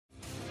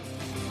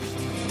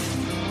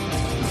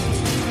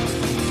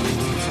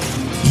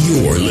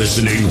You're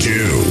listening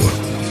to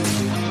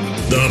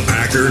the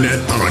Packernet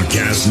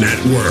Podcast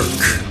Network.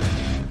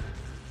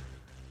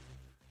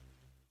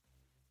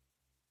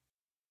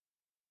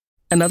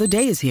 Another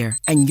day is here,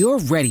 and you're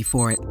ready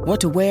for it.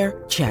 What to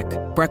wear? Check.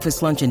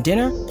 Breakfast, lunch, and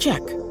dinner?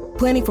 Check.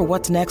 Planning for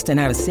what's next and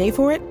how to save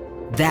for it?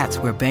 That's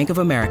where Bank of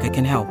America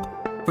can help.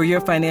 For your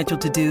financial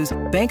to-dos,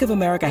 Bank of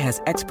America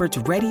has experts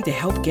ready to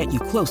help get you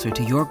closer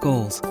to your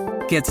goals.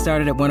 Get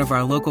started at one of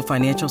our local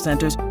financial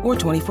centers or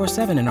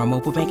 24/7 in our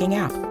mobile banking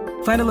app.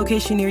 Find a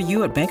location near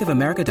you at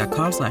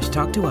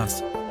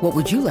bankofamerica.com/talktous. What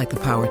would you like the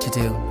power to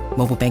do?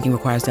 Mobile banking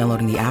requires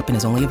downloading the app and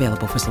is only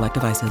available for select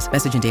devices.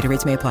 Message and data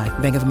rates may apply.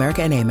 Bank of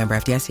America N.A., member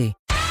FDIC.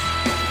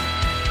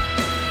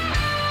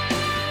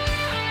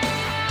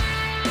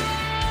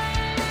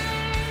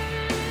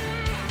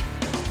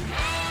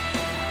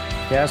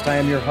 I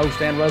am your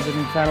host and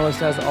resident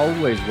panelist, as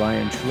always,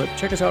 Ryan Schlip.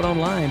 Check us out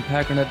online,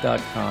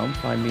 packernet.com.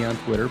 Find me on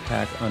Twitter,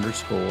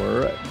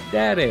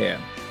 pack_daddy.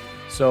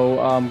 So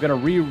I'm going to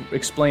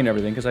re-explain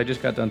everything because I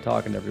just got done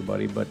talking to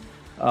everybody. But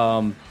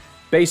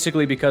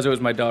basically, because it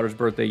was my daughter's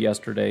birthday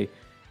yesterday,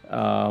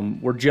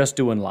 we're just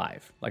doing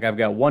live. Like, I've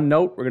got one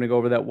note. We're going to go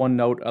over that one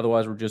note.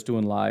 Otherwise, we're just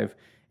doing live.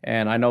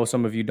 And I know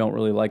some of you don't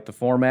really like the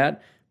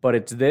format, but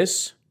it's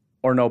this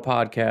or no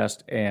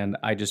podcast, and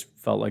I just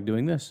felt like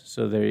doing this.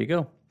 So there you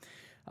go.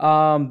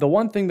 The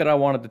one thing that I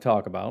wanted to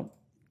talk about,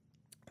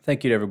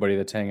 thank you to everybody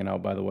that's hanging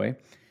out, by the way.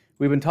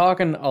 We've been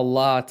talking a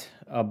lot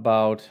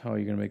about, you're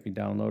going to make me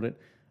download it,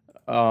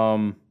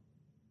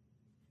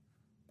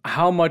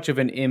 how much of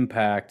an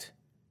impact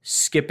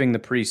skipping the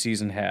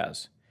preseason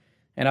has.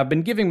 And I've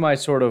been giving my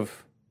sort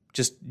of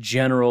just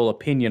general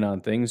opinion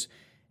on things,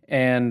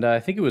 and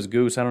I think it was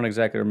Goose, I don't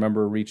exactly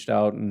remember, reached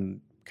out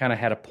and kind of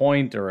had a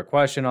point or a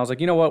question. I was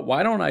like, you know what,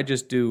 why don't I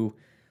just do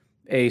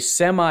a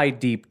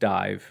semi-deep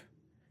dive,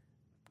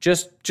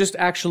 just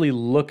actually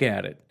look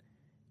at it,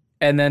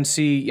 and then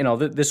see,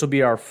 this will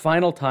be our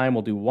final time.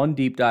 We'll do one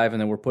deep dive,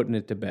 and then we're putting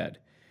it to bed.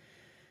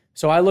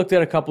 So I looked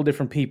at a couple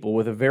different people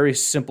with a very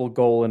simple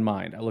goal in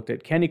mind. I looked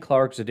at Kenny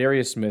Clark,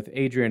 Zadarius Smith,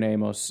 Adrian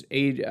Amos,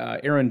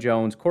 Aaron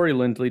Jones, Corey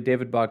Lindley,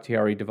 David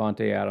Bakhtiari,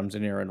 Devontae Adams,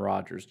 and Aaron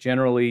Rodgers.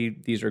 Generally,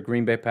 these are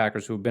Green Bay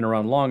Packers who have been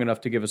around long enough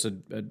to give us a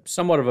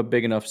somewhat of a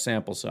big enough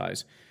sample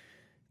size.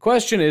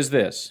 Question is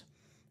this.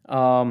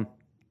 In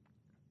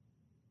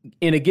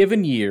a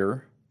given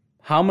year,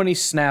 how many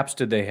snaps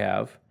did they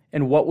have,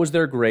 and what was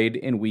their grade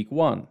in week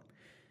one?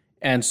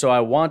 And so I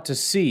want to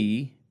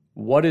see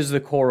what is the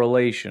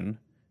correlation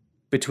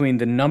between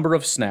the number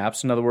of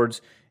snaps. In other words,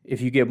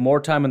 if you get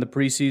more time in the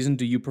preseason,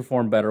 do you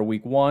perform better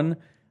week one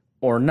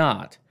or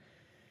not?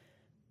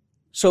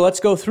 So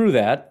let's go through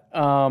that,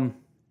 and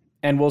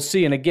we'll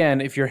see. And again,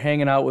 if you're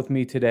hanging out with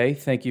me today,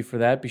 thank you for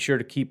that. Be sure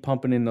to keep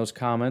pumping in those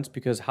comments,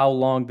 because how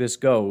long this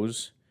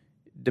goes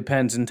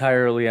depends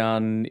entirely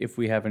on if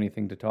we have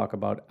anything to talk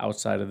about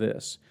outside of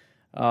this.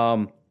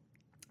 But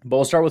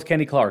we'll start with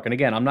Kenny Clark. And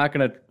again, I'm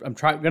going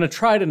to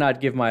try to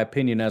not give my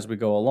opinion as we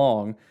go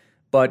along,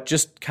 but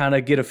just kind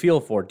of get a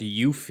feel for it. Do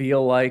you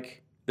feel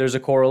like there's a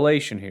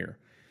correlation here?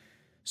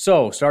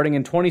 So starting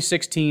in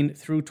 2016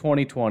 through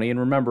 2020, and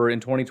remember, in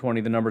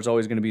 2020, the number's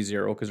always going to be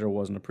 0 because there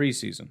wasn't a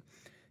preseason.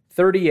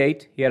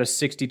 38, he had a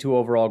 62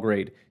 overall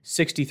grade.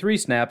 63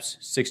 snaps,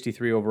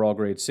 63 overall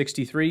grade.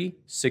 63,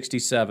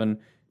 67,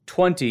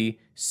 20,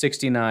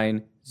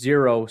 69,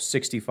 0,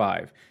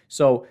 65.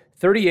 So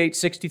 38,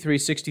 63,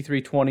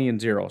 63, 20, and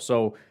 0.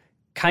 So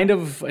kind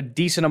of a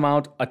decent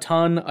amount, a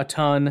ton,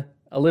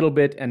 a little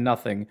bit, and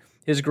nothing.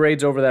 His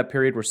grades over that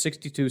period were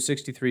 62,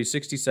 63,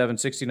 67,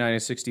 69,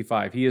 and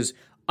 65. He is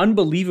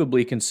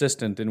unbelievably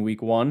consistent in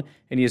week one,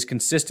 and he is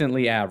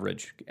consistently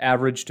average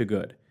to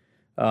good.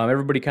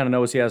 Everybody kind of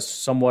knows he has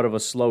somewhat of a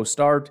slow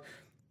start,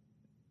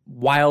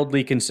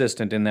 wildly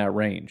consistent in that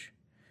range.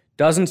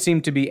 Doesn't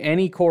seem to be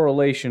any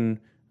correlation.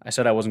 I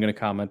said I wasn't going to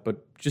comment,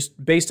 but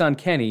just based on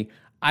Kenny,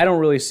 I don't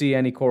really see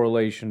any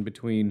correlation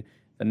between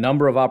the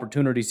number of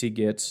opportunities he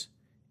gets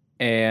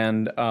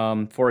and,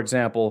 for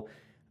example,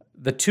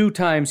 the 2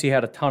 times he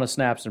had a ton of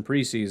snaps in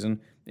preseason,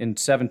 in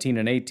 17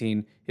 and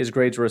 18, his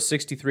grades were a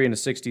 63 and a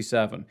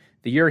 67.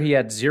 The year he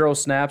had 0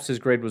 snaps, his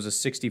grade was a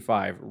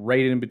 65,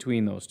 right in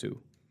between those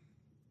two.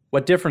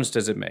 What difference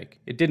does it make?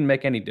 It didn't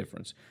make any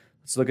difference.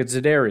 Let's look at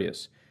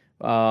Zadarius.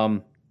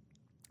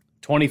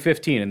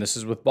 2015, and this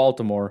is with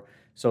Baltimore.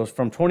 So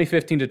from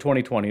 2015 to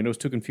 2020, and it was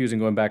too confusing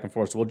going back and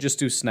forth, so we'll just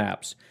do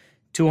snaps.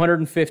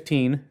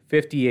 215,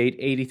 58,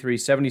 83,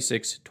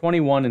 76,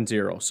 21, and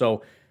 0.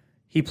 So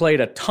he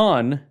played a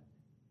ton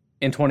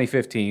in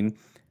 2015,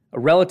 a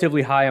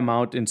relatively high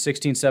amount in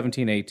 16,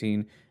 17,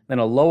 18, then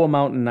a low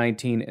amount in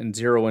 19, and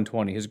 0 in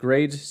 20. His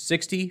grades,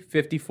 60,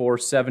 54,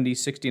 70,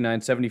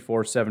 69,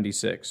 74,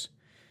 76.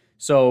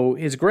 So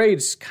his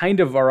grades kind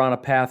of are on a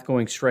path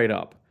going straight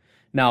up.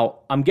 Now,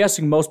 I'm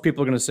guessing most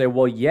people are going to say,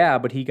 well, yeah,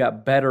 but he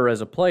got better as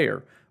a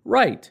player.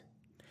 Right.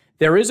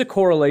 There is a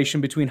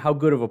correlation between how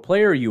good of a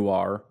player you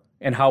are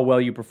and how well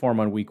you perform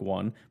on week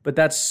one, but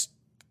that's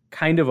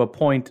kind of a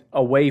point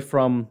away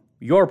from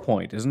your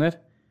point, isn't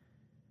it?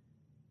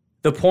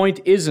 The point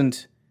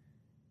isn't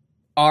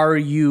are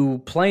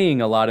you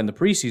playing a lot in the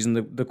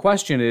preseason? The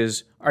question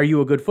is, are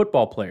you a good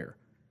football player?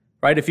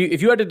 Right? If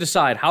you had to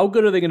decide how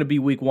good are they going to be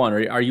week one,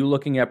 are you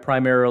looking at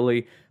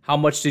primarily how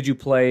much did you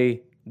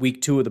play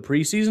week 2 of the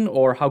preseason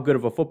or how good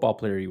of a football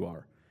player you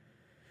are?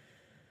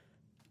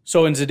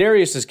 So in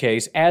Za'Darius'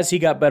 case, as he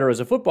got better as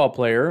a football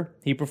player,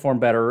 he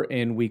performed better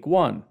in week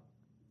 1,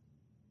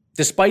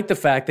 despite the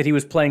fact that he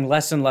was playing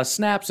less and less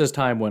snaps as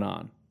time went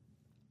on.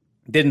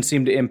 Didn't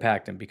seem to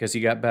impact him because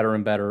he got better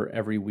and better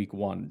every week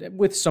 1,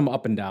 with some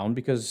up and down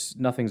because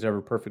nothing's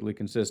ever perfectly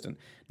consistent.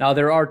 Now,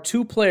 there are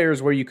 2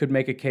 players where you could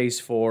make a case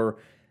for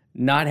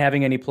not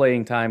having any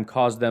playing time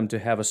caused them to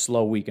have a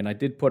slow week, and I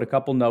did put a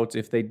couple notes.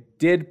 If they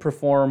did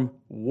perform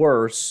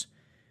worse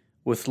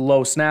with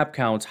low snap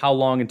counts, how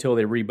long until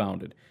they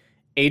rebounded?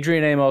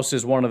 Adrian Amos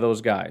is one of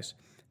those guys.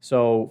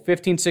 So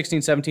 15,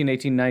 16, 17,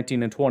 18,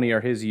 19, and 20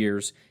 are his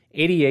years.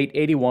 88,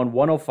 81,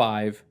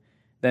 105,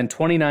 then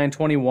 29,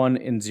 21,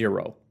 and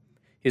 0.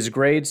 His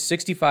grades,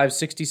 65,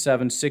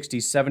 67, 60,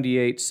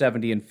 78,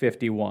 70, and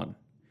 51.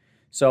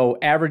 So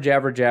average,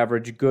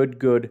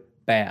 good,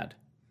 bad.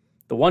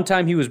 The one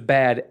time he was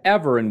bad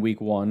ever in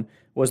week 1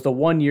 was the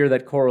 1 year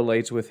that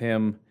correlates with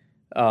him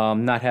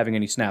not having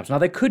any snaps. Now,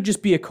 that could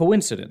just be a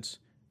coincidence,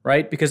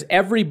 right? Because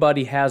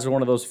everybody has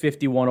one of those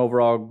 51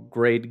 overall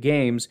grade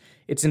games.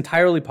 It's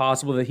entirely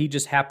possible that he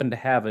just happened to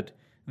have it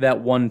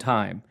that one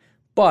time.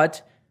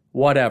 But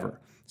whatever.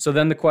 So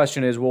then the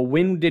question is, well,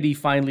 when did he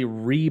finally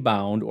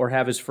rebound or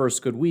have his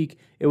first good week?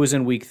 It was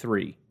in week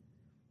 3.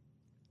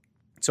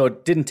 So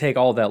it didn't take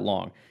all that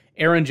long.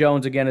 Aaron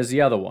Jones, again, is the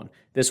other one.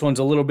 This one's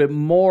a little bit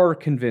more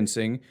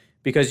convincing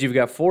because you've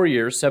got 4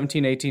 years,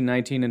 17, 18,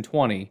 19, and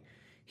 20.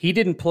 He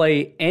didn't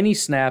play any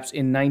snaps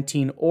in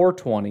 19 or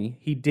 20.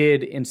 He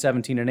did in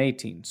 17 and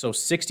 18. So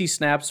 60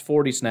 snaps,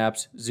 40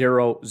 snaps,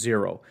 0,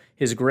 0.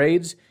 His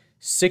grades,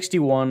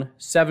 61,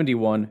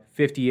 71,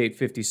 58,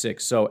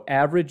 56. So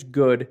average,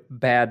 good,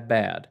 bad,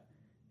 bad.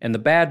 And the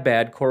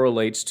bad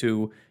correlates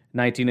to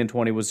 19 and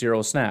 20 with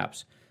 0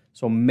 snaps.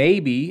 So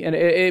maybe, and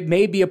it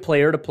may be a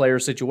player-to-player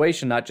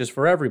situation, not just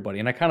for everybody.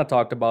 And I kind of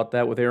talked about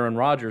that with Aaron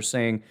Rodgers,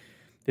 saying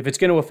if it's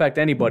going to affect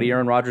anybody,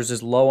 Aaron Rodgers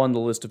is low on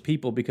the list of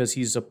people because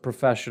he's a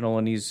professional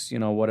and he's,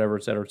 whatever,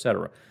 et cetera, et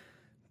cetera.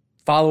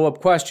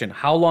 Follow-up question,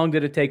 how long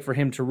did it take for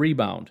him to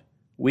rebound?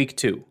 Week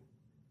 2.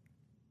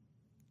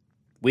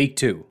 Week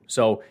 2.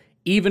 So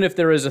even if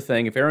there is a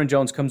thing, if Aaron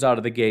Jones comes out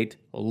of the gate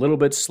a little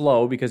bit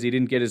slow because he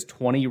didn't get his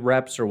 20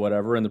 reps or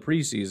whatever in the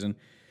preseason,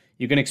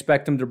 you can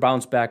expect him to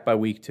bounce back by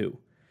week 2.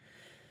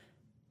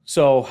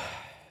 So,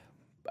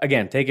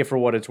 again, take it for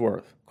what it's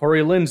worth.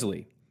 Corey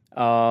Linsley,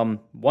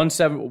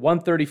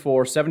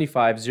 134,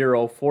 75,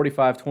 0,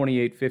 45,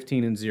 28,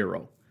 15, and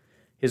 0.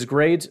 His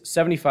grades,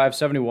 75,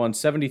 71,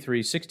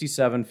 73,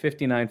 67,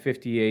 59,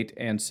 58,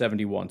 and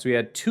 71. So he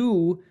had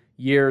 2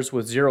 years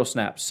with 0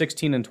 snaps,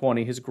 16 and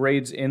 20. His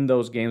grades in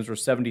those games were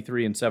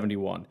 73 and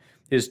 71.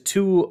 His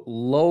 2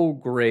 low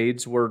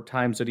grades were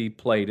times that he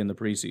played in the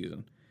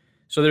preseason.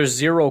 So there's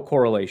 0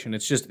 correlation.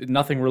 It's just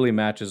nothing really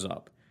matches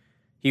up.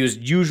 He was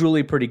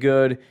usually pretty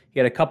good. He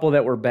had a couple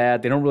that were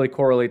bad. They don't really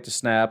correlate to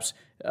snaps.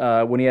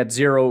 When he had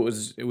 0,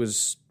 it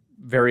was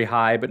very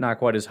high, but not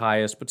quite his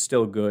highest, but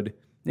still good.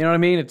 You know what I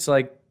mean? It's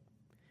like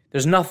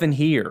there's nothing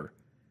here.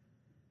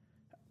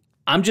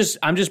 I'm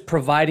just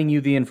providing you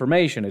the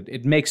information.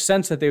 It makes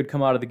sense that they would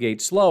come out of the gate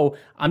slow.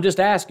 I'm just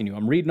asking you.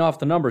 I'm reading off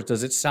the numbers.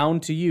 Does it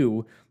sound to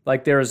you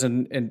like there is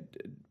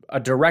a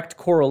direct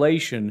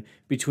correlation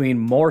between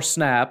more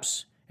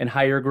snaps and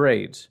higher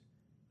grades?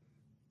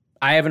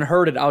 I haven't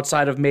heard it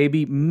outside of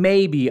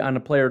maybe on a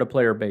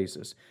player-to-player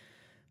basis.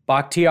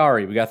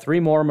 Bakhtiari, we got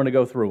 3 more. I'm going to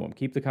go through them.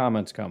 Keep the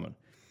comments coming.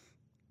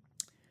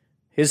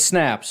 His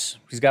snaps,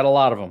 he's got a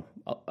lot of them.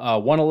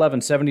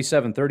 111,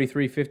 77,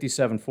 33,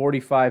 57,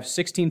 45,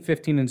 16,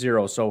 15, and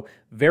 0. So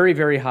very,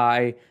 very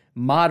high.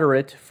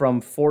 Moderate from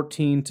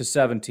 14 to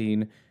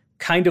 17.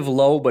 Kind of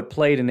low, but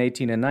played in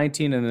 18 and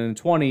 19. And then in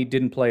 20,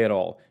 didn't play at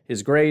all.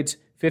 His grades,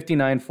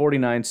 59,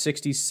 49,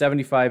 60,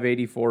 75,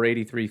 84,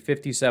 83,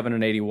 57,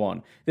 and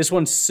 81. This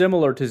one's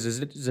similar to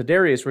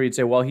Za'Darius, where you'd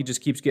say, well, he just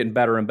keeps getting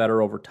better and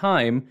better over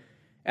time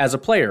as a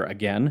player.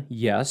 Again,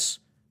 yes,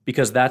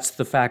 because that's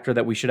the factor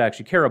that we should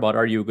actually care about.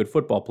 Are you a good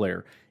football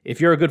player? If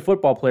you're a good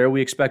football player,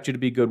 we expect you to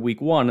be good week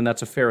 1, and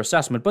that's a fair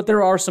assessment. But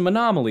there are some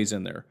anomalies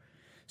in there.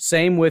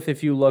 Same with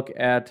if you look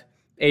at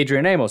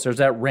Adrian Amos. There's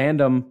that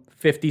random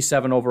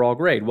 57 overall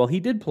grade. Well, he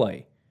did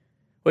play.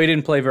 Well, he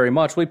didn't play very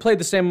much. Well, he played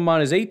the same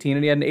amount as 18,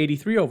 and he had an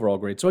 83 overall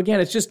grade. So again,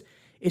 it's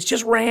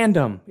just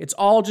random. It's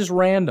all just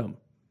random.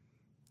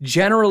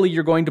 Generally,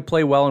 you're going to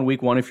play well in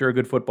week 1 if you're a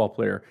good football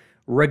player.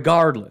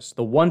 Regardless,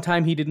 the one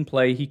time he didn't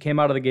play, he came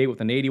out of the gate with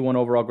an 81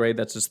 overall grade.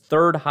 That's his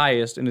 3rd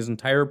highest in his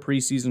entire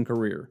preseason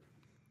career.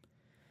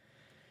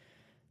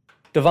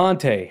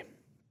 Devontae,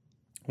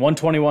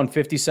 121,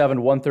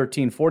 57,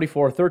 113,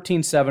 44,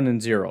 13, 7,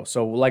 and 0.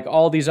 So like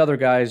all these other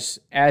guys,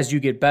 as you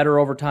get better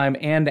over time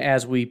and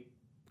as we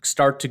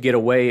start to get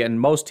away, and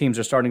most teams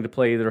are starting to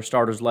play their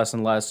starters less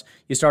and less,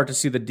 you start to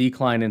see the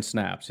decline in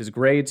snaps. His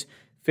grades,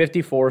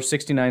 54,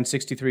 69,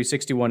 63,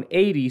 61,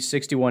 80,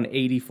 61,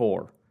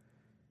 84.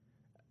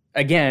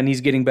 again,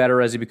 he's getting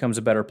better as he becomes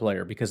a better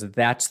player because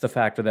that's the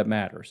factor that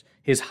matters.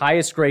 His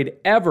highest grade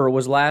ever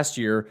was last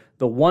year,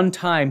 the one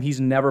time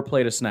he's never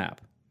played a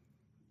snap.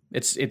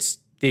 It's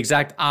the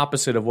exact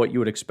opposite of what you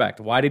would expect.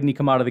 Why didn't he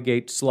come out of the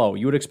gate slow?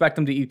 You would expect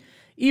him to,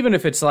 even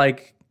if it's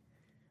like,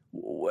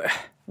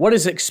 what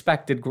is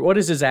expected? What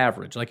is his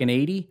average? Like an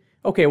 80?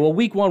 Okay, well,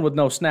 week 1 with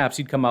no snaps,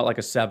 he'd come out like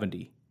a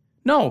 70.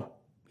 No,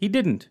 he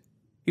didn't.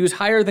 He was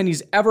higher than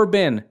he's ever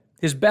been.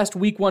 His best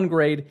week 1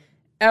 grade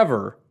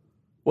ever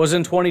was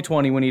in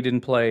 2020 when he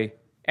didn't play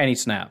any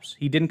snaps.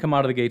 He didn't come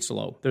out of the gate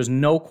slow. There's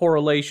no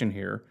correlation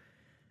here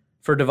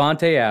for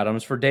Devontae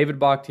Adams, for David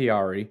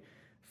Bakhtiari,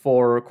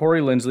 for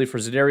Corey Linsley, for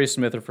Zadarius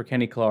Smith, or for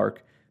Kenny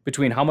Clark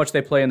between how much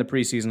they play in the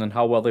preseason and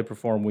how well they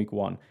perform week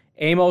 1.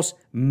 Amos,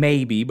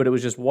 maybe, but it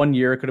was just 1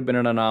 year. It could have been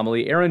an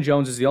anomaly. Aaron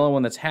Jones is the only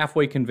one that's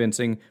halfway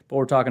convincing, but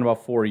we're talking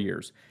about 4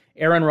 years.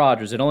 Aaron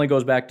Rodgers, it only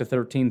goes back to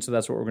 13, so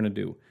that's what we're going to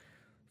do.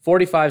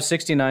 45,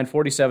 69,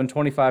 47,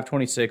 25,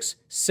 26,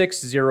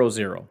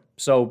 6-0-0.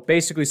 So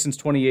basically since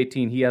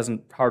 2018, he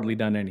hasn't hardly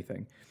done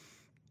anything.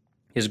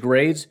 His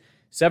grades,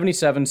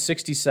 77,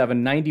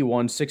 67,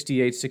 91,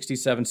 68,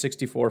 67,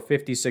 64,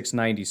 56,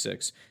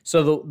 96.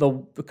 So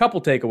the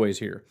couple takeaways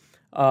here.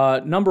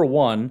 Number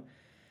one,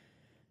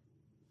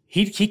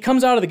 he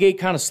comes out of the gate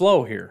kind of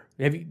slow here.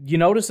 Have you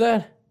noticed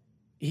that?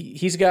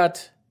 He's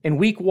got, in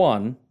week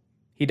 1,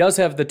 he does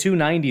have the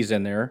 290s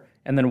in there,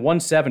 and then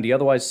 170,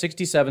 otherwise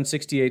 67,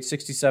 68,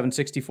 67,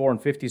 64,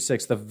 and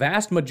 56. The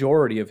vast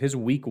majority of his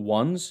week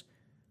 1s,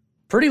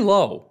 pretty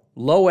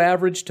low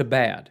average to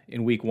bad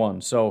in week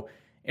 1. So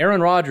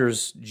Aaron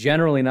Rodgers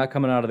generally not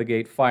coming out of the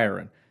gate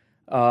firing.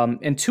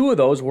 And 2 of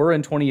those were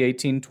in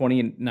 2018,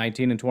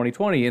 2019, and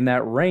 2020 in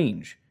that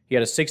range. He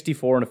had a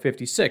 64 and a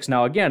 56.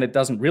 Now, again, it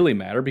doesn't really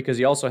matter because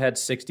he also had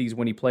 60s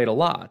when he played a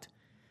lot.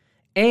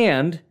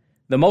 And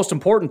the most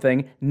important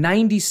thing,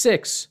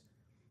 96.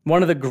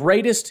 One of the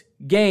greatest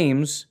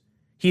games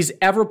he's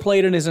ever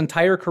played in his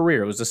entire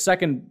career. It was the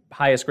second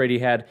highest grade he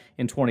had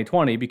in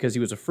 2020 because he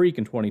was a freak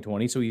in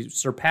 2020, so he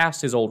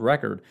surpassed his old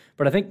record.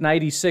 But I think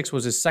 96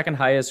 was his second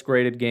highest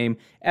graded game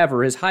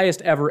ever, his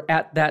highest ever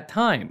at that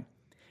time.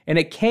 And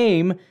it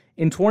came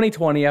in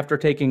 2020 after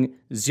taking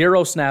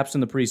 0 snaps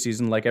in the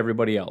preseason like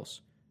everybody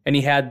else. And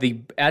he had,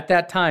 at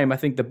that time, I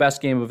think the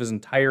best game of his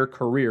entire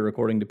career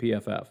according to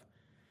PFF.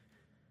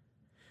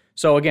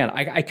 So again,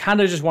 I kind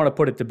of just want to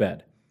put it to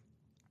bed.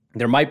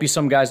 There might be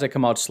some guys that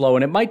come out slow,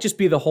 and it might just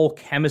be the whole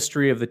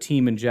chemistry of the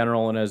team in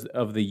general and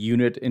of the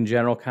unit in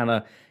general, kind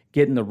of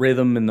getting the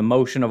rhythm and the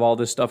motion of all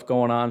this stuff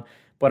going on.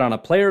 But on a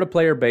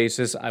player-to-player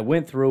basis, I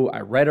went through, I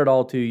read it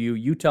all to you.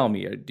 You tell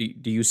me,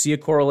 do you see a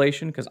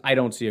correlation? Because I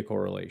don't see a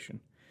correlation.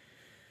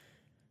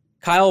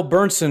 Kyle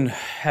Burnson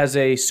has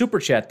a super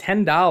chat,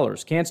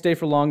 $10. Can't stay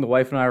for long. The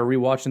wife and I are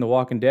rewatching The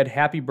Walking Dead.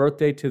 Happy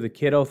birthday to the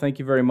kiddo. Thank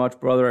you very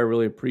much, brother. I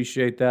really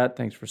appreciate that.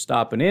 Thanks for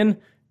stopping in.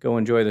 Go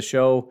enjoy the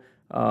show.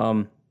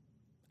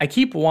 I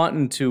keep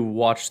wanting to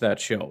watch that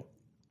show,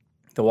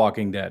 The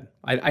Walking Dead.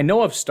 I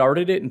know I've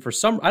started it,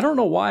 and I don't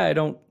know why I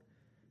don't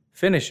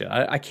finish it.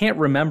 I can't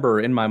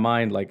remember in my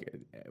mind, like,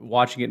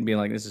 watching it and being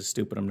like, this is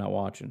stupid, I'm not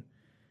watching.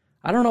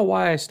 I don't know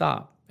why I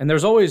stop. And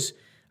there's always,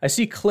 I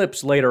see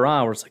clips later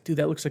on where it's like, dude,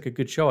 that looks like a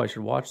good show, I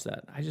should watch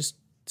that.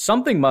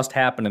 Something must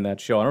happen in that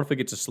show. I don't know if it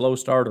gets a slow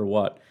start or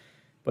what,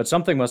 but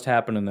something must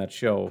happen in that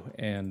show,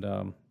 and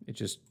it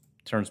just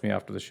turns me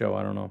off to the show.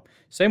 I don't know.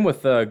 Same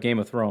with Game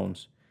of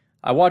Thrones.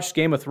 I watched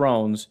Game of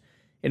Thrones,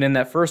 and in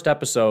that first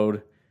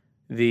episode,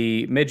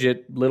 the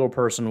midget, little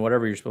person,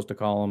 whatever you're supposed to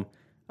call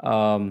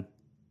him,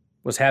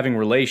 was having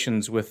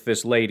relations with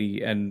this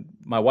lady, and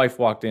my wife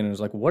walked in and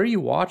was like, what are you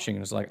watching? And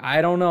I was like,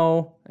 I don't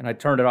know. And I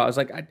turned it off. I was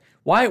like,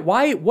 why,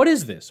 what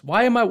is this?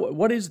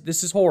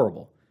 This is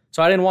horrible.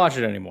 So I didn't watch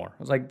it anymore.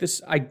 I was like,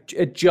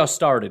 it just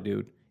started,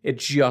 dude. It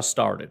just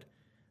started.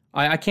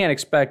 I can't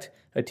expect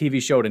a TV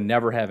show to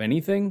never have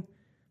anything,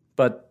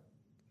 but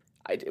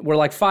we're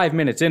like 5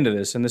 minutes into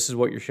this, and this is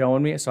what you're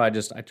showing me, so I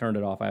turned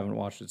it off. I haven't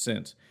watched it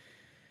since.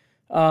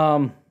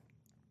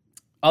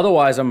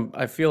 Otherwise,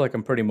 I feel like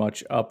I'm pretty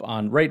much up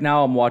on, right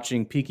now I'm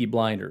watching Peaky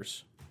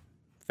Blinders.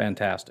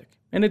 Fantastic.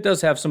 And it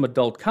does have some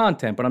adult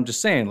content, but I'm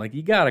just saying, like,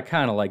 you gotta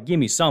kind of like, give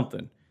me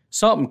something.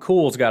 Something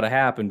cool's gotta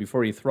happen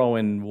before you throw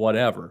in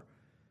whatever.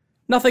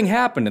 Nothing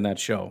happened in that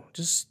show.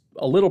 Just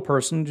a little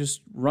person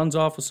just runs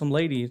off with some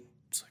lady.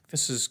 It's like,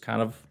 this is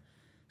kind of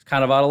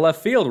out of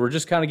left field. We're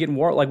just kind of getting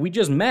like, we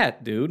just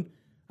met, dude.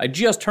 I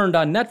just turned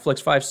on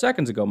Netflix 5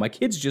 seconds ago. My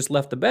kids just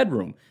left the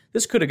bedroom.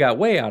 This could have got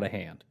way out of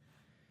hand.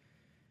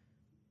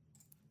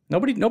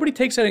 Nobody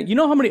takes that. You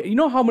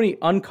know how many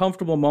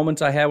uncomfortable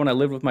moments I had when I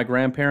lived with my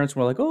grandparents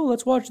when we're like, oh,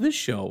 let's watch this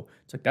show.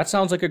 It's like, that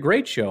sounds like a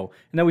great show.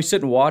 And then we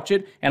sit and watch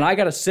it, and I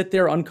got to sit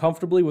there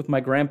uncomfortably with my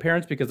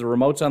grandparents because the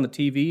remote's on the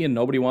TV and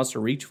nobody wants to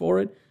reach for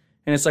it.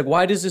 And it's like,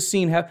 why does this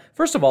scene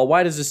first of all,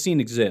 why does this scene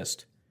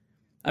exist?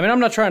 I mean, I'm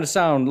not trying to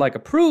sound like a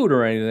prude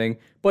or anything,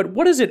 but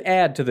what does it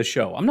add to the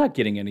show? I'm not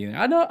getting anything.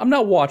 I'm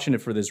not watching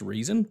it for this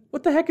reason.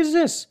 What the heck is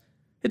this?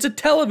 It's a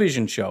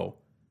television show.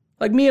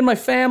 Like me and my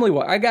family,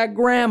 I got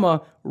grandma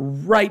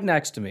right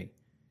next to me.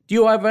 Do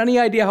you have any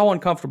idea how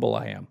uncomfortable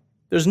I am?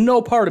 There's no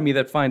part of me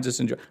that finds this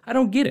enjoyable. I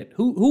don't get it.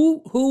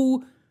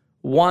 Who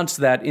wants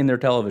that in their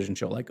television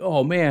show? Like,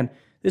 oh man,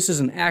 this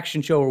is an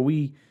action show where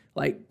we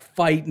like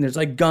fight and there's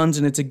like guns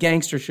and it's a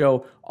gangster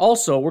show.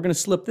 Also, we're going to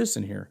slip this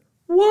in here.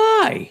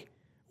 Why?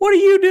 What are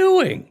you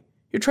doing?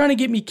 You're trying to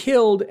get me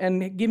killed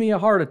and give me a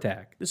heart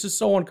attack. This is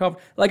so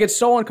uncomfortable. Like, it's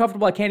so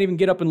uncomfortable I can't even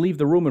get up and leave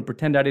the room and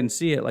pretend I didn't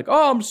see it. Like,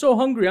 oh, I'm so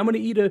hungry. I'm going to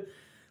eat a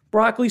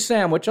broccoli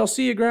sandwich. I'll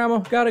see you, Grandma.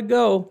 Gotta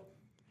go.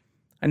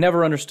 I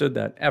never understood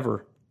that,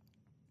 ever.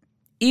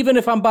 Even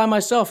if I'm by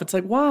myself, it's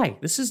like, why?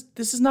 This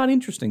is not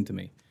interesting to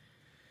me.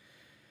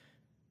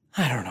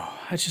 I don't know.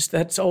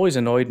 That's always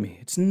annoyed me.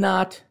 It's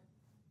not...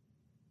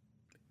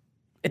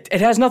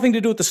 It has nothing to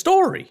do with the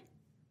story.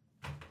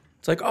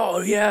 It's like,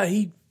 oh, yeah,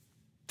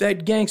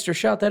 that gangster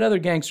shot that other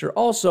gangster.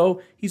 Also,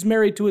 he's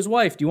married to his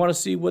wife. Do you want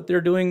to see what they're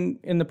doing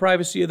in the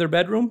privacy of their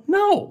bedroom?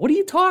 No. What are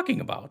you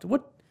talking about?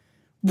 What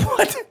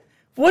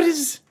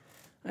is...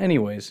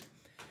 Anyways.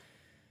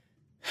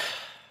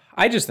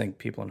 I just think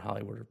people in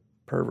Hollywood are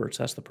perverts.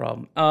 That's the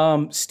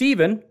problem.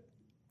 Steven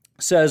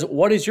says,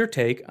 what is your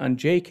take on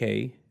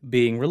JK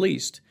being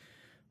released?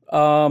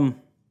 We've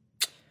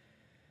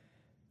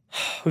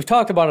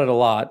talked about it a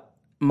lot.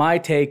 My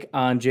take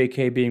on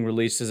JK being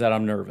released is that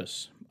I'm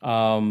nervous.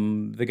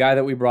 The guy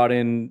that we brought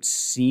in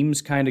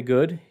seems kind of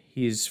good.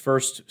 His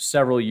first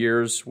several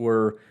years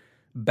were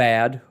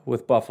bad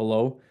with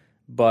Buffalo,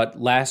 but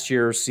last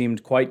year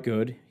seemed quite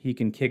good. He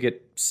can kick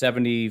it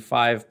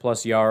 75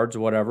 plus yards or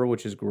whatever,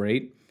 which is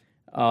great.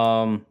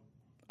 I'm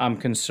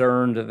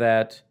concerned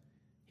that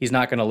he's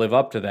not going to live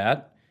up to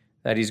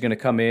that he's going to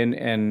come in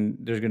and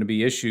there's going to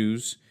be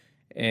issues.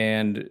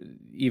 And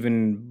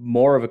even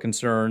more of a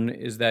concern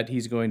is that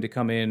he's going to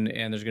come in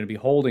and there's going to be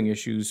holding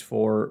issues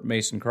for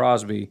Mason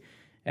Crosby,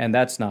 and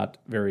that's not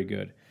very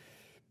good.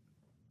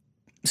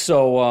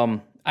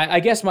 So I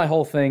guess my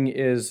whole thing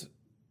is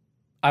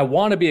I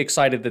want to be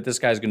excited that this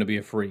guy's going to be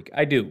a freak.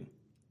 I do.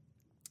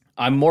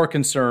 I'm more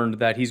concerned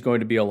that he's going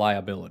to be a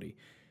liability.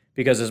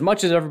 Because as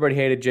much as everybody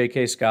hated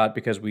J.K. Scott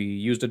because we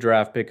used a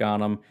draft pick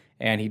on him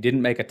and he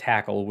didn't make a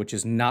tackle, which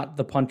is not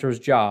the punter's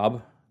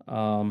job,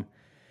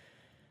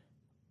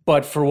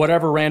 but for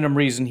whatever random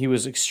reason, he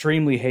was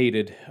extremely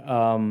hated.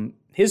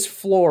 His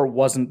floor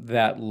wasn't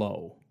that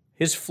low.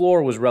 His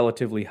floor was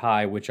relatively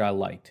high, which I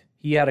liked.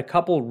 He had a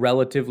couple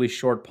relatively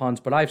short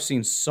punts, but I've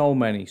seen so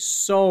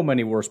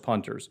many worse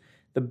punters.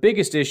 The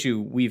biggest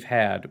issue we've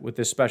had with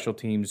this special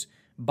teams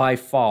by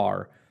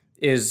far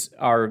is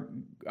our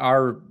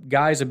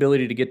guys'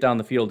 ability to get down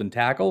the field and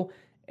tackle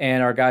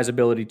and our guys'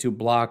 ability to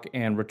block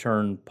and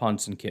return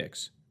punts and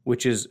kicks,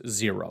 which is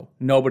zero.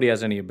 Nobody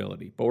has any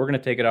ability, but we're going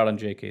to take it out on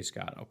J.K.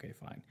 Scott. Okay,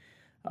 fine.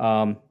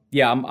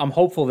 I'm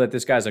hopeful that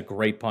this guy's a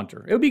great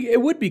punter.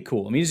 It would be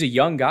cool. I mean, he's a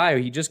young guy.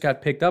 He just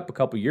got picked up a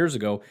couple years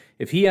ago.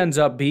 If he ends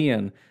up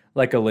being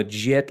like a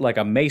legit, like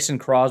a Mason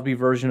Crosby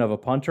version of a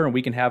punter and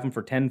we can have him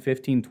for 10,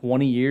 15,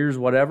 20 years,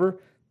 whatever,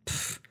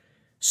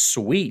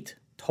 sweet.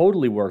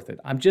 Totally worth it.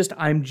 I'm just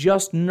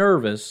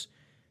nervous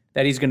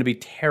that he's going to be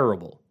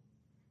terrible.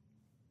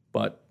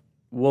 But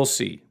we'll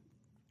see.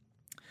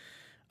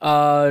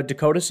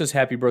 Dakota says,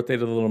 happy birthday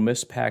to the little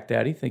Miss Pack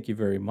Daddy. Thank you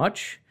very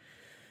much.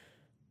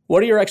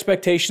 What are your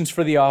expectations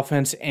for the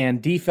offense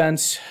and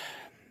defense?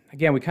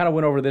 Again, we kind of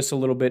went over this a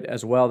little bit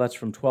as well. That's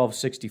from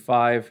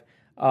 1265.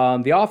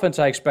 The offense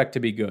I expect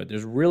to be good.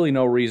 There's really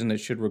no reason it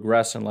should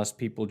regress unless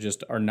people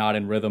just are not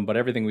in rhythm. But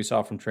everything we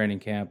saw from training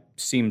camp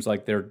seems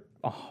like they're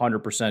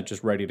 100%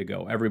 just ready to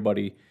go.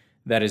 Everybody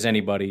that is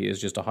anybody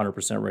is just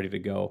 100% ready to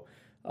go.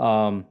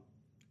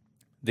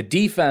 The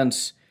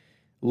defense,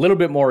 a little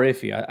bit more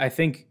iffy. I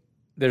think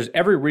there's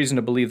every reason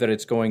to believe that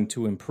it's going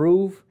to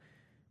improve,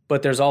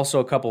 but there's also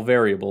a couple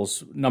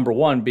variables. Number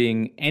one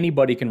being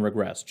anybody can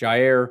regress.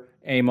 Jair,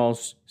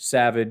 Amos,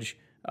 Savage,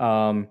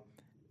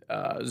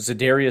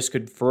 Za'Darius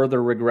could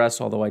further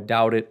regress, although I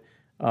doubt it.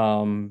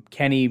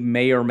 Kenny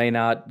may or may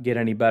not get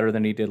any better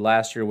than he did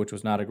last year, which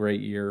was not a great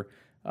year.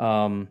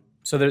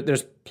 So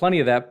there's plenty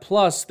of that.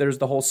 Plus, there's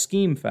the whole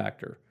scheme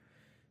factor.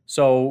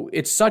 So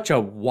it's such a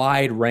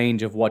wide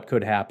range of what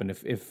could happen.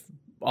 If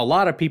a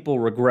lot of people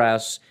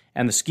regress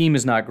and the scheme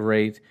is not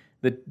great,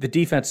 the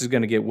defense is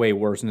going to get way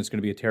worse and it's going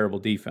to be a terrible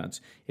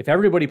defense. If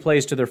everybody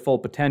plays to their full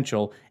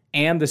potential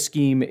and the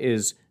scheme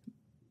is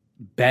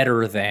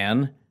better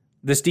than,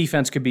 this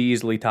defense could be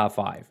easily top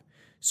 5.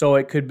 So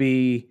it could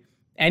be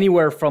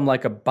anywhere from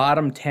like a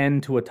bottom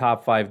 10 to a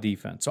top 5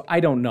 defense. So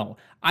I don't know.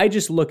 I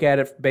just look at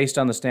it based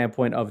on the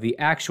standpoint of the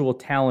actual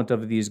talent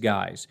of these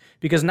guys,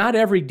 because not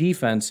every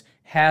defense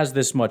has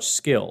this much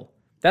skill.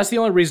 That's the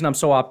only reason I'm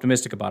so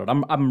optimistic about it.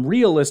 I'm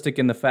realistic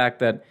in the fact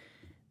that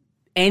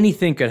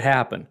anything could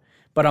happen,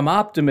 but I'm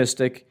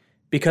optimistic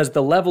because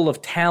the level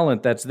of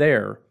talent that's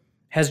there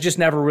has just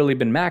never really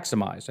been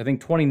maximized. I think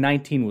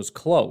 2019 was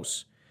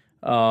close.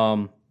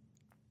 But,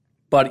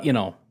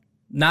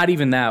 not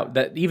even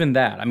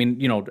that. I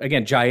mean,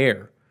 again,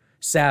 Jair,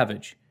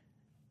 Savage,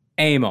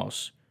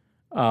 Amos,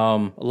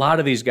 a lot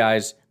of these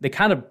guys, they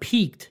kind of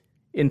peaked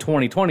in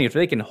 2020, if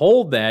they can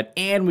hold that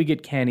and we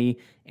get Kenny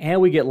and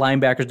we get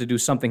linebackers to do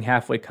something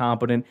halfway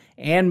competent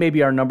and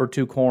maybe our number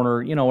 2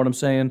 corner, you know what I'm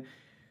saying?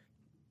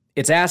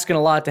 It's asking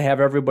a lot to have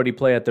everybody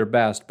play at their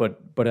best,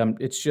 but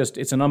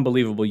it's an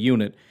unbelievable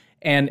unit.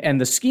 And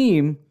the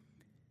scheme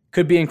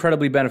could be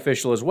incredibly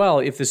beneficial as well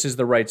if this is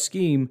the right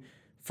scheme,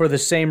 for the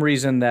same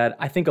reason that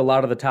I think a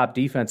lot of the top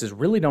defenses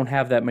really don't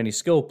have that many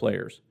skill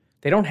players.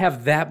 They don't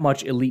have that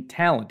much elite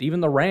talent. Even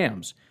the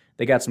Rams,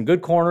 they got some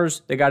good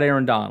corners. They got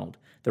Aaron Donald.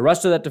 The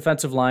rest of that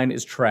defensive line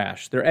is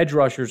trash. Their edge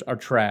rushers are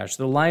trash.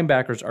 Their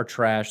linebackers are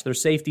trash. Their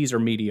safeties are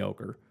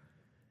mediocre.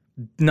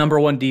 Number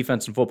 1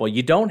 defense in football.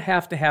 You don't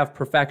have to have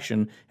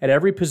perfection at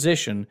every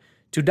position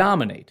to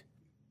dominate.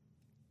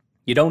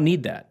 You don't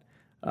need that.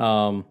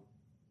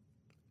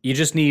 You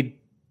just need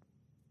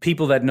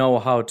people that know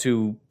how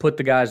to put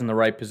the guys in the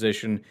right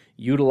position,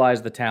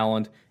 utilize the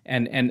talent,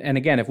 and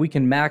again, if we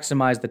can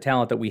maximize the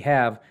talent that we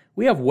have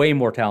way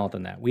more talent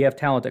than that. We have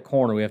talent at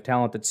corner, we have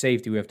talent at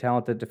safety, we have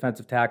talent at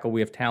defensive tackle, we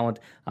have talent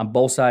on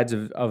both sides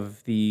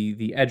of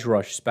the edge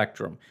rush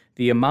spectrum.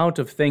 The amount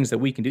of things that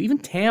we can do, even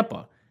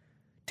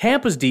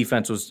Tampa's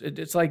defense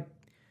it's like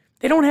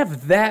they don't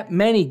have that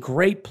many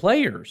great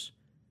players.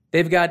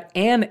 They've got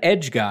an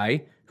edge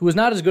guy who is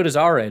not as good as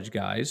our edge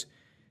guys.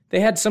 They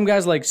had some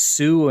guys like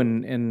Sue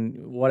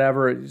and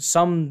whatever,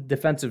 some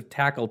defensive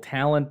tackle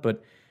talent,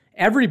 but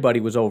everybody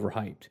was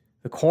overhyped.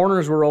 The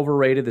corners were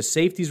overrated. The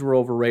safeties were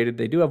overrated.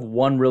 They do have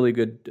one really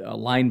good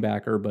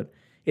linebacker, but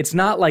it's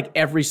not like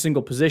every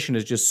single position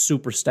is just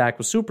super stacked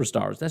with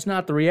superstars. That's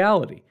not the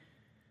reality.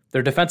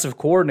 Their defensive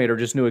coordinator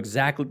just knew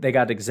they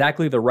got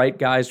exactly the right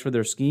guys for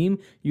their scheme,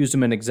 used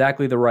them in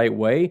exactly the right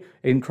way,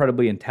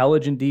 incredibly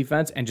intelligent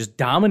defense, and just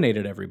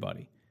dominated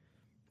everybody.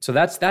 So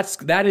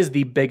that is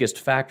the biggest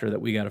factor that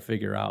we got to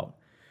figure out.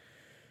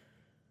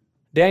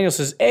 Daniel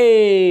says,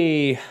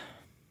 "Hey,"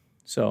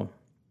 so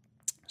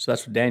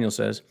that's what Daniel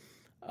says.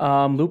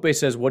 Lupe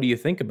says, "What do you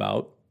think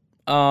about?"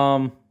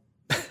 I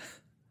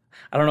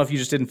don't know if you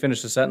just didn't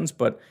finish the sentence,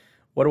 but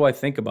what do I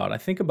think about? I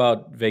think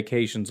about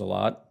vacations a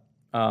lot.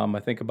 I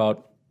think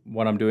about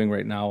what I'm doing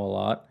right now a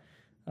lot.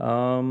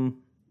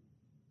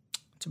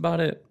 That's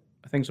about it.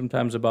 I think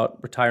sometimes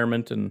about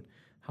retirement and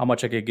how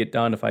much I could get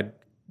done if I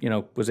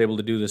was able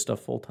to do this stuff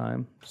full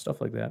time,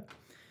 stuff like that.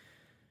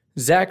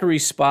 Zachary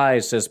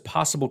Spies says,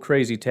 possible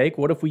crazy take.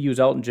 What if we use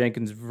Elgton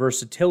Jenkins'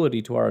 versatility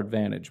to our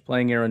advantage?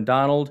 Playing Aaron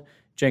Donald,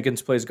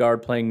 Jenkins plays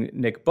guard. Playing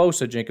Nick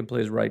Bosa, Jenkins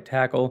plays right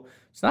tackle.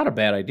 It's not a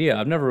bad idea.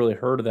 I've never really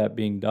heard of that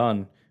being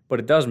done, but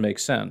it does make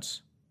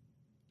sense.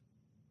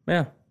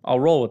 Yeah, I'll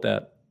roll with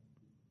that.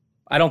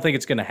 I don't think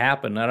it's going to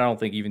happen. I don't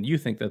think even you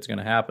think that's going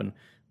to happen,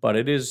 but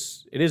it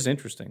is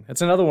interesting.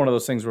 It's another one of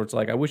those things where it's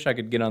like, I wish I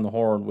could get on the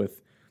horn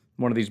with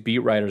one of these beat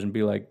writers and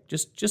be like,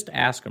 just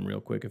ask them real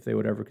quick if they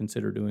would ever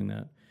consider doing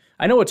that.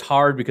 I know it's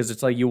hard because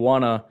it's like you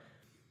want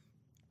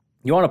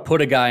to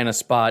put a guy in a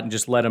spot and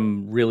just let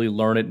him really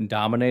learn it and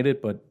dominate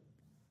it, but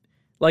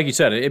like you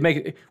said,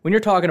 when you're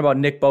talking about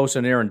Nick Bosa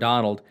and Aaron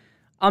Donald,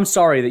 I'm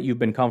sorry that you've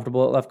been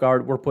comfortable at left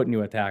guard. We're putting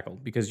you at tackle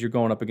because you're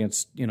going up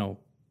against,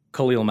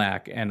 Khalil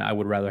Mack, and I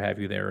would rather have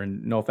you there.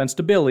 And no offense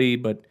to Billy,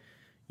 but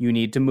you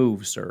need to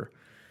move, sir.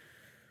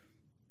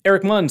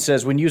 Eric Munn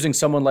says, when using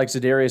someone like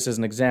Za'Darius as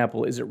an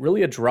example, is it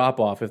really a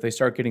drop-off if they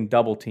start getting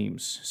double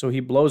teams? So he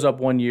blows up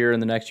one year,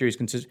 and the next year he's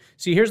consistent.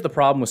 See, here's the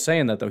problem with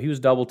saying that, though. He was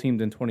double-teamed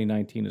in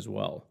 2019 as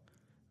well.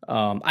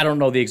 I don't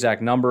know the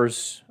exact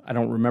numbers. I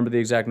don't remember the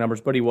exact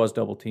numbers, but he was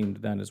double-teamed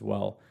then as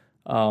well.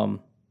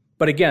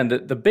 But again,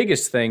 the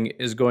biggest thing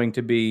is going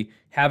to be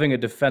having a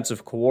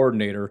defensive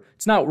coordinator.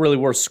 It's not really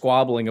worth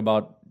squabbling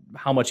about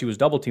how much he was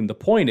double-teamed. The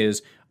point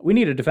is, we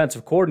need a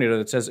defensive coordinator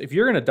that says, if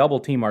you're going to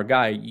double-team our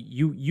guy,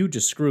 you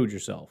just screwed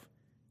yourself.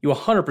 You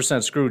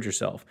 100% screwed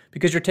yourself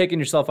because you're taking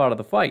yourself out of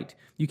the fight.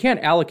 You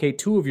can't allocate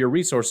 2 of your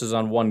resources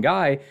on one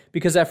guy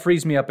because that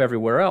frees me up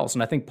everywhere else.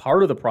 And I think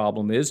part of the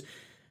problem is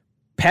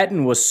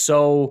Pettine was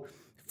so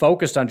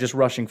focused on just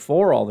rushing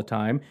 4 all the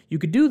time. You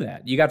could do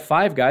that. You got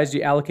 5 guys.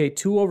 You allocate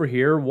 2 over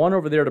here, 1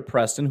 over there to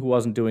Preston, who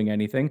wasn't doing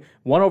anything,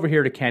 1 over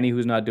here to Kenny,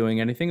 who's not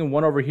doing anything, and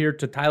 1 over here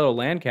to Tyler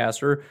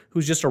Lancaster,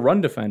 who's just a run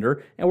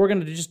defender, and we're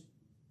going to just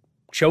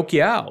choke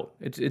you out.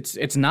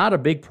 It's not a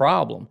big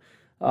problem.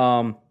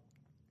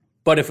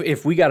 But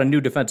if we got a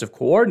new defensive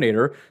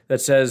coordinator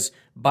that says,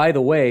 by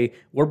the way,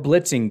 we're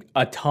blitzing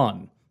a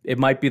ton. It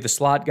might be the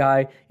slot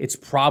guy. It's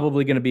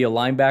probably going to be a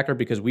linebacker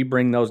because we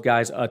bring those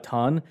guys a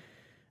ton.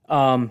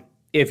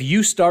 If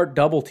you start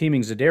double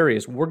teaming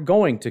Za'Darius, we're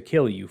going to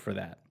kill you for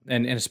that.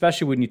 And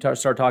especially when you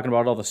start talking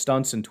about all the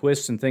stunts and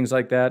twists and things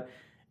like that.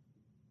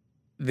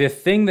 The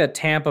thing that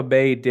Tampa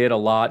Bay did a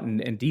lot,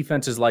 and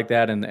defenses like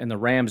that, and the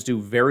Rams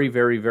do very,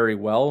 very, very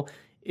well,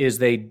 is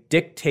they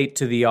dictate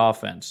to the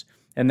offense.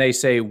 And they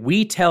say,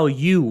 we tell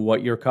you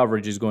what your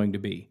coverage is going to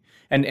be.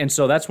 And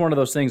so that's one of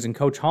those things, and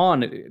Coach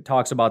Hahn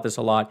talks about this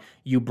a lot.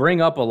 You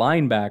bring up a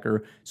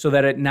linebacker so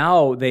that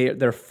now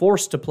they're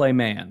forced to play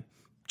man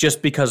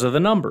just because of the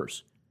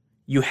numbers.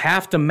 You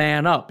have to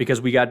man up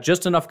because we got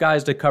just enough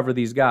guys to cover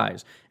these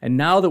guys. And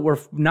now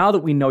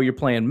that we know you're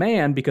playing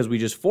man because we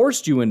just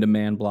forced you into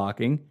man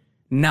blocking,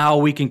 Now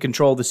we can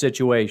control the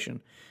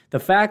situation. The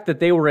fact that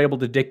they were able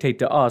to dictate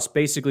to us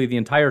basically the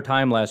entire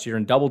time last year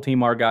and double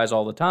team our guys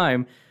all the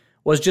time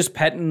was just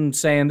Pettine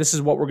saying, this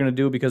is what we're going to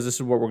do because this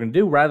is what we're going to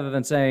do, rather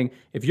than saying,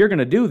 if you're going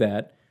to do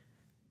that,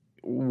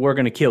 we're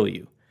going to kill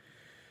you.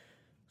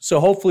 So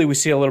hopefully we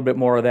see a little bit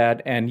more of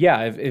that. And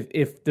yeah,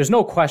 if there's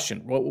no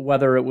question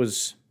whether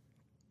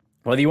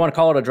you want to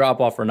call it a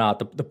drop-off or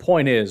not, the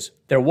point is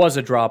there was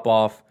a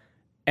drop-off.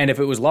 And if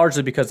it was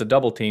largely because of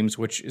double teams,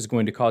 which is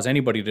going to cause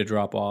anybody to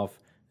drop off,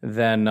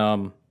 then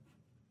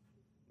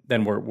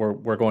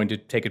we're going to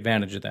take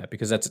advantage of that,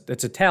 because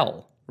that's a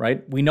tell,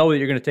 right? We know that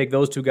you're going to take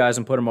those two guys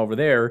and put them over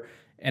there.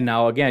 And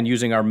now, again,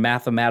 using our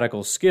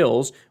mathematical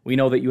skills, we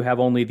know that you have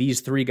only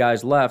these three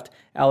guys left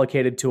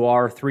allocated to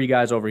our three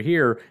guys over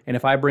here. And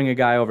if I bring a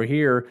guy over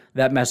here,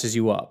 that messes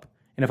you up.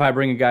 And if I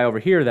bring a guy over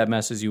here, that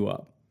messes you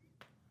up.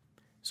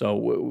 So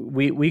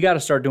we got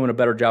to start doing a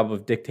better job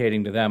of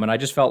dictating to them. And I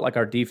just felt like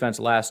our defense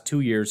last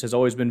 2 years has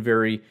always been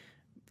very,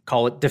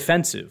 call it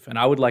defensive. And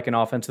I would like an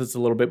offense that's a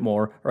little bit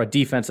more, or a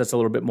defense that's a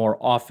little bit more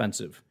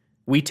offensive.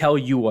 We tell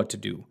you what to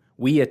do.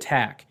 We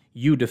attack.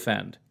 You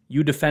defend.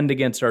 You defend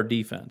against our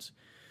defense.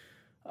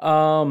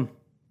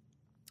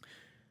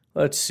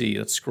 Let's see.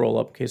 Let's scroll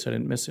up in case I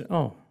didn't miss it.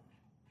 Oh,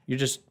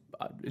 it's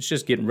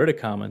just getting rid of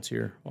comments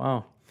here.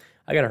 Wow.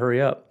 I got to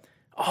hurry up.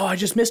 Oh, I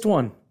just missed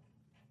one.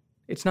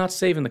 It's not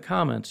saving the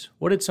comments.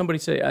 What did somebody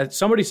say?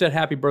 Somebody said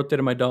happy birthday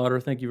to my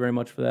daughter. Thank you very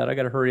much for that. I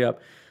got to hurry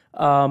up.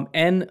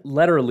 N.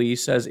 Letterly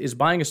says, is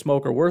buying a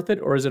smoker worth it,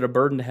 or is it a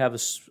burden to have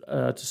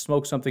to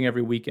smoke something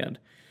every weekend?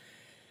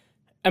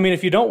 I mean,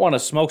 if you don't want to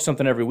smoke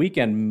something every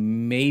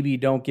weekend, maybe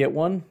don't get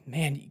one.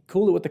 Man,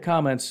 cool it with the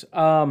comments.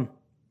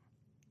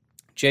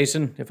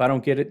 Jason, if I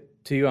don't get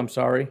it to you, I'm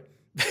sorry.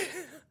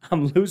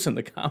 I'm losing.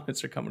 The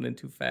comments are coming in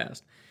too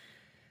fast.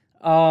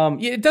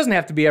 It doesn't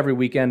have to be every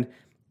weekend.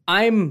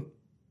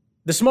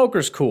 The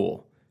smoker's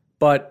cool,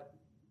 but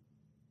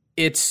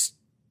let's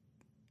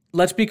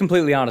be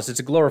completely honest,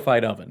 it's a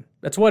glorified oven.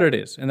 That's what it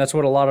is. And that's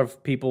what a lot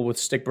of people with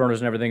stick burners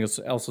and everything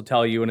else will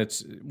tell you.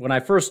 And when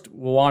I first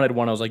wanted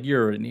one, I was like,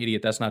 you're an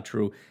idiot. That's not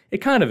true. It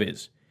kind of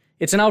is.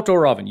 It's an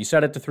outdoor oven. You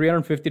set it to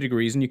 350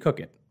 degrees and you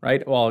cook it,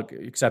 right? Well,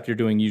 except you're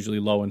doing usually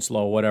low and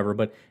slow, whatever.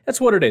 But that's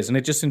what it is. And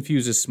it just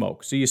infuses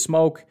smoke. So you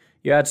smoke,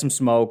 you add some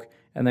smoke,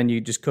 and then you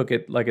just cook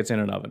it like it's in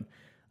an oven.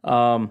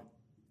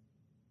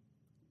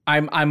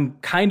 I'm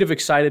kind of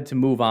excited to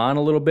move on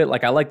a little bit.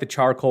 Like, I like the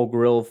charcoal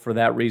grill for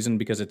that reason,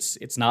 because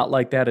it's not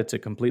like that. It's a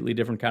completely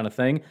different kind of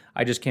thing.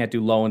 I just can't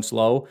do low and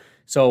slow.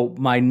 So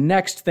my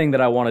next thing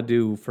that I want to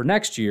do for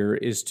next year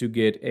is to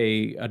get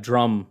a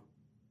drum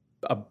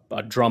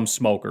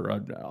smoker,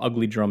 an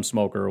ugly drum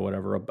smoker or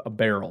whatever, a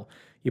barrel.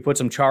 You put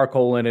some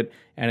charcoal in it,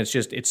 and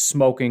it's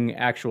smoking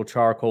actual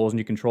charcoals, and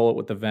you control it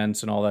with the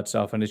vents and all that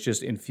stuff, and it's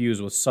just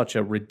infused with such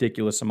a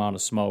ridiculous amount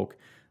of smoke.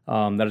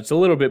 That it's a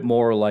little bit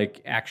more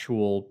like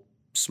actual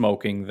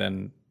smoking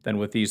than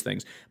with these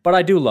things. But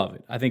I do love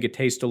it. I think it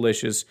tastes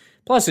delicious.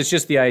 Plus, it's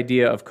just the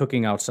idea of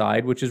cooking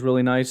outside, which is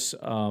really nice.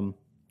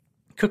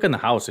 Cook in the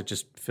house, it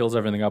just fills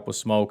everything up with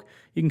smoke.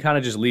 You can kind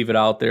of just leave it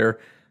out there.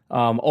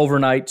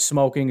 Overnight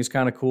smoking is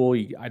kind of cool.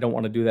 I don't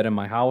want to do that in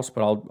my house,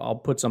 but I'll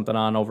put something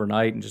on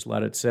overnight and just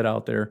let it sit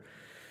out there.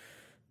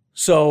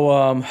 So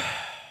I'm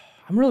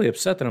really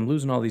upset that I'm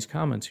losing all these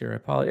comments here. I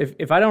apologize.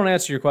 If I don't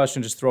answer your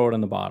question, just throw it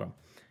on the bottom.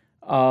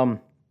 So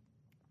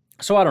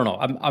I don't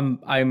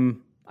know.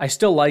 I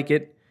still like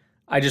it.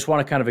 I just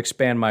want to kind of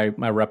expand my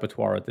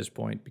repertoire at this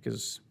point,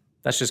 because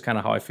that's just kind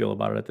of how I feel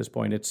about it at this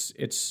point.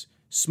 It's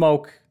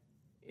smoke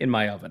in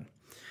my oven.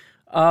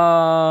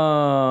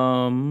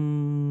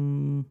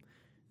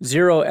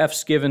 0F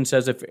Skiven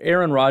says, if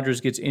Aaron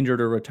Rodgers gets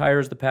injured or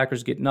retires, the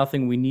Packers get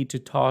nothing. We need to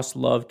toss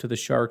Love to the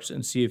Sharks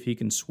and see if he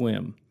can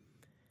swim.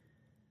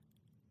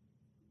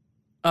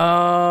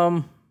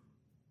 If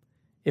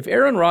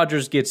Aaron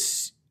Rodgers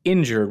gets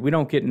injured, we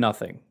don't get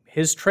nothing.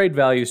 His trade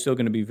value is still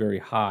going to be very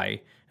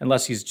high,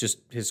 unless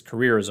his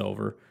career is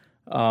over.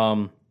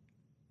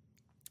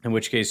 In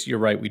which case, you're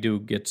right, we do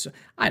get...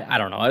 I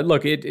don't know.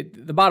 Look,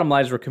 the bottom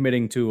line is we're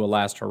committing to a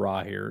last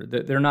hurrah here.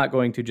 They're not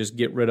going to just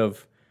get rid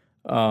of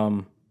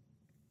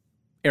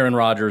Aaron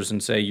Rodgers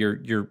and say,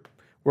 we're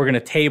going to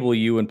table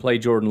you and play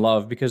Jordan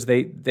Love, because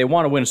they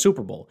want to win a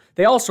Super Bowl.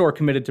 They also are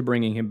committed to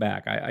bringing him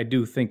back. I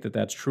do think that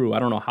that's true. I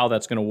don't know how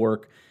that's going to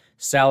work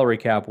salary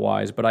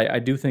cap-wise, but I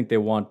do think they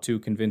want to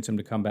convince him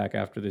to come back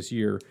after this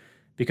year,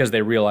 because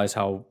they realize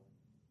how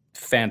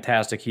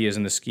fantastic he is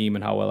in the scheme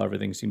and how well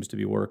everything seems to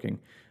be working.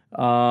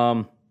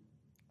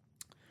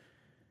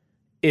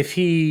 If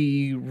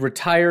he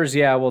retires,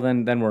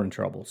 then we're in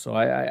trouble. So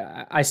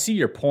I see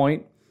your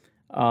point,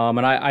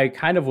 and I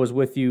kind of was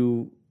with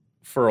you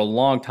for a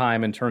long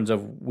time in terms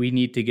of we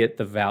need to get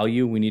the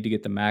value, we need to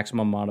get the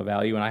maximum amount of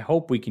value, and I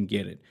hope we can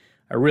get it.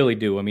 I really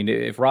do. I mean,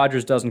 if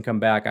Rodgers doesn't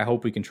come back, I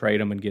hope we can trade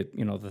him and get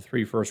the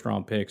 3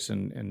 first-round picks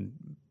and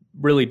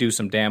really do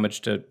some damage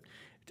to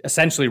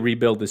essentially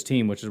rebuild this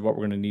team, which is what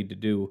we're going to need to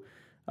do.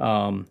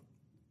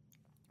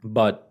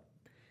 But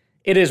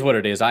it is what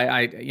it is.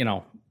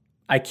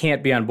 I I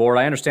can't be on board.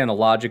 I understand the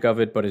logic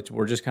of it, but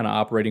we're just kind of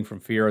operating from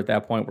fear at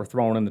that point. We're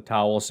throwing in the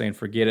towel, saying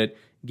forget it,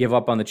 give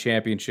up on the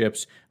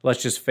championships.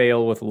 Let's just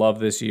fail with Love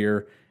this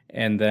year,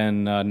 and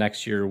then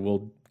next year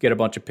we'll get a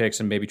bunch of picks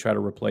and maybe try to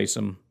replace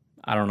them.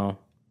 I don't know.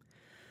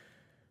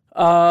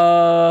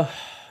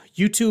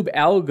 YouTube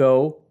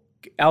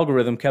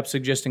algorithm kept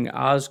suggesting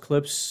Oz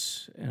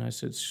clips, and I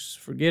said,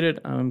 forget it.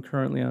 I'm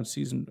currently on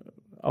season...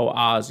 Oh,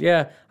 Oz.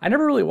 Yeah, I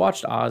never really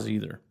watched Oz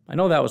either. I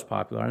know that was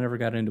popular. I never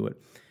got into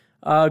it.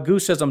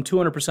 Goose says, I'm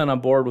 200%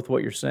 on board with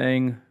what you're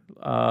saying.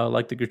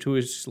 Like the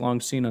gratuitous long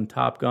scene on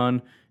Top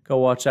Gun. Go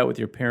watch that with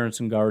your parents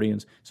and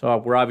guardians. So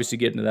we're obviously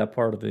getting to that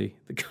part of the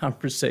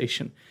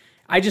conversation.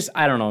 I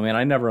don't know, man.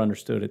 I never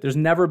understood it. There's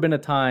never been a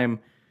time...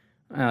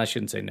 I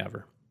shouldn't say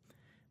never.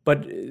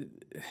 But...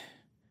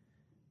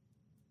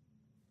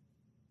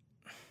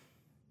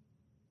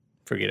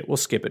 forget it. We'll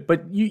skip it.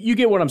 But you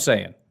get what I'm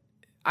saying.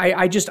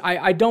 I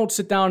don't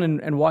sit down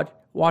and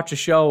watch a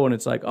show and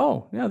it's like,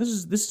 oh yeah, this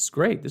is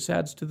great. This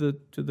adds to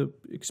the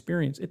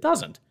experience. It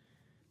doesn't.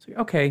 It's like,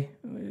 okay,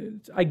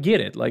 I get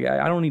it. Like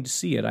I don't need to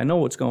see it. I know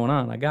what's going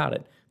on. I got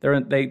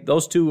it.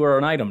 Those two are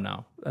an item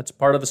now. That's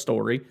part of the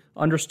story.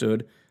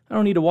 Understood. I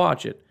don't need to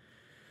watch it.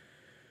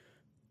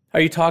 Are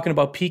you talking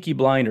about Peaky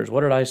Blinders?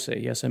 What did I say?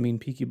 Yes, I mean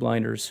Peaky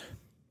Blinders.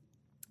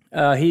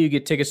 Here you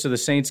get tickets to the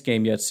Saints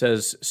game yet,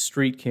 says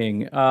Street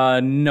King.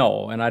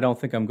 No, and I don't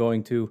think I'm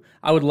going to.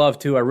 I would love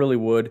to. I really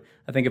would.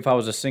 I think if I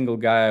was a single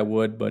guy, I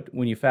would. But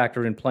when you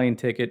factor in plane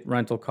ticket,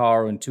 rental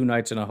car, and 2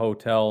 nights in a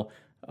hotel,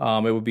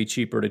 it would be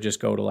cheaper to just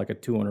go to like a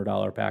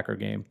 $200 Packer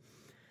game.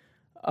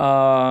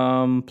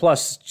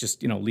 Plus,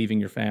 just, leaving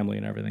your family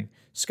and everything.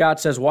 Scott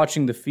says,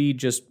 watching the feed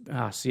just...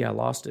 I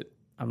lost it.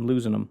 I'm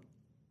losing them.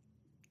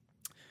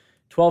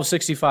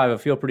 1265, I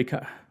feel pretty...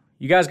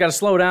 You guys got to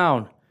slow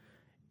down.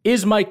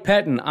 Is Mike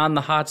Pettin on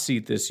the hot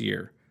seat this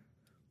year?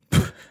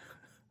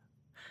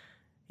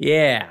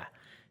 Yeah.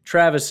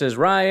 Travis says,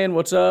 Ryan,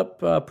 what's up?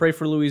 Pray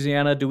for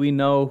Louisiana. Do we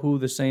know who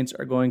the Saints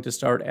are going to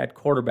start at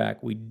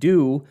quarterback? We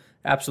do.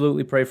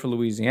 Absolutely pray for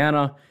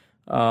Louisiana.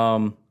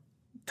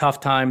 Tough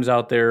times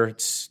out there.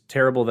 It's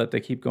terrible that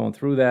they keep going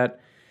through that.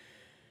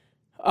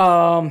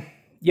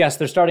 Yes,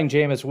 they're starting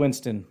Jameis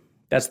Winston.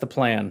 That's the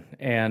plan.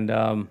 And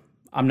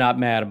I'm not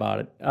mad about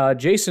it.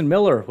 Jason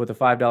Miller with a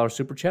 $5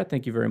 super chat.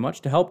 Thank you very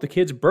much. To help the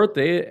kid's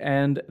birthday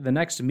and the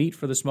next meat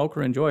for the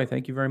smoker enjoy.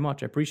 Thank you very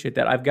much. I appreciate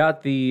that. I've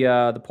got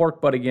the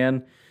pork butt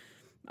again.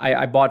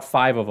 I bought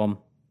 5 of them.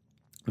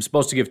 I'm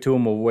supposed to give 2 of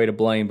them away to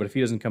Blaine, but if he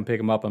doesn't come pick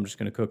them up, I'm just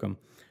going to cook them.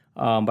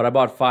 But I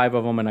bought 5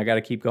 of them, and I got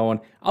to keep going.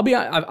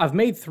 I've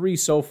made 3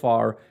 so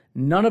far.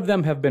 None of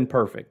them have been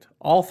perfect.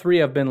 All 3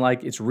 have been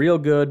like, it's real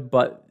good,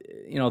 but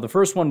the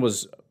first one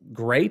was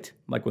great,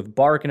 like with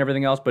bark and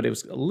everything else, but it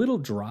was a little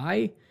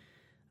dry.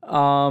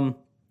 The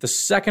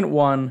second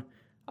one,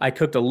 I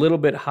cooked a little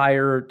bit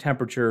higher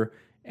temperature,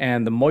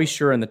 and the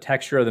moisture and the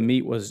texture of the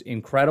meat was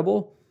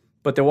incredible,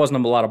 but there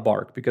wasn't a lot of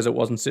bark because it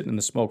wasn't sitting in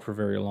the smoke for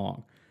very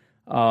long.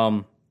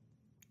 And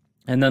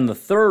then the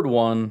third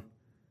one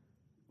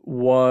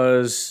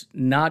was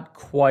not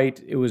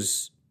quite, it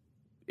was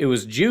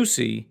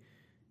juicy,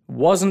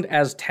 wasn't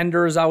as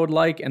tender as I would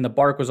like, and the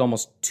bark was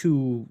almost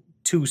too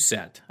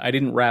set. I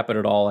didn't wrap it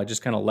at all. I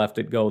just kind of left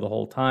it go the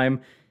whole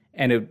time.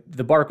 And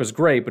the bark was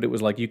great, but it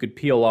was like you could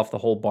peel off the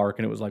whole bark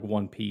and it was like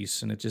one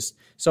piece. And it just,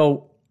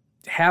 so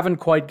haven't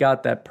quite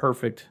got that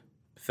perfect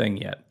thing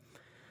yet.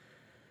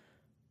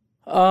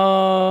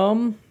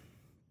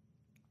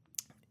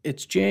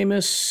 It's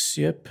Jameis.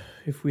 Yep.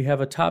 If we have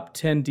a top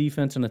 10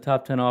 defense and a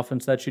top 10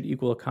 offense, that should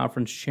equal a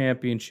conference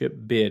championship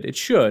bid. It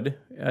should.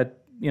 There's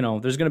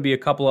going to be a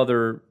couple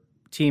other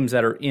teams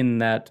that are in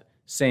that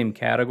same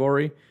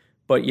category.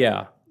 But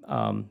yeah,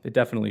 it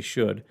definitely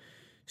should.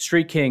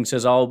 Street King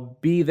says, I'll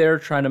be there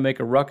trying to make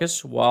a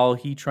ruckus while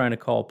he trying to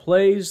call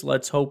plays.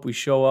 Let's hope we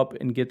show up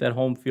and get that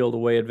home field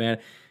away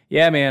advantage.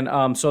 Yeah,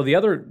 man. So the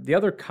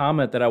other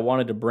comment that I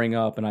wanted to bring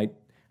up, and I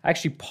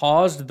actually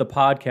paused the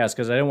podcast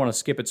because I didn't want to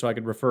skip it so I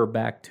could refer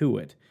back to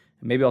it.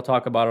 And maybe I'll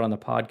talk about it on the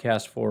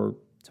podcast for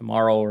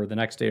tomorrow or the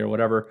next day or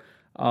whatever,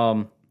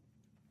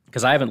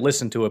 because I haven't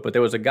listened to it. But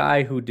there was a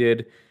guy who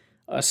did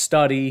a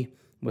study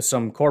with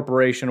some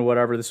corporation or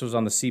whatever. This was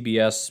on the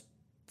CBS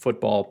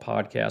football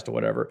podcast or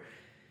whatever.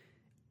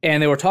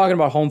 And they were talking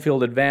about home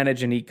field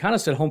advantage, and he kind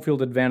of said home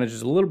field advantage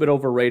is a little bit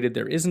overrated.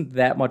 There isn't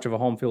that much of a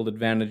home field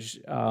advantage.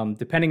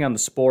 Depending on the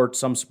sport,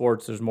 some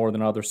sports there's more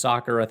than others.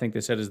 Soccer, I think they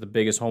said, is the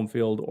biggest home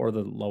field, or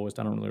the lowest.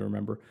 I don't really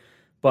remember.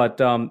 But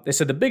they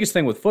said the biggest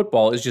thing with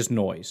football is just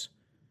noise.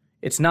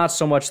 It's not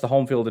so much the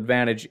home field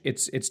advantage.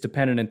 It's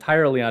dependent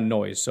entirely on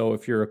noise. So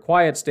if you're a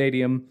quiet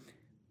stadium,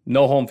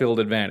 no home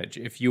field advantage.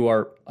 If you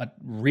are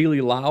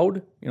really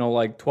loud,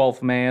 like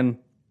 12th man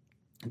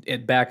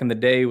back in the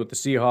day with the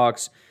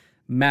Seahawks,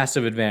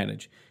 massive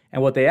advantage.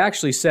 And what they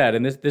actually said,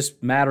 and this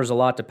matters a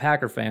lot to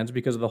Packer fans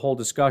because of the whole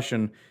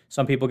discussion,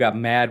 some people got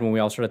mad when we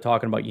all started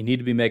talking about you need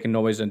to be making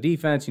noise on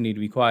defense, you need to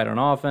be quiet on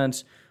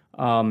offense.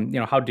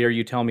 How dare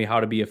you tell me how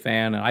to be a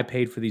fan, and I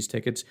paid for these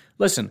tickets.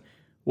 Listen,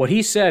 what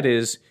he said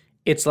is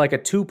it's like a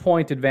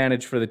 2-point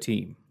advantage for the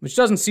team, which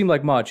doesn't seem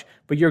like much,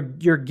 but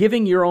you're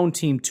giving your own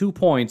team 2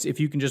 points if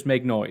you can just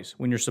make noise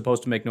when you're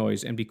supposed to make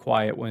noise and be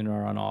quiet when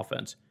you're on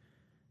offense.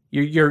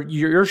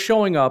 You're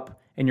showing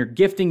up and you're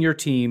gifting your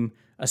team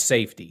a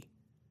safety.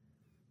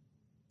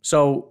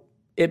 So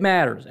it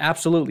matters,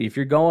 absolutely. If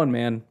you're going,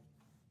 man,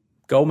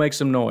 go make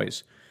some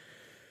noise.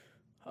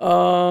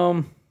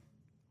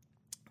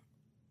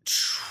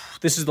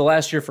 This is the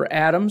last year for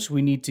Adams.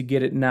 We need to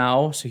get it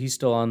now, so he's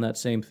still on that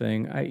same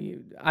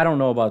thing. I don't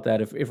know about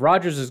that. If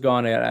Rodgers is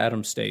gone,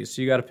 Adams stays.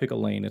 So you got to pick a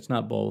lane. It's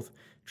not both.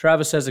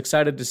 Travis says,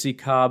 excited to see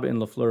Cobb in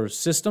LaFleur's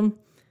system.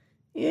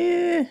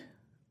 Maybe.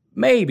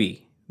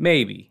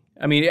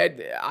 I mean,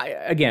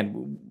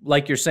 again,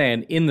 like you're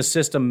saying, in the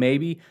system,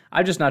 maybe.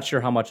 I'm just not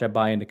sure how much I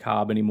buy into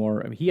Cobb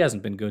anymore. I mean, he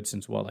hasn't been good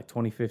since,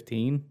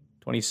 2015,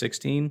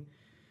 2016?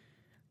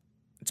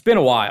 It's been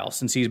a while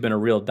since he's been a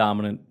real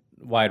dominant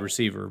wide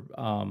receiver.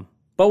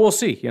 But we'll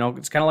see.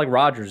 It's kind of like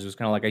Rodgers. It was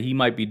kind of like he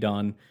might be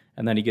done,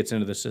 and then he gets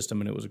into the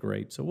system, and it was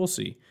great. So we'll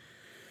see.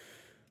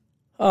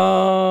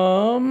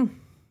 We're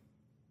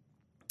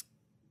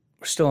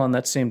still on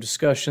that same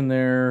discussion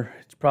there.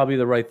 It's probably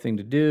the right thing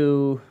to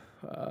do.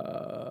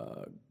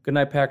 Good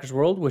night, Packers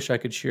World. Wish I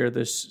could share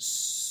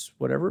this,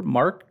 whatever.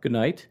 Mark, good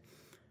night.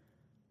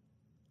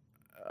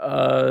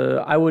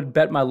 I would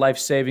bet my life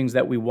savings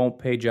that we won't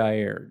pay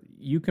Jair.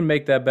 You can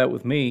make that bet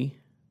with me.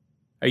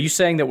 Are you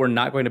saying that we're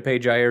not going to pay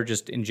Jair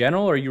just in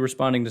general, or are you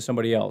responding to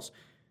somebody else?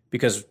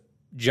 Because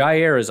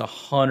Jair is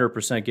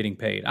 100% getting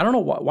paid. I don't know.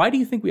 Why do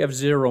you think we have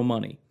zero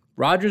money?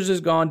 Rodgers is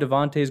gone,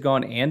 Devontae's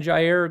gone, and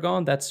Jair are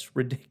gone? That's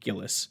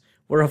ridiculous.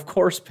 We're, of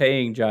course,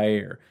 paying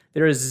Jair.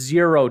 There is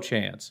zero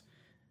chance.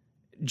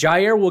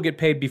 Jair will get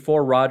paid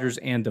before Rodgers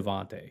and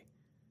Devontae.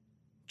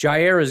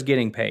 Jair is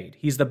getting paid.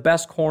 He's the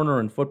best corner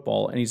in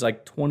football, and he's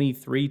like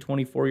 23,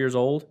 24 years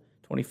old,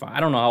 25. I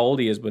don't know how old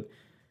he is, but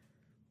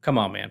come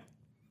on, man.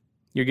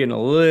 You're getting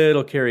a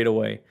little carried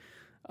away.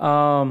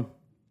 Goose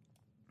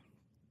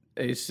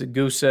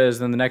says,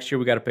 then the next year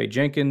we got to pay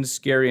Jenkins,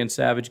 Scary, and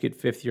Savage get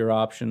fifth-year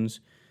options.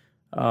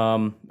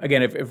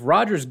 Again, if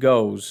Rodgers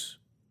goes,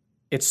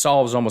 it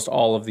solves almost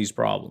all of these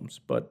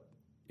problems. But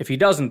if he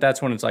doesn't,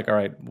 that's when it's like, all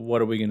right,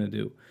 what are we going to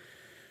do?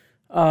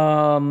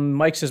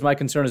 Mike says, my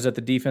concern is that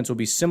the defense will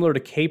be similar to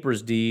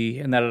Capers' D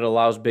and that it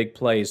allows big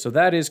plays. So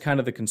that is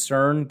kind of the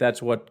concern.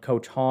 That's what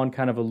Coach Hahn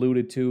kind of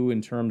alluded to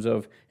in terms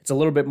of it's a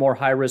little bit more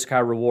high risk, high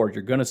reward.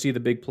 You're going to see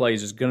the big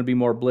plays. There's going to be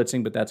more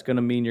blitzing, but that's going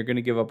to mean you're going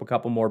to give up a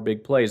couple more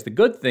big plays. The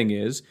good thing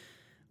is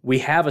we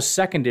have a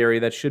secondary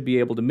that should be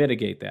able to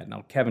mitigate that.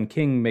 Now, Kevin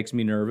King makes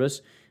me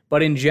nervous,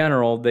 but in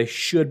general, they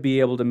should be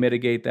able to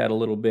mitigate that a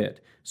little bit.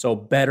 So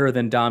better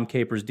than Dom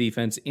Capers'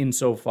 defense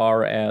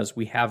insofar as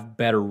we have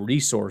better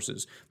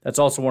resources. That's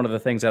also one of the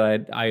things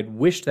that I had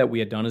wished that we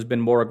had done, has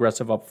been more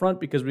aggressive up front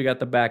because we got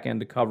the back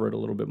end to cover it a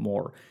little bit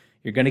more.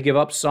 You're going to give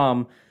up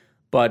some,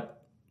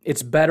 but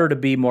it's better to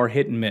be more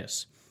hit and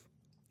miss.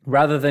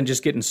 Rather than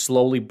just getting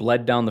slowly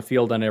bled down the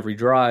field on every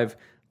drive,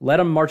 let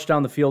them march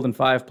down the field in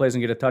 5 plays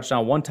and get a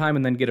touchdown one time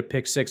and then get a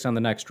pick six on the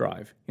next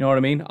drive. You know what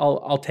I mean?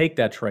 I'll take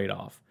that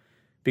trade-off.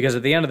 Because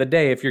at the end of the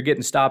day, if you're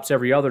getting stops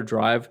every other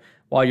drive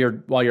while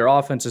your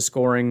offense is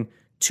scoring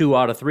 2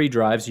 out of 3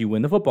 drives, you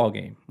win the football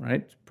game,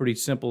 right? It's pretty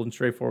simple and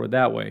straightforward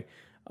that way.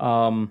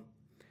 I'm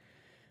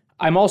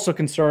also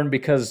concerned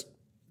because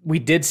we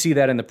did see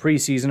that in the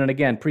preseason. And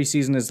again,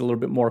 preseason is a little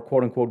bit more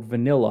quote-unquote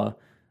vanilla.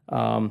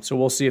 So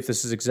we'll see if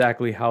this is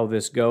exactly how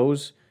this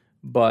goes.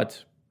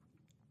 But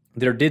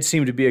there did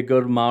seem to be a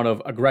good amount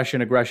of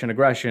aggression,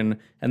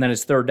 and then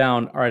it's third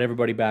down. All right,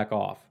 everybody back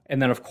off.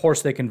 And then, of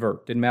course, they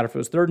convert. Didn't matter if it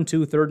was 3rd and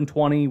 2, 3rd and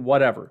 20,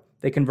 whatever.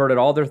 They converted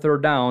all their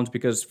third downs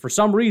because for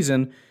some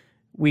reason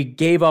we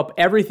gave up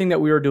everything that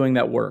we were doing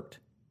that worked,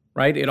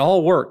 right? It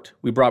all worked.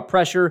 We brought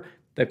pressure.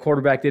 The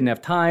quarterback didn't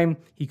have time.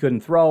 He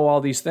couldn't throw, all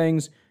these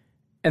things.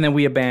 And then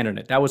we abandoned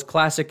it. That was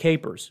classic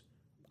Capers.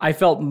 I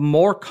felt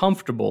more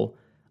comfortable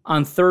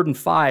on 3rd and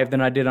 5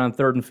 than I did on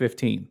 3rd and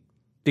 15.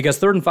 Because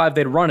 3rd and 5,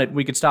 they'd run it.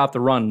 We could stop the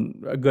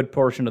run a good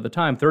portion of the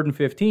time. 3rd and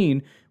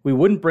 15, we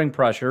wouldn't bring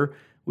pressure.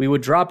 We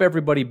would drop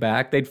everybody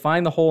back. They'd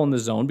find the hole in the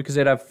zone because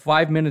they'd have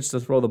 5 minutes to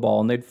throw the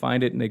ball, and they'd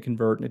find it, and they'd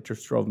convert, and it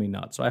just drove me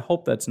nuts. So I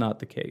hope that's not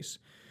the case.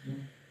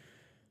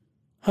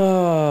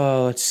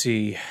 Let's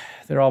see.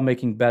 They're all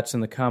making bets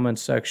in the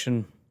comments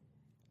section.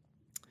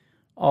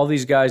 All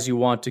these guys you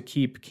want to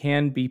keep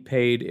can be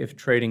paid if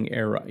trading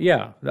Aaron.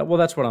 Yeah,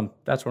 that's what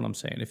I'm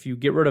saying. If you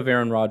get rid of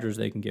Aaron Rodgers,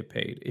 they can get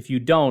paid. If you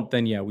don't,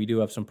 then yeah, we do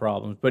have some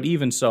problems. But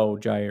even so,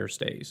 Jair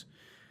stays.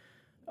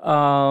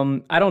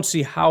 I don't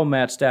see how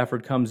Matt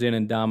Stafford comes in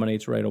and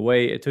dominates right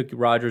away. It took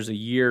Rodgers a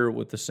year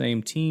with the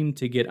same team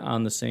to get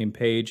on the same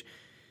page.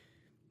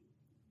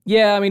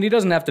 Yeah, I mean, he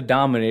doesn't have to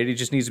dominate. He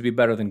just needs to be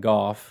better than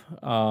Goff.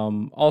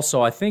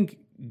 Also, I think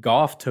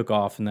Goff took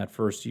off in that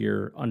first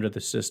year under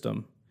the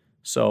system.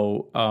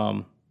 So,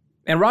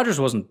 and Rodgers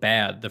wasn't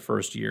bad the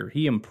first year.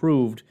 He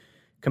improved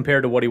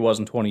compared to what he was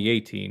in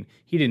 2018.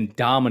 He didn't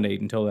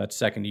dominate until that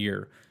second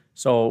year.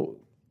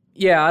 So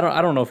Yeah,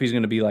 I don't know if he's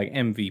going to be like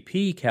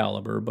MVP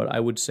caliber, but I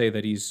would say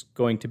that he's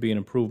going to be an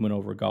improvement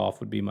over Goff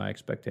would be my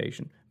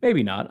expectation.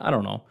 Maybe not. I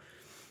don't know.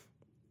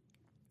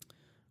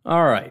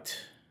 All right.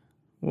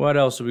 What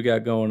else have we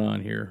got going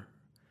on here?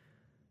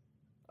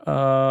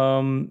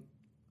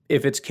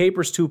 If it's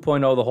Capers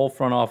 2.0, the whole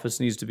front office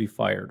needs to be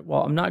fired.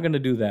 Well, I'm not going to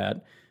do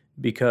that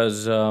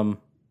because the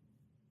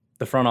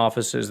front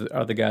offices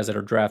are the guys that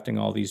are drafting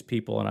all these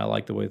people, and I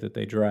like the way that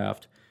they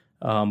draft.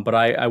 But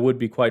I would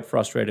be quite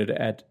frustrated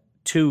at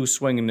 2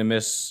 swing and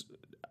miss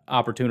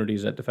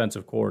opportunities at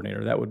defensive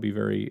coordinator. That would be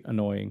very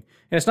annoying.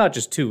 And it's not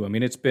just 2. I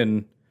mean, it's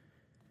been...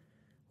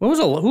 who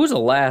was the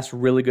last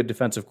really good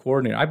defensive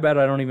coordinator? I bet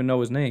I don't even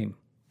know his name.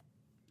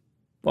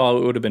 Well,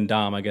 it would have been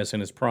Dom, I guess, in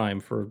his prime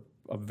for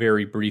a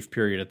very brief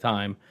period of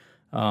time.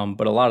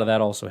 But a lot of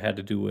that also had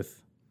to do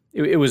with...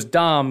 It was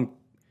Dom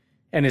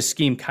and his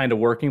scheme kind of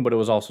working, but it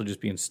was also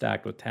just being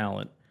stacked with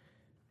talent.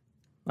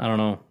 I don't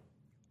know.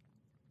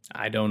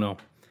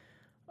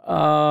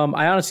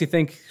 I honestly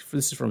think,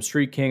 this is from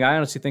Street King, I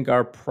honestly think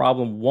our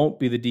problem won't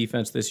be the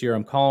defense this year.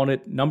 I'm calling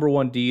it number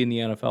 1 D in the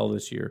NFL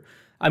this year.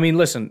 I mean,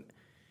 listen,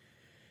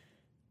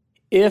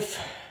 if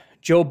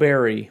Joe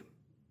Barry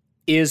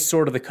is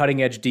sort of the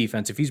cutting-edge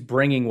defense, if he's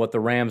bringing what the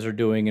Rams are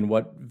doing and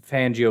what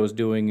Fangio is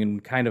doing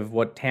and kind of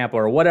what Tampa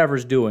or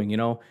whatever's doing, you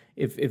know,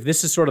 if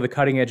this is sort of the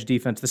cutting-edge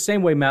defense, the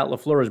same way Matt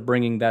LaFleur is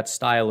bringing that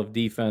style of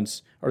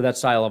defense or that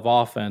style of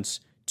offense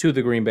to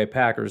the Green Bay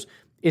Packers,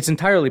 it's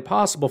entirely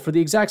possible for the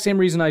exact same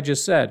reason I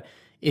just said.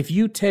 If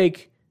you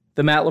take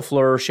the Matt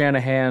LaFleur,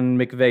 Shanahan,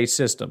 McVay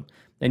system,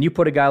 and you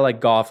put a guy like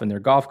Goff in there,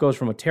 Goff goes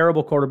from a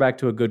terrible quarterback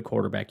to a good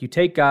quarterback. You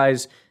take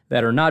guys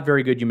that are not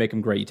very good, you make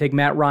them great. You take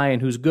Matt Ryan,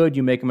 who's good,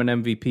 you make him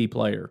an MVP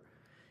player.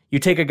 You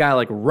take a guy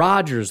like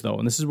Rodgers, though,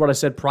 and this is what I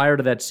said prior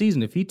to that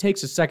season, if he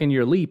takes a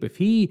second-year leap, if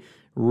he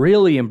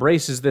really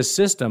embraces this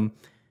system,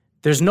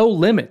 there's no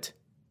limit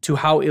to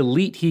how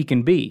elite he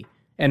can be.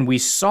 And we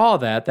saw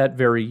that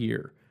very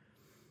year.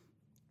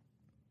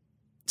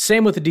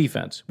 Same with the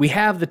defense. We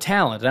have the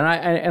talent,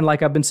 and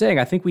like I've been saying,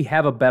 I think we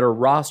have a better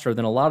roster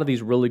than a lot of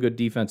these really good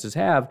defenses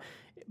have,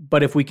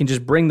 but if we can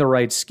just bring the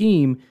right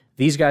scheme,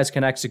 these guys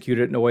can execute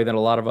it in a way that a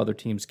lot of other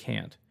teams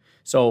can't.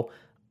 So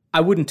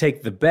I wouldn't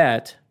take the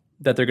bet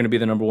that they're going to be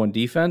the number 1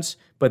 defense,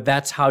 but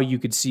that's how you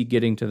could see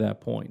getting to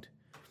that point.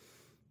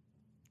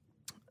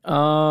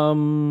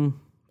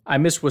 I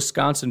miss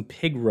Wisconsin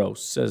pig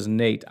roast, says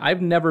Nate.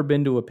 I've never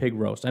been to a pig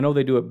roast. I know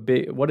they do it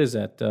big. What is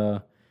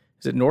that?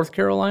 Is it North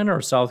Carolina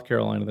or South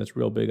Carolina that's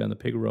real big on the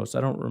pig roast?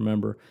 I don't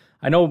remember.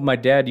 I know my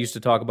dad used to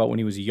talk about when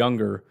he was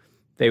younger,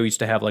 they used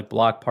to have like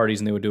block parties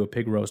and they would do a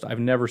pig roast. I've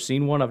never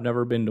seen one. I've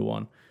never been to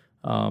one.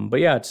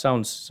 But yeah, it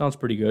sounds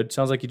pretty good.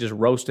 Sounds like you just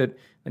roast it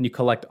and you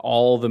collect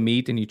all the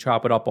meat and you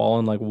chop it up all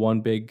in like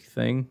one big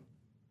thing.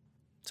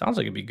 Sounds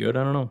like it'd be good.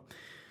 I don't know.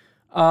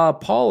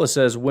 Paula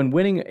says, when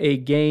winning a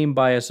game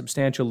by a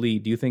substantial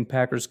lead, do you think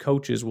Packers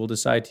coaches will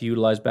decide to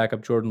utilize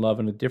backup Jordan Love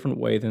in a different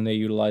way than they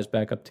utilize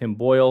backup Tim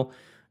Boyle,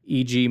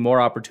 e.g.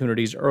 more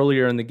opportunities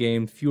earlier in the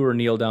game, fewer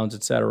kneel downs,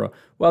 etc.?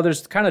 Well,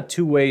 there's kind of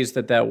 2 ways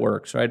that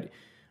works, right?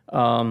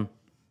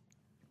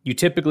 You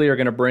typically are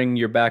going to bring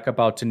your backup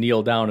out to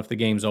kneel down if the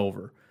game's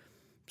over.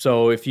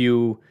 So if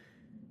the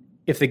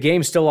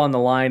game's still on the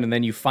line and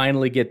then you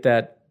finally get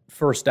that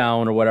first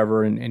down or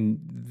whatever, and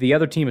the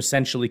other team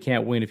essentially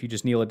can't win if you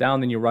just kneel it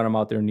down, then you run them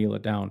out there and kneel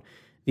it down.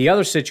 The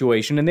other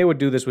situation, and they would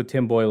do this with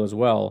Tim Boyle as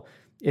well,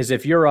 is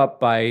if you're up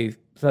by,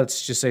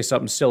 let's just say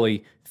something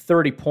silly,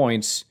 30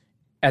 points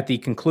at the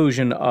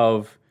conclusion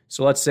of,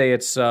 so let's say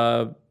it's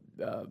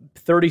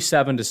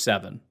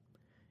 37-7,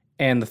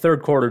 and the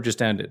third quarter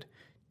just ended.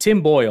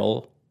 Tim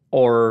Boyle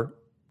or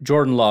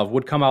Jordan Love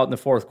would come out in the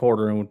fourth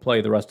quarter and would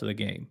play the rest of the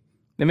game.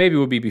 And maybe it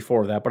would be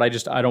before that, but I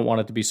don't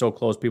want it to be so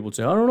close people would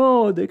say, I don't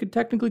know, they could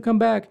technically come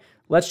back.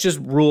 Let's just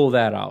rule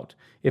that out.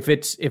 If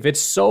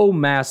it's so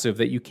massive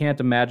that you can't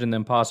imagine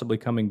them possibly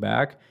coming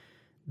back,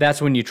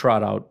 that's when you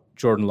trot out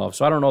Jordan Love.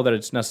 So I don't know that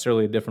it's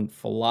necessarily a different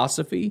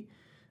philosophy,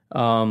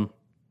 but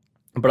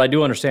I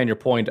do understand your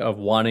point of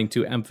wanting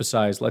to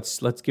emphasize,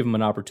 let's give him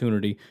an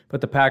opportunity. But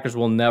the Packers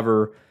will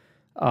never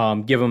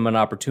give him an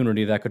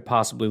opportunity that could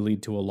possibly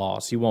lead to a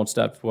loss. He won't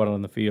step foot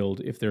on the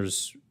field if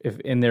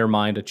in their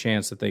mind a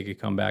chance that they could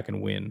come back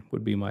and win,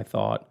 would be my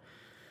thought.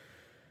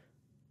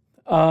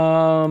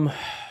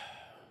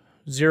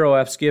 Zero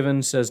F's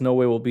given says no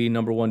way will be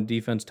number 1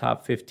 defense,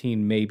 top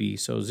 15 maybe.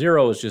 So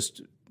Zero is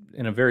just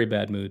in a very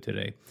bad mood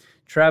today.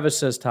 Travis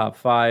says top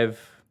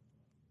 5.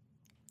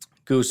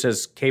 Goose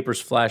says Capers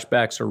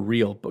flashbacks are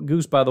real. But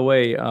Goose, by the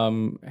way,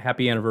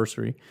 happy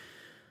anniversary.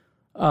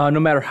 No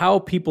matter how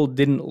people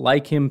didn't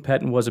like him,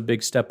 Pettine was a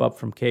big step up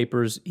from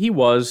Capers. He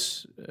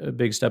was a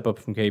big step up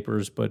from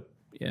Capers, but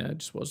yeah, it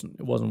just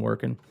wasn't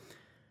working.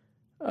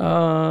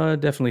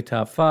 Definitely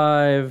top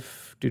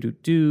 5.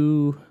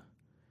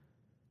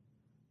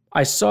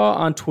 I saw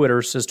on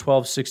Twitter, says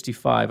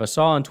 1265, I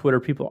saw on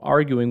Twitter people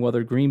arguing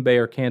whether Green Bay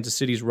or Kansas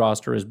City's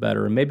roster is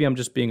better. And maybe I'm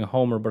just being a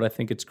homer, but I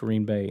think it's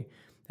Green Bay.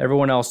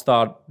 Everyone else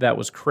thought that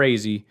was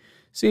crazy.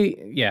 See,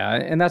 yeah,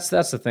 and that's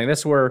the thing.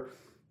 That's where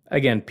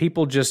again,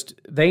 people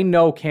they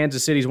know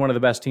Kansas City is one of the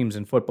best teams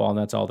in football, and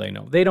that's all they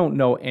know. They don't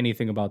know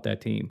anything about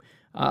that team.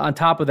 On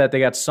top of that, they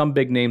got some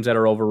big names that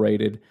are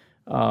overrated.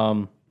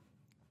 Let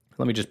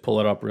me just pull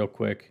it up real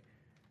quick.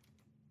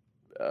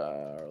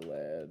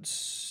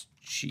 Lads,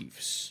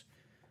 Chiefs.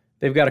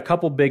 They've got a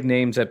couple big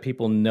names that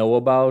people know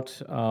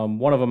about.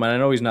 One of them, and I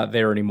know he's not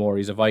there anymore,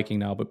 he's a Viking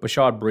now, but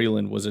Bashaud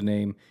Breeland was a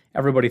name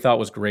everybody thought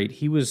was great.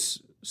 He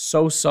was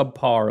so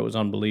subpar, it was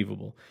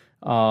unbelievable.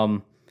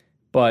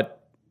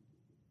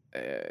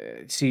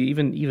 See,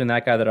 even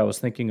that guy that I was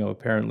thinking of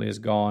apparently is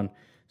gone.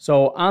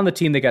 So on the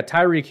team, they got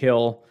Tyreek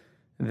Hill,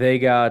 they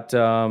got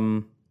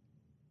Pat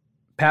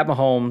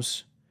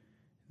Mahomes,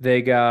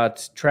 they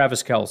got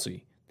Travis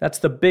Kelce. That's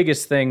the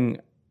biggest thing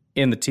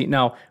in the team.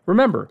 Now,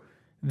 remember,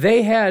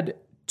 they had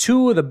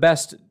one of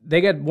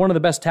the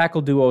best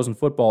tackle duos in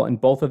football, and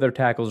both of their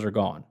tackles are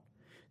gone.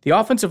 The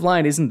offensive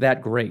line isn't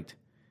that great.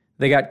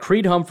 They got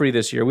Creed Humphrey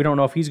this year. We don't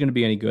know if he's going to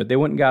be any good. They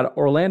went and got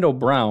Orlando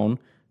Brown,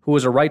 who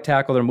was a right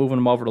tackle. They're moving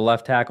him over to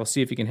left tackle,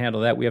 see if he can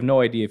handle that. We have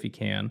no idea if he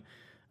can.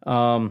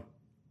 So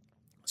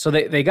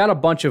they got a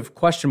bunch of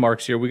question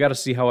marks here. We got to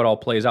see how it all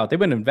plays out. They've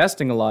been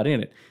investing a lot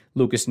in it.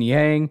 Lucas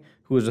Niang,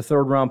 who was a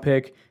third-round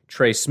pick.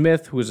 Trey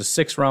Smith, who was a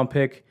sixth-round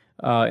pick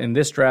in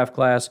this draft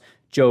class.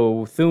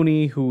 Joe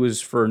Thuney, who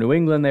was for New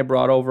England, they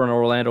brought over, and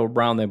Orlando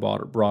Brown they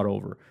brought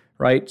over,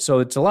 right? So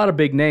it's a lot of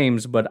big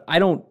names, but I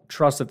don't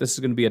trust that this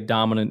is going to be a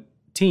dominant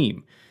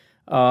team.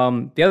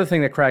 The other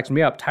thing that cracks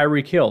me up,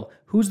 Tyreek Hill.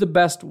 Who's the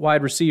best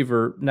wide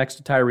receiver next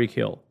to Tyreek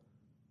Hill?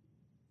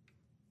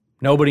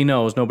 Nobody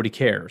knows. Nobody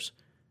cares.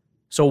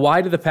 So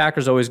why do the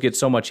Packers always get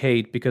so much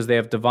hate? Because they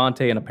have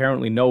Devontae and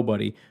apparently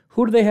nobody.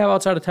 Who do they have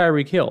outside of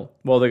Tyreek Hill?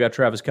 Well, they got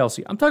Travis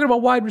Kelce. I'm talking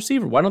about wide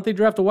receiver. Why don't they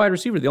draft a wide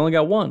receiver? They only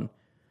got one.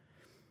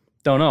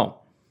 Don't know.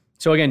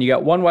 So again, you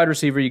got one wide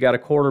receiver, you got a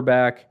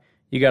quarterback,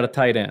 you got a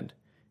tight end.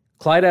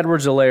 Clyde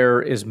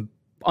Edwards-Helaire is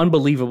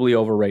unbelievably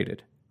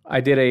overrated. I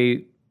did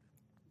a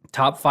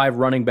top five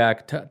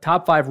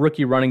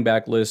rookie running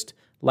back list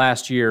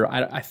last year.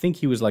 I think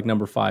he was like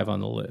number 5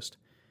 on the list.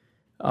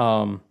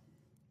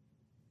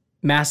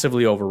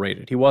 Massively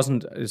overrated. He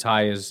wasn't as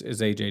high as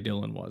A.J.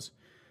 Dillon was.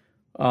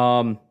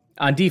 On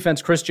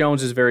defense, Chris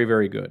Jones is very,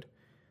 very good.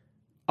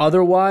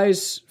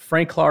 Otherwise,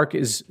 Frank Clark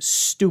is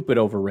stupid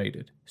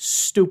overrated.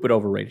 Stupid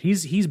overrated.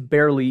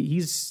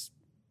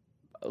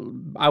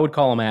 I would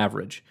call him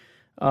average.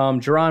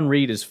 Jarran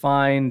Reed is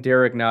fine.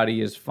 Derek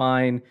Nottie is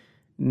fine.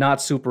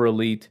 Not super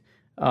elite.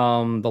 The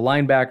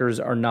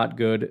linebackers are not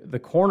good. The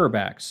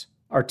cornerbacks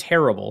are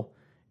terrible.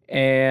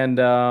 And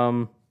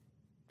the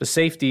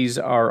safeties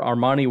are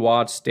Armani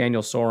Watts,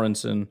 Daniel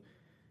Sorensen,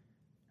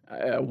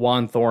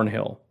 Juan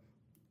Thornhill.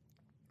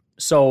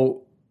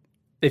 So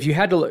if you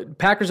had to,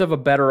 Packers have a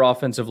better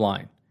offensive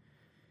line.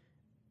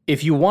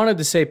 If you wanted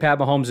to say Pat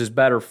Mahomes is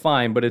better,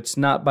 fine, but it's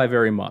not by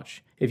very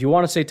much. If you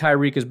want to say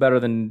Tyreek is better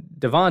than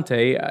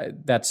Devontae,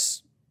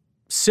 that's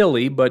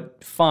silly,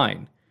 but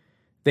fine.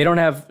 They don't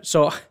have,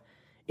 so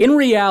in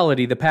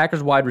reality, the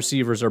Packers wide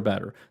receivers are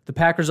better. The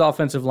Packers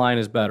offensive line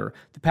is better.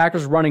 The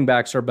Packers running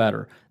backs are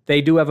better.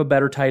 They do have a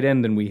better tight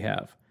end than we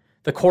have.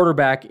 The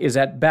quarterback is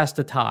at best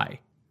a tie.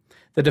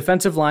 The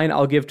defensive line,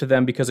 I'll give to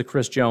them because of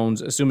Chris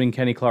Jones, assuming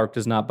Kenny Clark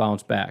does not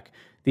bounce back.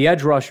 The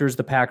edge rushers,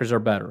 the Packers are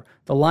better.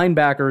 The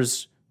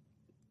linebackers,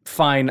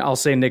 fine, I'll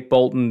say Nick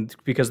Bolton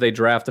because they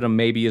drafted him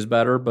maybe is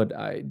better,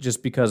 but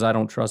just because I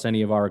don't trust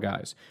any of our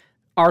guys.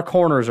 Our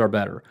corners are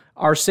better.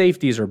 Our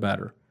safeties are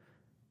better.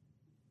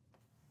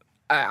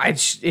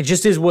 It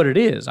just is what it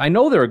is. I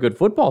know they're a good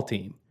football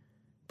team,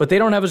 but they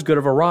don't have as good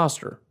of a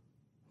roster.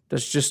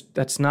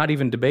 That's not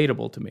even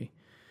debatable to me.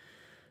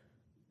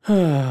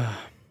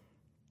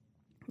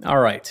 All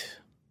right.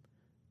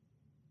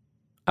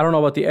 I don't know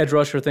about the edge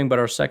rusher thing, but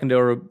our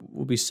secondary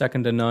will be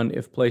second to none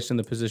if placed in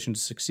the position to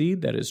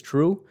succeed. That is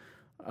true.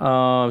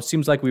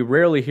 Seems like we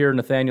rarely hear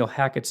Nathaniel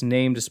Hackett's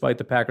name despite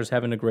the Packers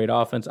having a great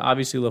offense.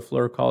 Obviously,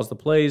 LaFleur calls the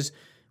plays,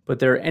 but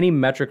there any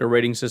metric or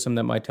rating system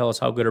that might tell us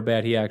how good or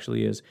bad he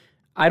actually is?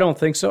 I don't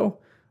think so.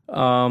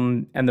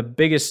 And the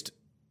biggest,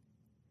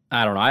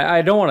 I don't know.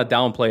 I don't want to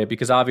downplay it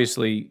because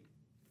obviously,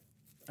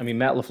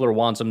 Matt LaFleur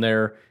wants him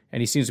there,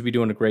 and he seems to be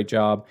doing a great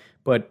job.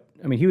 But,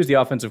 he was the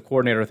offensive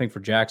coordinator, I think,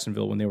 for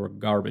Jacksonville when they were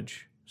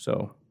garbage.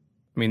 So,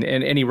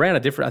 and he ran a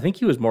different, I think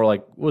he was more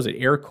like, what was it,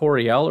 Air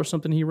Coryell or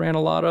something he ran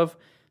a lot of?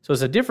 So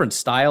it's a different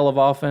style of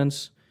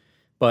offense,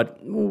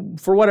 but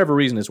for whatever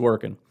reason, it's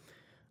working.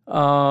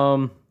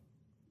 Let's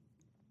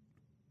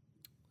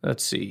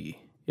see.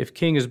 If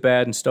King is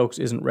bad and Stokes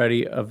isn't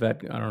ready, a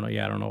vet, I don't know.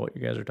 Yeah, I don't know what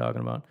you guys are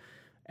talking about.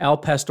 Al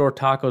Pastor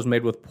tacos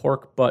made with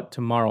pork butt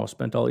tomorrow.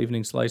 Spent all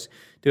evening slice.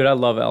 Dude, I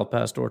love Al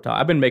Pastor tacos.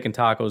 I've been making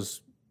tacos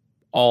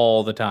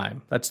all the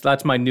time.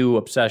 That's my new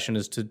obsession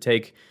is to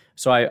take,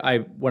 so I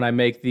when I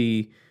make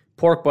the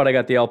pork butt, I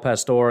got the Al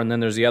Pastor, and then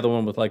there's the other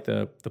one with like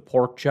the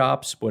pork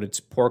chops, but it's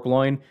pork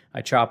loin.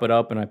 I chop it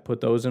up and I put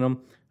those in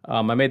them.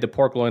 I made the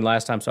pork loin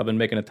last time, so I've been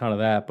making a ton of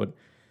that, but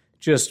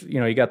just,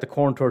 you got the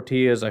corn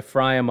tortillas, I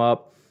fry them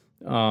up,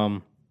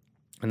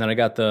 And then I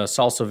got the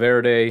salsa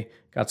verde,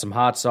 got some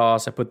hot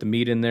sauce. I put the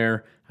meat in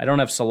there. I don't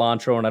have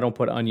cilantro and I don't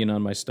put onion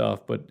on my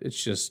stuff, but it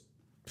just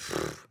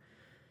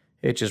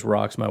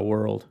rocks my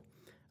world.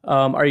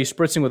 Are you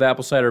spritzing with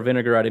apple cider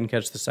vinegar? I didn't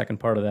catch the second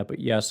part of that, but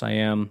yes, I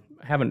am.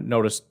 I haven't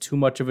noticed too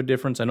much of a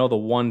difference. I know the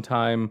one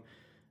time,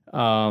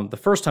 the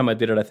first time I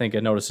did it, I think I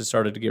noticed it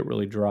started to get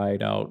really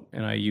dried out,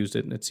 and I used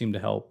it, and it seemed to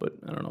help, but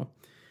I don't know.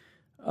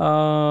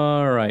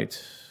 All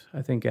right.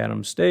 I think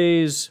Adam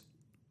stays.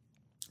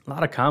 A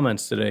lot of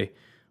comments today.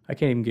 I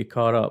can't even get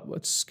caught up.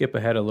 Let's skip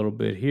ahead a little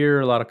bit here.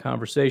 A lot of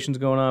conversations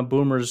going on.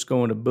 Boomer's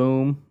going to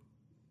boom.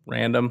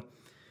 Random.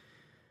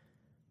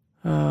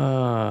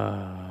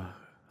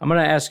 I'm going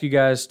to ask you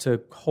guys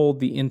to hold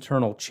the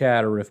internal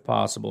chatter if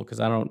possible, because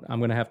I'm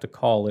going to have to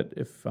call it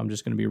if I'm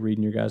just going to be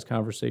reading your guys'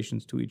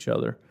 conversations to each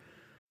other.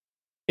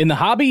 In the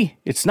hobby,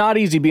 it's not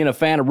easy being a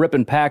fan of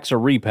ripping packs or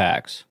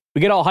repacks. We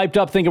get all hyped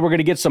up thinking we're going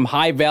to get some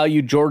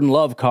high-value Jordan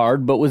Love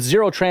card, but with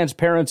zero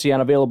transparency on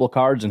available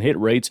cards and hit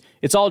rates,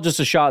 it's all just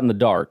a shot in the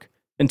dark.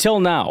 Until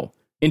now,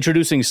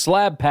 introducing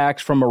slab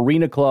packs from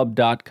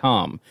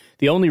arenaclub.com,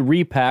 the only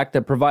repack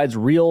that provides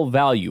real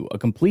value, a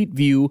complete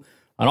view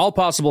on all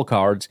possible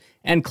cards,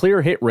 and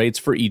clear hit rates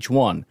for each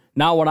one.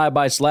 Now when I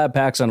buy slab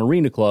packs on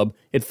Arena Club,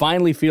 it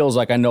finally feels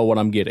like I know what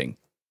I'm getting.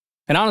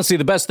 And honestly,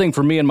 the best thing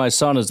for me and my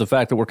son is the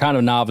fact that we're kind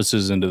of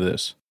novices into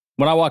this.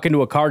 When I walk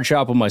into a card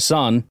shop with my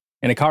son,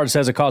 and a card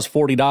says it costs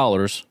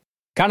 $40,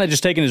 kind of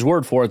just taking his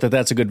word for it that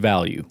that's a good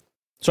value.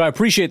 So I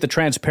appreciate the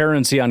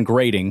transparency on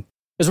grading,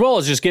 as well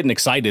as just getting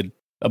excited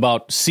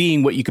about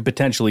seeing what you could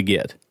potentially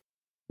get.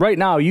 Right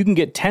now, you can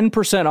get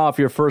 10% off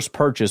your first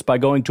purchase by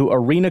going to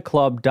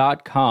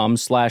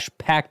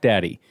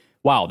arenaclub.com/packdaddy.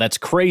 Wow, that's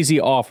crazy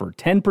offer.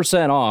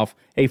 10% off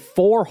a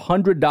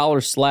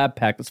 $400 slab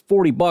pack. That's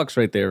 $40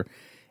 right there.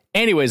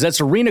 Anyways, that's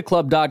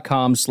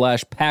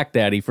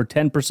arenaclub.com/packdaddy for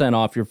 10%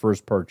 off your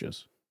first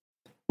purchase.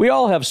 We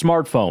all have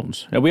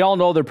smartphones, and we all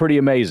know they're pretty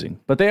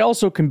amazing, but they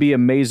also can be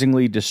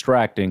amazingly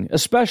distracting,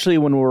 especially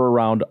when we're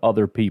around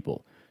other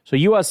people. So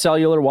US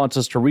Cellular wants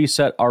us to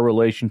reset our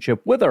relationship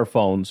with our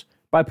phones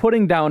by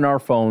putting down our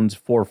phones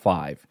for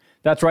 $5.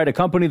 That's right, a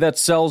company that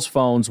sells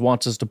phones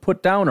wants us to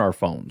put down our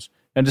phones.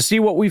 And to see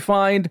what we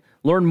find,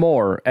 learn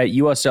more at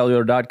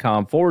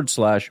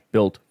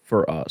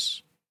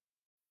uscellular.com/built-for-us.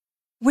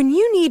 When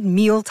you need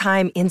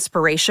mealtime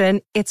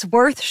inspiration, it's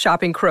worth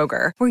shopping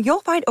Kroger, where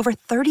you'll find over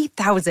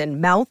 30,000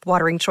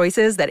 mouth-watering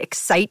choices that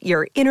excite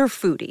your inner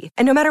foodie.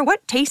 And no matter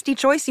what tasty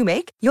choice you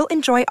make, you'll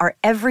enjoy our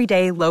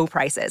everyday low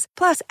prices,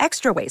 plus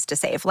extra ways to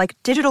save, like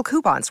digital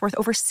coupons worth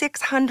over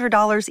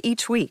 $600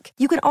 each week.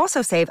 You can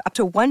also save up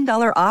to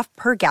 $1 off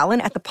per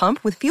gallon at the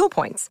pump with fuel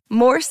points.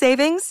 More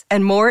savings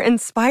and more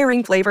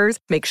inspiring flavors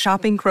make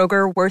shopping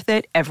Kroger worth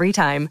it every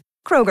time.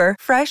 Kroger,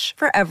 fresh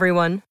for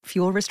everyone.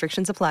 Fuel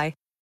restrictions apply.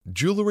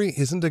 Jewelry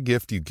isn't a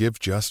gift you give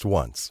just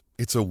once.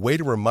 It's a way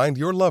to remind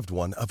your loved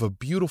one of a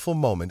beautiful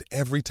moment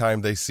every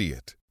time they see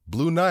it.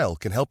 Blue Nile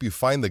can help you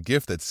find the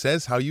gift that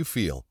says how you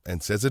feel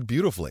and says it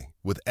beautifully,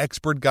 with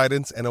expert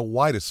guidance and a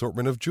wide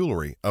assortment of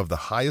jewelry of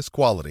the highest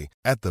quality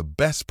at the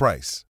best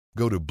price.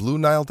 Go to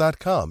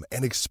BlueNile.com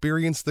and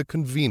experience the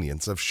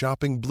convenience of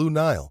shopping Blue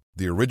Nile,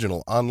 the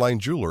original online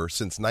jeweler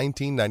since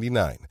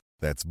 1999.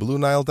 That's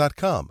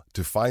BlueNile.com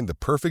to find the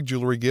perfect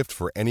jewelry gift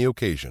for any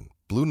occasion.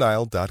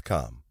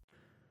 BlueNile.com.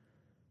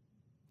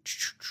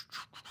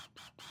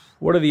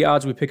 What are the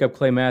odds we pick up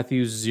Clay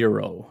Matthews?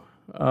 0.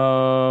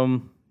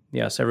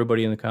 Yes,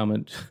 everybody in the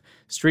comment.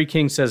 Street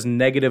King says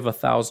negative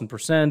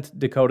 1,000%.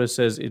 Dakota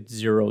says it's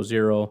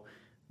 0-0.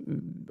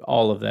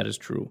 All of that is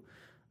true.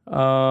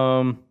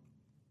 Clay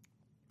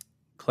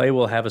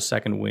will have a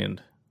second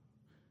wind.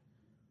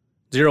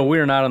 0, we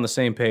are not on the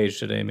same page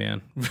today,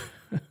 man.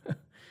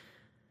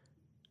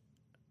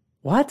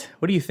 What?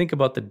 What do you think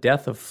about the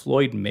death of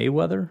Floyd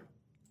Mayweather?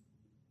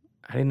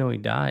 I didn't know he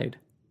died.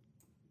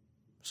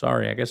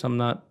 Sorry, I guess I'm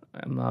not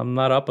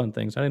up on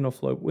things. I didn't know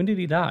Floyd. When did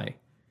he die?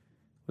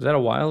 Was that a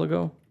while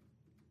ago?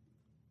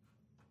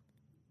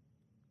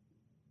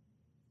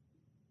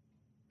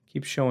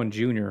 Keeps showing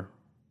Junior.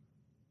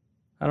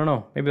 I don't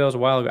know. Maybe that was a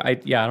while ago. I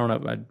don't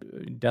know.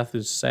 Death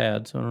is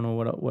sad, so I don't know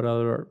what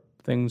other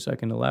things I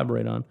can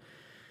elaborate on.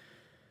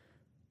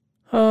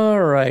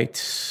 All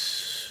right.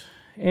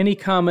 Any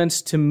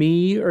comments to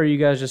me, or are you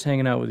guys just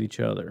hanging out with each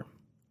other?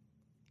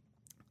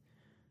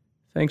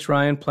 Thanks,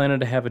 Ryan. Planning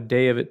to have a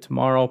day of it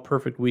tomorrow.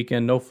 Perfect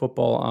weekend. No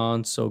football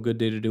on, so good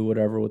day to do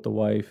whatever with the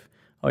wife.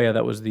 Oh, yeah,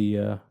 that was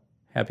the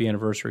happy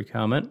anniversary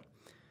comment.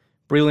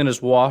 Breland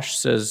is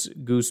washed, says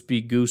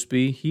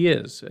Gooseby. He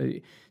is.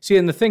 See,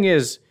 and the thing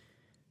is,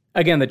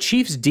 again, the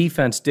Chiefs'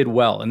 defense did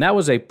well, and that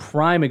was a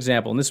prime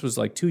example, and this was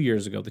like 2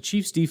 years ago. The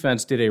Chiefs'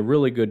 defense did a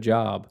really good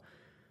job,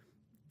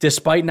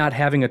 despite not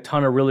having a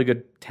ton of really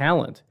good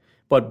talent.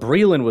 But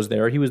Breland was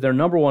there. He was their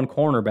number one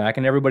cornerback,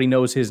 and everybody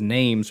knows his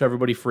name, so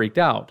everybody freaked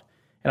out.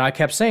 And I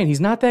kept saying,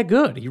 he's not that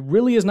good. He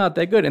really is not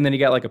that good. And then he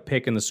got like a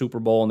pick in the Super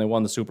Bowl, and they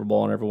won the Super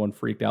Bowl, and everyone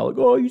freaked out. Like,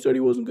 oh, you said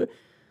he wasn't good.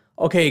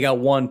 Okay, he got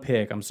one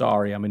pick. I'm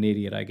sorry. I'm an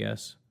idiot, I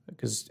guess.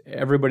 Because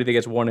everybody that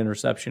gets one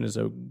interception is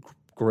a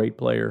great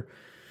player.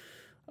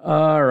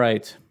 All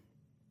right.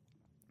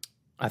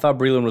 I thought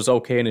Breland was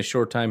okay in his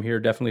short time here.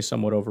 Definitely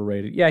somewhat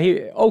overrated. Yeah,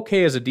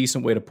 okay is a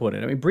decent way to put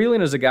it. I mean,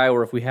 Breland is a guy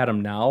where if we had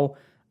him now,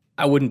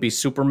 I wouldn't be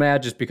super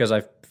mad just because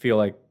I feel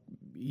like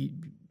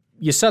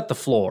you set the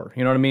floor.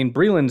 You know what I mean?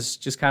 Breland's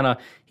just kind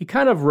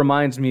of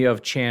reminds me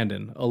of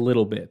Chandon a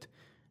little bit.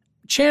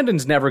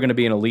 Chandon's never going to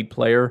be an elite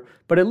player,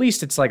 but at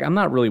least it's like I'm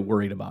not really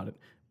worried about it.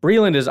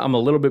 Breland I'm a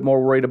little bit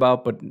more worried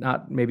about, but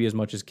not maybe as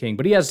much as King.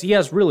 But he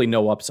has really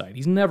no upside.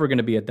 He's never going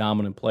to be a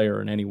dominant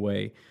player in any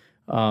way.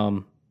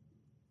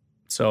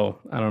 So,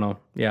 I don't know.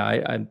 Yeah,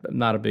 I'm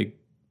not a big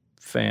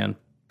fan.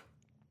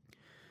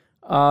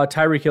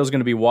 Tyreek Hill's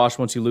going to be washed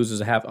once he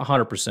loses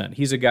 100%.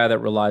 He's a guy that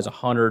relies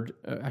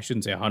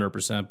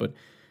 100%, but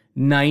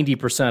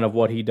 90% of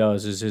what he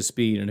does is his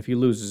speed. And if he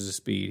loses his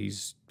speed,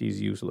 he's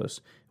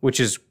useless, which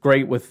is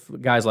great with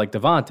guys like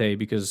Devontae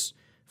because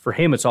for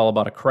him, it's all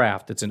about a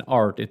craft. It's an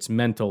art. It's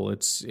mental.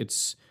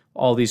 It's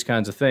all these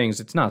kinds of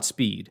things. It's not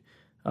speed.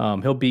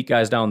 He'll beat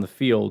guys down the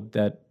field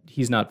that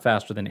he's not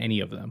faster than any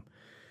of them.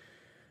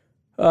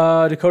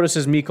 Dakota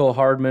says Mecole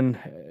Hardman,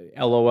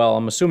 LOL.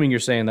 I'm assuming you're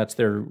saying that's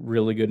their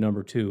really good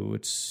number 2.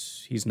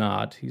 He's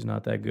not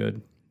that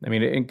good. I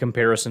mean, in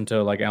comparison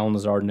to like Allen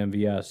Lazard and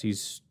MVS,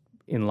 he's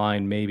in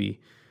line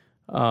maybe.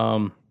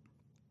 The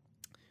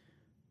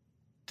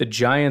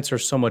Giants are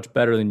so much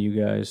better than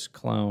you guys,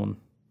 clown.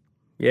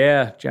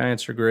 Yeah,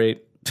 Giants are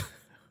great.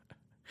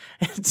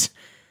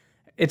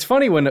 It's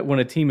funny when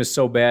a team is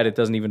so bad it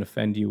doesn't even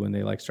offend you when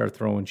they like start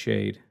throwing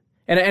shade.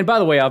 And by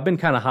the way, I've been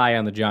kind of high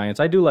on the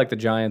Giants. I do like the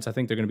Giants. I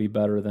think they're going to be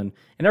better than...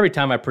 And every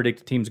time I predict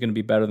a team's going to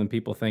be better than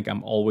people think,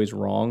 I'm always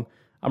wrong.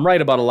 I'm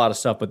right about a lot of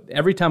stuff, but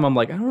every time I'm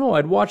like, I don't know,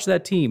 I'd watch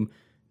that team.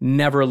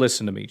 Never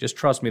listen to me. Just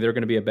trust me, they're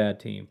going to be a bad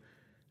team.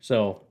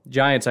 So,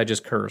 Giants I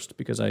just cursed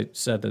because I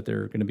said that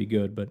they're going to be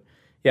good. But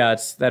yeah,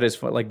 that is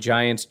fun. Like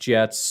Giants,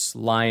 Jets,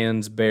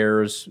 Lions,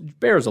 Bears.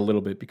 Bears a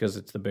little bit because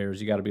it's the Bears.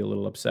 You got to be a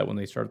little upset when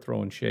they start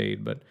throwing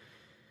shade, but...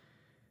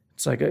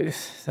 It's like,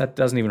 that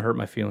doesn't even hurt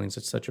my feelings.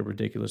 It's such a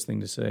ridiculous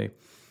thing to say.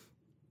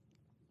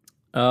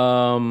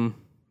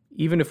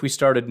 Even if we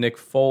started Nick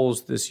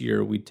Foles this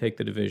year, we'd take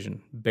the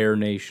division. Bear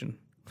Nation.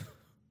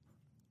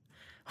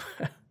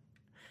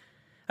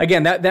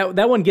 Again,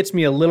 that one gets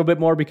me a little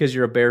bit more because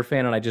you're a Bear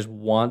fan and I just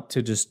want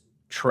to just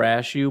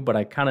trash you, but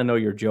I kind of know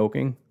you're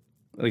joking.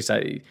 At least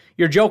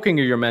you're joking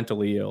or you're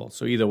mentally ill.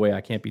 So either way,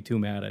 I can't be too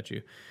mad at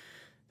you.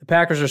 The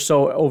Packers are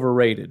so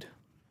overrated.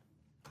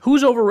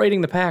 Who's overrating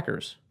the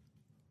Packers?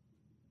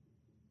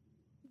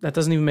 That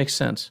doesn't even make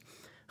sense.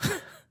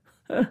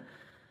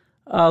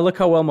 Look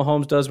how well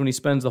Mahomes does when he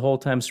spends the whole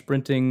time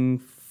sprinting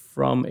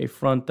from a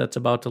front that's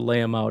about to lay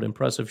him out.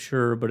 Impressive,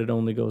 sure, but it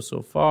only goes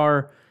so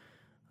far.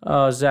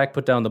 Zach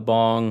put down the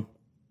bong.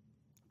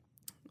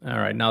 All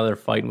right, now they're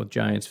fighting with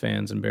Giants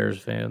fans and Bears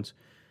fans.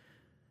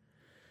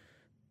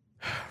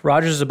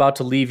 Rodgers is about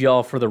to leave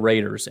y'all for the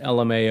Raiders.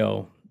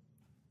 LMAO.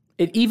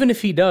 Even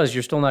if he does,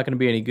 you're still not going to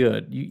be any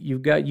good.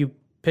 You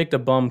picked a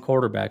bum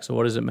quarterback, so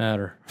what does it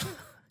matter?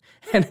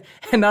 And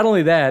not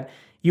only that,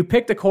 you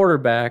picked a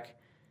quarterback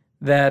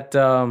that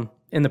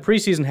in the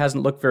preseason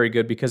hasn't looked very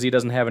good because he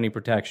doesn't have any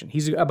protection.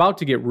 He's about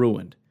to get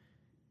ruined.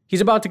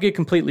 He's about to get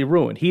completely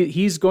ruined.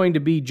 He's going to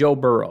be Joe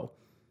Burrow.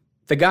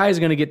 The guy is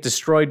going to get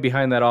destroyed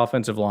behind that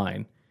offensive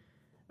line.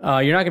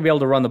 You're not going to be able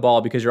to run the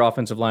ball because your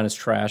offensive line is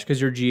trash,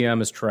 because your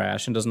GM is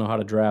trash and doesn't know how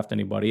to draft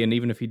anybody. And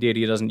even if he did,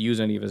 he doesn't use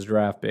any of his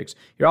draft picks.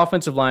 Your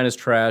offensive line is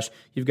trash.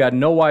 You've got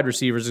no wide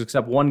receivers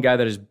except one guy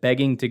that is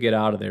begging to get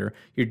out of there.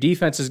 Your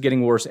defense is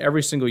getting worse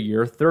every single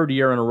year. Third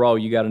year in a row,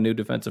 you got a new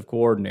defensive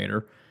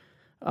coordinator.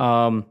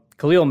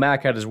 Khalil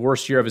Mack had his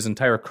worst year of his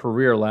entire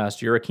career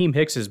last year. Akeem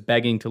Hicks is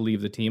begging to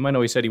leave the team. I know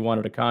he said he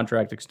wanted a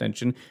contract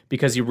extension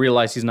because he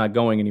realized he's not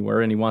going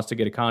anywhere and he wants to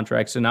get a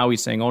contract. So now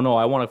he's saying, oh no,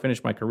 I want to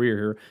finish my career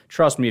here.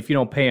 Trust me, if you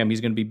don't pay him, he's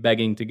going to be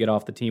begging to get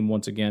off the team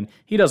once again.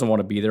 He doesn't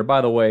want to be there.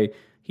 By the way,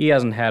 he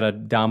hasn't had a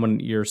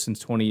dominant year since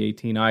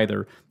 2018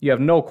 either. You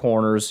have no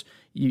corners.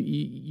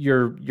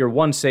 Your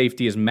one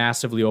safety is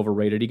massively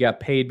overrated. He got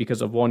paid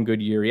because of one good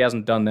year. He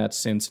hasn't done that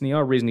since. And the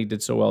only reason he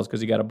did so well is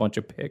because he got a bunch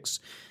of picks.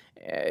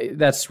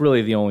 That's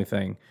really the only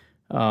thing.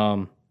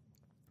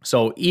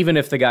 So even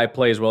if the guy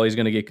plays well, he's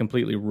going to get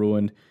completely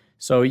ruined.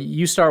 So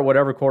you start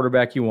whatever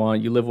quarterback you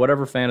want. You live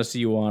whatever fantasy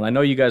you want. I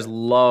know you guys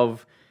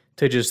love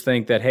to just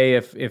think that, hey,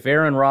 if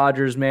Aaron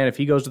Rodgers, man, if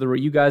he goes to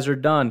you guys are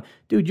done.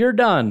 Dude, you're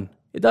done.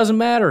 It doesn't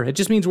matter. It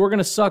just means we're going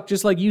to suck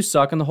just like you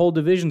suck, and the whole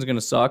division's going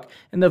to suck.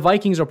 And the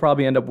Vikings will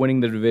probably end up winning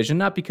the division,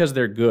 not because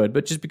they're good,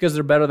 but just because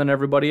they're better than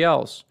everybody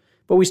else.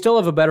 But we still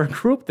have a better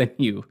group than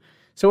you.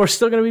 So we're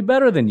still going to be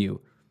better than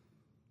you.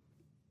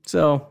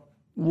 So,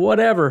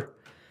 whatever.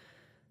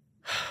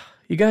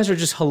 You guys are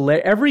just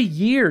hilarious. Every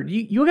year,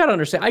 you got to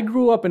understand, I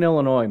grew up in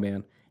Illinois,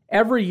 man.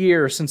 Every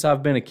year since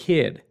I've been a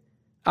kid,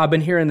 I've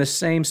been hearing the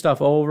same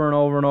stuff over and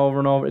over and over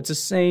and over. It's the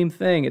same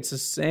thing. It's the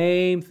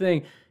same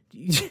thing.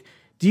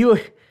 Do you...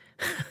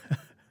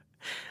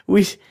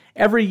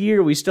 Every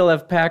year we still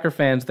have Packer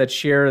fans that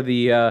share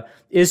the,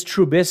 is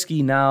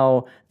Trubisky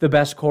now the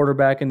best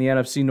quarterback in the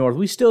NFC North?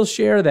 We still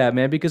share that,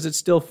 man, because it's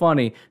still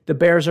funny. The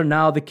Bears are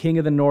now the king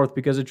of the North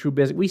because of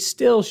Trubisky. We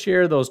still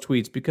share those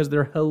tweets because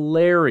they're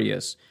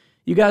hilarious.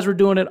 You guys were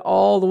doing it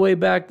all the way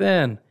back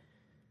then.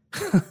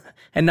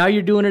 And now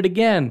you're doing it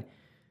again.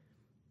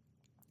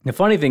 The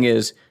funny thing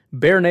is,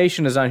 Bear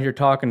Nation is on here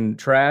talking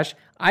trash.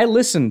 I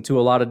listen to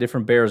a lot of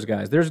different Bears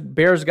guys. There's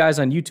Bears guys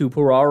on YouTube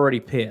who are already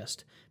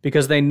pissed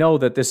because they know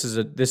that this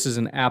is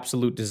an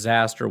absolute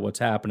disaster what's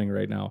happening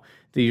right now.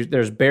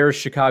 There's Bears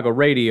Chicago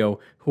radio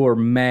who are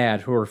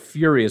mad, who are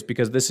furious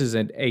because this is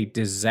a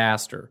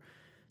disaster.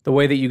 The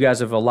way that you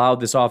guys have allowed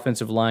this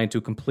offensive line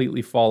to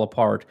completely fall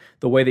apart,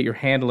 the way that you're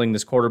handling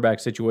this quarterback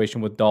situation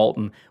with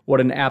Dalton,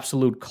 what an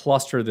absolute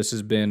cluster this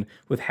has been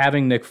with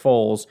having Nick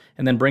Foles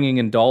and then bringing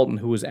in Dalton,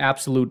 who was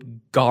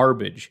absolute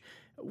garbage,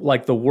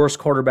 like the worst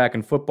quarterback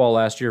in football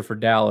last year for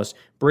Dallas,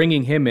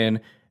 bringing him in.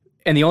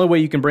 And the only way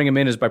you can bring him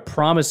in is by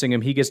promising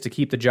him he gets to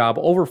keep the job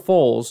over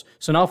Foles.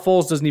 So now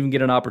Foles doesn't even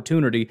get an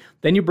opportunity.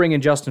 Then you bring in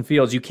Justin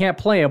Fields. You can't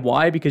play him.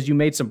 Why? Because you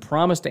made some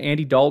promise to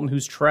Andy Dalton,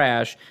 who's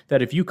trash,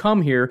 that if you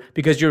come here,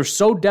 because you're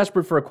so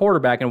desperate for a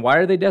quarterback, and why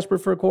are they desperate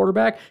for a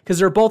quarterback? Because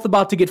they're both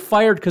about to get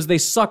fired because they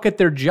suck at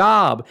their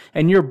job.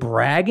 And you're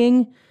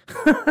bragging?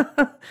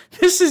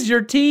 This is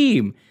your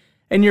team.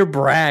 And you're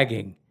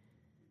bragging.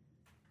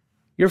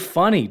 You're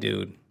funny,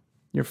 dude.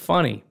 You're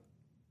funny.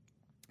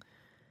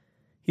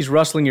 He's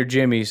rustling your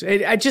jimmies.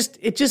 I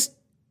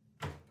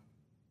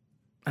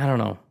don't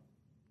know.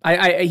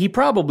 He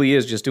probably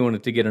is just doing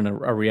it to get a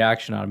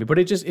reaction out of me, but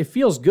it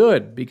feels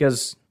good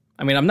because,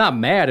 I mean, I'm not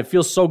mad. It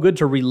feels so good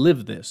to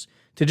relive this,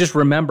 to just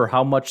remember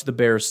how much the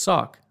Bears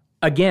suck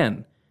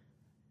again.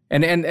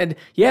 And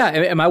yeah,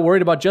 am I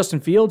worried about Justin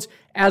Fields?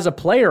 As a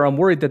player, I'm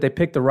worried that they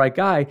picked the right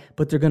guy,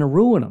 but they're going to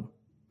ruin him.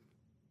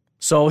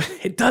 So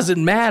it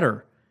doesn't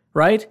matter,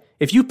 right?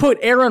 If you put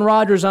Aaron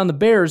Rodgers on the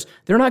Bears,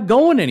 they're not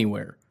going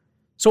anywhere.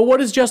 So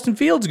what is Justin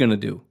Fields going to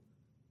do?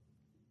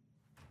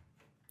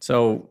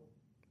 So,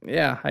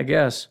 yeah, I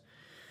guess.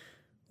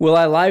 Will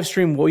I live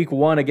stream week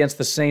 1 against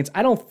the Saints?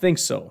 I don't think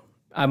so.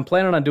 I'm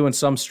planning on doing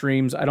some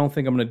streams. I don't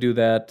think I'm going to do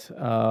that.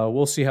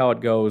 We'll see how it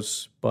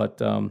goes.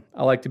 But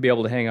I like to be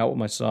able to hang out with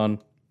my son.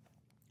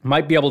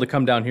 Might be able to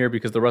come down here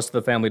because the rest of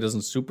the family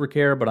doesn't super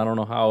care, but I don't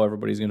know how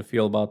everybody's going to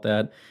feel about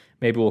that.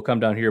 Maybe we'll come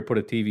down here, put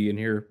a TV in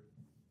here,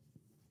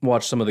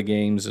 watch some of the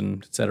games,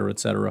 and et cetera, et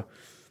cetera.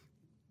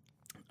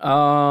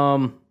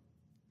 Do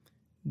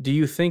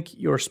you think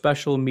you're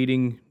special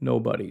meeting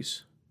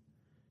nobodies?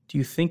 Do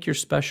you think you're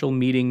special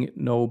meeting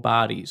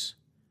nobodies?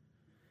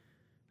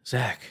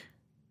 Zach's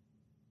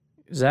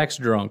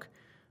drunk.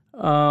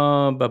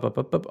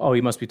 Oh,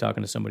 he must be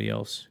talking to somebody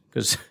else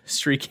because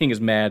Street King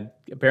is mad.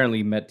 Apparently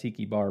he met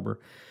Tiki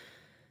Barber.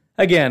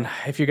 Again,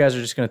 if you guys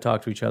are just going to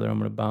talk to each other, I'm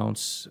going to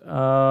bounce.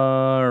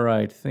 All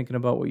right, thinking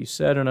about what you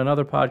said in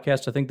another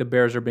podcast, I think the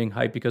Bears are being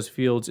hyped because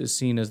Fields is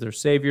seen as their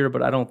savior,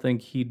 but I don't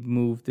think he'd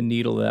move the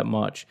needle that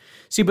much.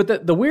 See,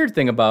 but the weird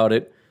thing about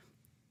it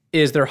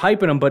is they're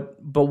hyping him, but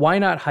why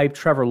not hype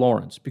Trevor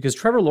Lawrence? Because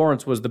Trevor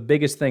Lawrence was the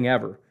biggest thing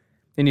ever.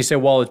 And you say,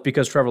 well, it's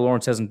because Trevor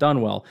Lawrence hasn't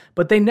done well.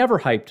 But they never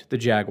hyped the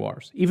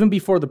Jaguars. Even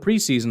before the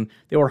preseason,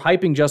 they were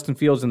hyping Justin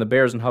Fields and the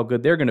Bears and how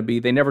good they're going to be.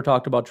 They never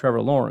talked about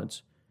Trevor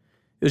Lawrence.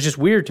 It was just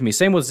weird to me.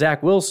 Same with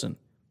Zach Wilson.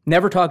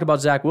 Never talked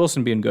about Zach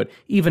Wilson being good.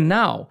 Even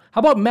now. How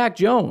about Mac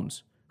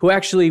Jones, who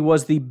actually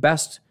was the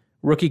best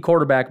rookie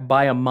quarterback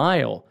by a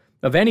mile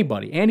of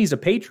anybody? And he's a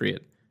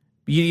Patriot.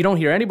 You don't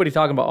hear anybody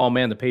talking about, oh,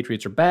 man, the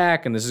Patriots are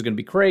back and this is going to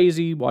be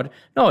crazy. What?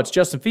 No, it's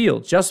Justin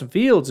Fields. Justin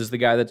Fields is the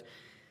guy that's...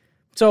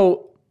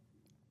 So,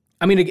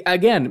 I mean,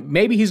 again,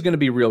 maybe he's going to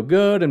be real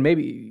good, and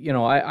maybe, you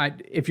know,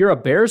 if you're a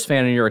Bears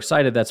fan and you're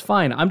excited, that's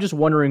fine. I'm just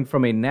wondering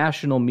from a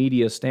national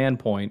media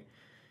standpoint,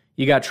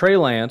 you got Trey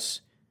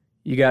Lance,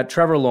 you got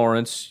Trevor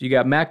Lawrence, you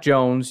got Mac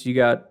Jones, you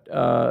got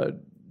the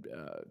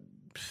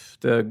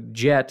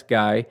Jet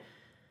guy,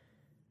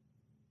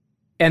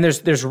 and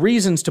there's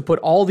reasons to put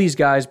all these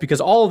guys, because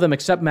all of them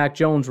except Mac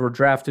Jones were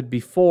drafted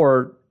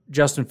before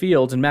Justin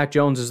Fields, and Mac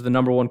Jones is the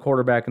number 1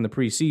 quarterback in the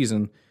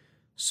preseason.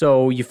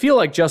 So you feel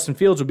like Justin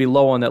Fields would be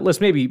low on that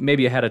list.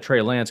 Maybe ahead of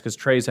Trey Lance because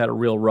Trey's had a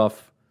real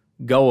rough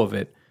go of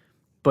it.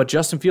 But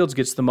Justin Fields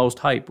gets the most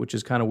hype, which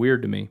is kind of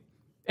weird to me.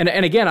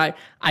 And again,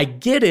 I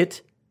get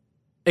it,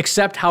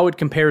 except how it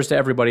compares to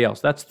everybody else.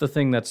 That's the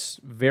thing that's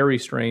very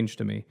strange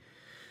to me.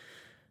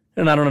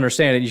 And I don't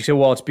understand it. You say,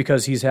 well, it's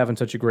because he's having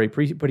such a great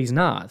but he's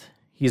not.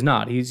 He's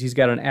not. He's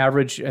got an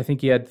average. I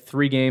think he had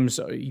 3 games.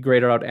 He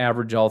graded out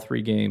average all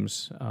 3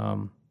 games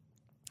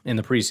in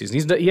the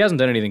preseason. He hasn't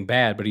done anything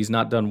bad, but he's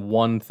not done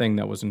one thing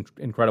that was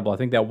incredible. I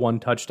think that 1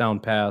 touchdown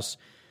pass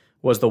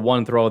was the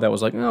one throw that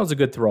was like, no, it was a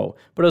good throw.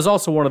 But it was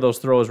also one of those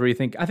throws where you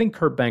think, I think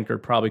Kurt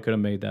Benkert probably could have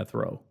made that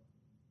throw.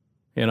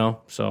 You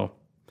know? So,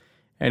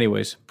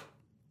 anyways.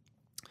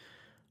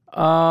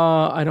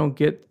 I don't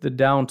get the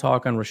down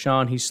talk on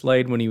Rashawn. He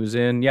slayed when he was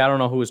in. Yeah, I don't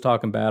know who was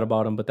talking bad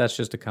about him, but that's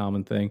just a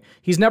common thing.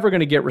 He's never going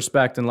to get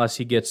respect unless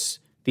he gets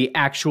the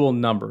actual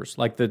numbers,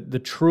 like the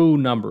true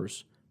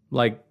numbers.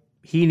 Like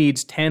he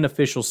needs 10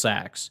 official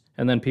sacks,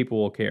 and then people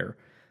will care.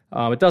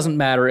 It doesn't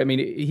matter. I mean,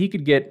 he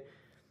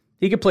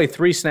could play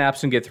 3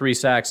 snaps and get 3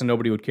 sacks, and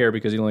nobody would care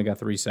because he only got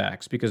 3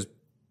 sacks, because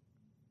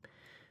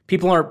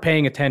people aren't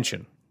paying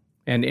attention.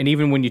 And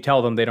even when you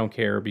tell them, they don't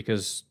care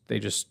because they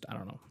just, I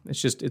don't know.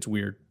 It's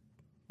weird.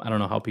 I don't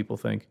know how people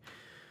think.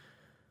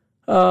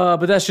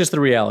 But that's just the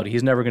reality.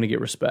 He's never going to get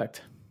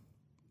respect.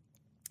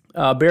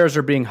 Bears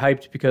are being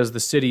hyped because the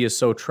city is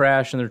so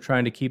trash and they're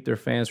trying to keep their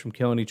fans from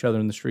killing each other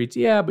in the streets.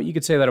 Yeah, but you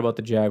could say that about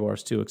the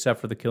Jaguars too,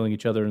 except for the killing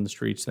each other in the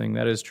streets thing.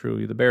 That is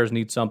true. The Bears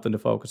need something to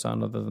focus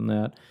on other than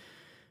that.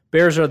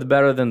 Bears are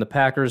better than the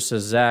Packers,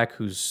 says Zach,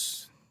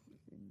 who's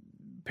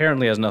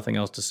apparently has nothing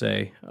else to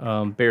say.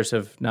 Bears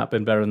have not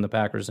been better than the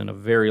Packers in a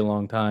very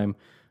long time.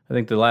 I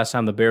think the last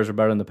time the Bears were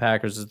better than the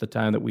Packers is the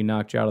time that we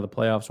knocked you out of the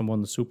playoffs and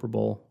won the Super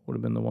Bowl. Would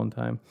have been the one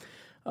time.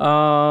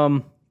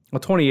 Well,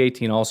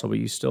 2018 also, but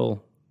you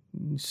still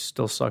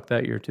suck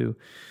that year too.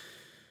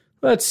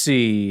 Let's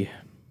see.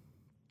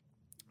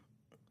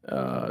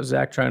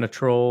 Zach trying to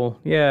troll.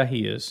 Yeah,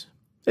 he is.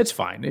 It's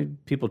fine.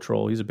 People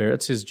troll. He's a Bear.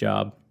 It's his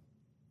job.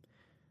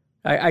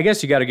 I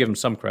guess you got to give him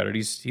some credit.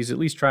 He's at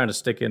least trying to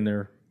stick in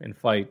there and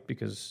fight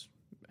because,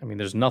 I mean,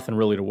 there's nothing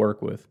really to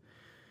work with.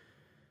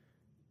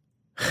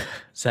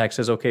 Zach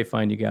says, okay,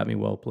 fine, you got me,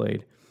 well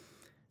played.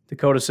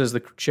 Dakota says,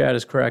 the chat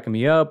is cracking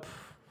me up.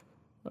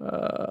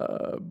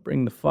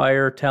 Bring the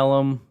fire, tell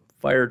him,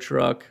 fire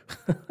truck.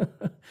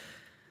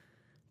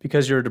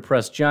 Because you're a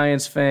depressed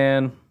Giants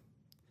fan.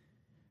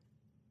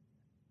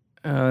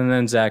 And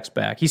then Zach's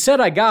back. He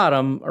said I got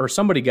him, or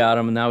somebody got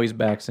him, and now he's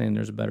back saying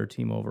there's a better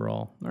team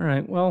overall. All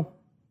right, well,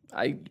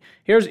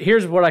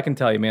 here's what I can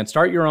tell you, man.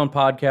 Start your own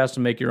podcast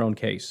and make your own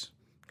case,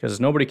 because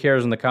nobody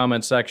cares in the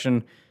comment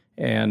section.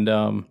 And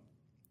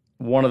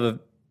one of the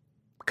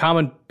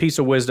common piece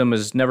of wisdom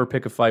is never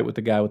pick a fight with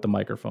the guy with the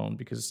microphone,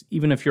 because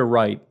even if you're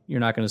right, you're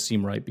not going to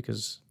seem right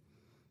because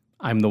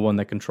I'm the one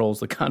that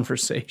controls the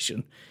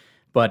conversation.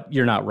 But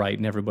you're not right,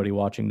 and everybody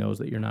watching knows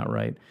that you're not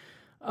right.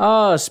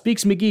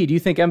 Speaks McGee, do you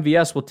think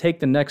MVS will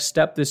take the next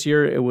step this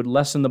year? It would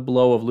lessen the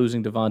blow of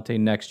losing Devontae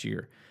next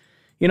year.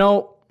 You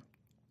know,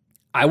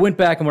 I went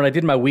back and when I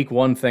did my week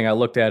 1 thing, I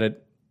looked at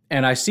it,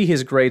 and I see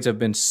his grades have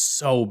been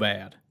so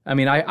bad. I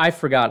mean, I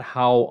forgot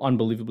how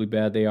unbelievably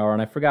bad they are,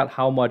 and I forgot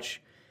how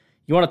much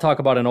you want to talk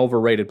about an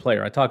overrated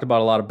player. I talked about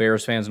a lot of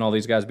Bears fans and all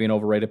these guys being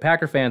overrated.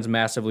 Packer fans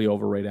massively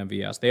overrate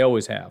MVS. They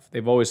always have.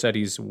 They've always said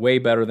he's way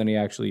better than he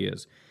actually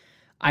is.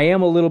 I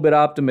am a little bit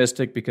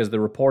optimistic because the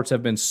reports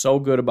have been so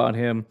good about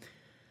him.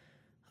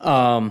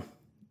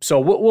 So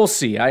we'll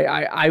see.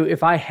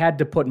 If I had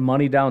to put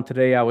money down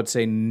today, I would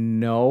say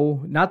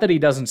no. Not that he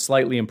doesn't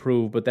slightly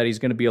improve, but that he's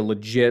going to be a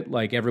legit,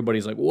 like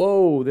everybody's like,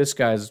 whoa, this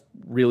guy's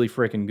really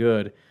freaking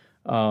good.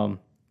 I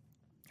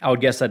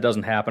would guess that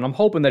doesn't happen. I'm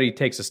hoping that he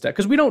takes a step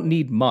because we don't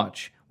need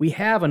much. We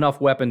have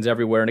enough weapons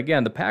everywhere. And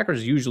again, the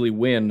Packers usually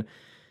win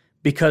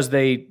because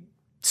they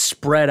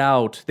spread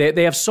out.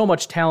 They have so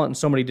much talent in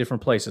so many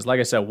different places. Like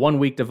I said, 1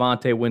 week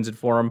Devontae wins it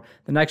for him.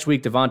 The next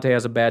week Devontae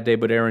has a bad day,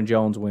 but Aaron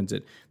Jones wins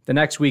it. The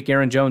next week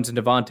Aaron Jones and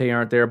Devontae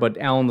aren't there, but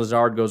Allen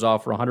Lazard goes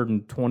off for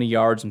 120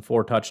 yards and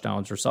 4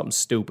 touchdowns or something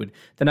stupid.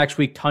 The next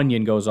week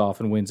Tunyon goes off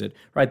and wins it.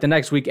 Right? The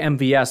next week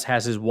MVS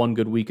has his one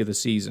good week of the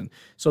season.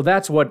 So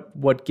that's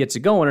what gets it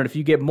going. And if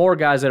you get more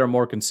guys that are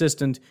more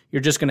consistent,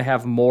 you're just going to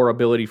have more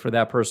ability for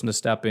that person to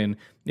step in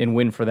and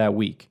win for that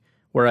week.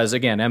 Whereas,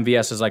 again,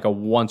 MVS is like a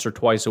once or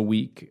twice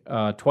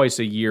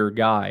a year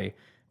guy,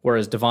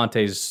 whereas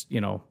Devontae's,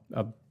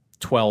 a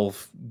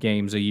 12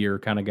 games a year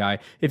kind of guy.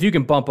 If you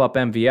can bump up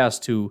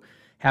MVS to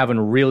having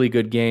really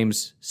good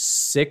games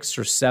 6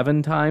 or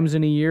 7 times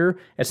in a year,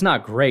 it's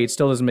not great. It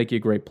still doesn't make you a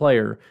great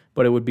player,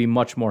 but it would be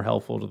much more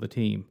helpful to the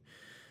team.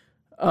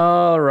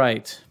 All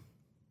right.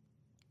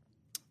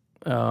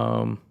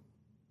 You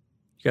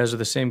guys are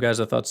the same guys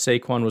I thought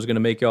Saquon was going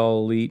to make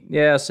y'all elite.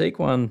 Yeah,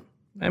 Saquon...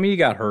 I mean, he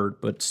got hurt,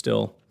 but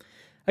still.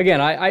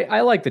 Again, I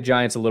like the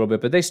Giants a little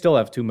bit, but they still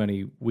have too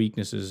many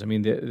weaknesses. I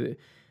mean,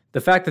 the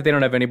fact that they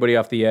don't have anybody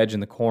off the edge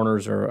and the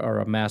corners are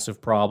a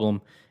massive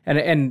problem.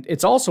 And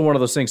it's also one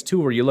of those things,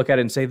 too, where you look at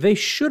it and say, they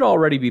should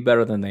already be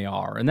better than they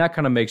are. And that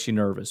kind of makes you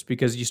nervous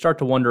because you start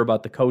to wonder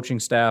about the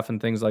coaching staff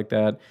and things like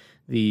that,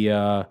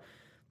 the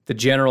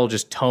general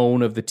just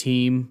tone of the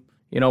team.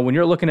 When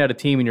you're looking at a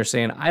team and you're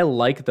saying, I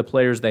like the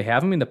players they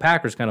have, I mean, the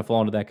Packers kind of fall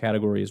into that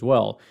category as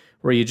well,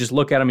 where you just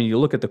look at them and you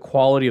look at the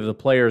quality of the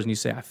players and you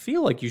say, I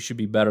feel like you should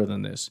be better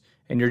than this,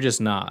 and you're just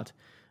not.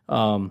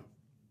 So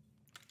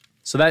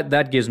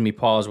that gives me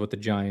pause with the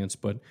Giants,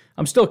 but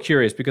I'm still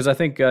curious because I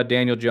think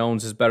Daniel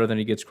Jones is better than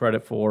he gets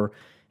credit for,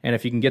 and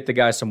if you can get the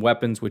guy some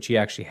weapons, which he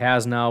actually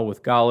has now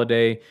with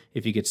Golladay,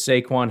 if you get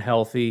Saquon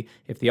healthy,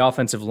 if the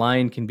offensive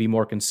line can be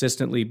more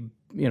consistently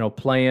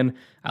playing.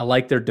 I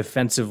like their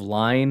defensive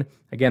line.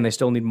 Again, they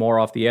still need more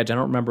off the edge. I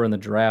don't remember in the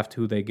draft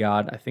who they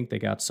got. I think they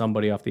got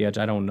somebody off the edge.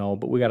 I don't know,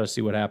 but we got to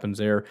see what happens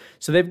there.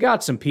 So they've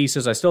got some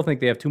pieces. I still think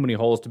they have too many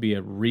holes to be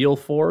a real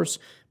force,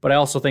 but I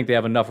also think they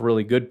have enough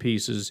really good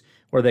pieces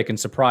where they can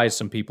surprise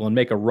some people and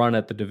make a run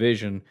at the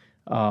division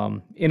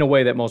in a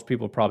way that most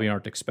people probably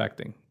aren't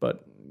expecting.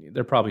 But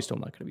they're probably still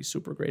not going to be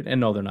super great.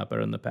 And no, they're not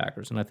better than the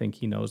Packers, and I think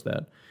he knows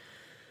that.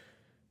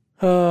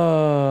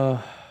 No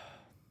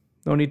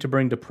need to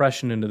bring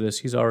depression into this.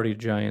 He's already a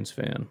Giants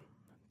fan.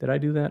 Did I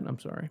do that? I'm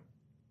sorry.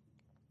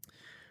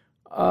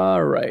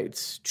 All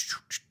right.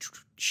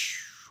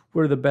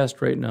 We're the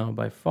best right now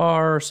by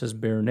far, says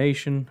Bear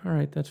Nation. All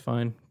right, that's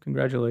fine.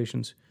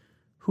 Congratulations.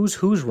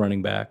 Who's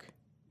running back?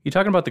 You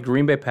talking about the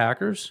Green Bay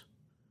Packers?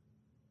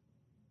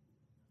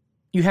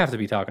 You have to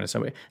be talking to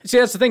somebody. See,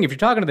 that's the thing. If you're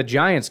talking to the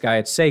Giants guy,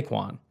 it's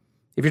Saquon.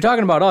 If you're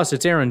talking about us,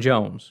 it's Aaron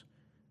Jones.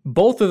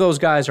 Both of those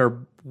guys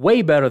are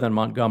way better than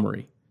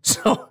Montgomery.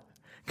 So,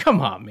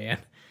 come on, man.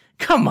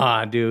 Come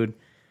on, dude.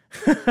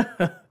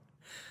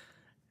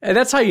 And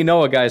that's how you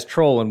know a guy's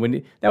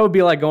trolling. That would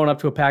be like going up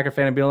to a Packer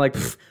fan and being like,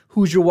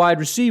 "Who's your wide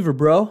receiver,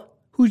 bro?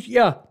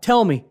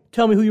 Tell me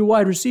who your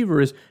wide receiver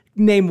is.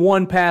 Name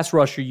one pass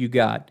rusher you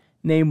got.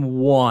 Name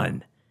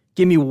one.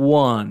 Give me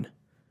one."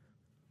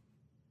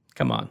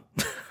 Come on.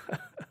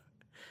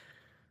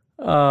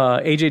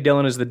 A.J.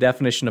 Dillon is the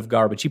definition of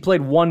garbage. He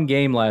played one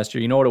game last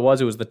year. You know what it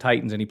was? It was the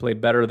Titans, and he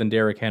played better than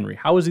Derrick Henry.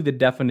 How is he the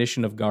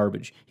definition of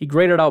garbage? He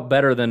graded out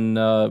better than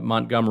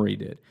Montgomery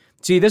did.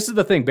 See, this is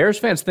the thing. Bears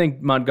fans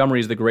think Montgomery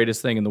is the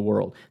greatest thing in the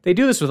world. They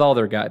do this with all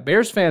their guys.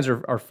 Bears fans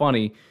are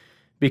funny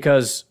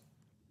because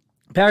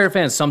Packer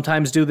fans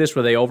sometimes do this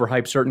where they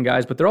overhype certain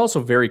guys, but they're also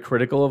very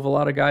critical of a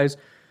lot of guys.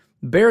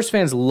 Bears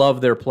fans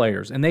love their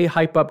players, and they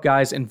hype up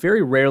guys, and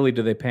very rarely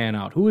do they pan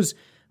out. Who's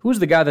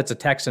the guy that's a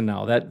Texan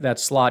now, that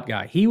slot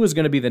guy? He was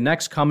going to be the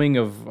next coming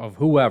of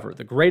whoever,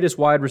 the greatest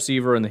wide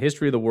receiver in the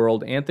history of the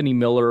world, Anthony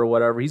Miller or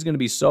whatever. He's going to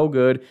be so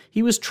good.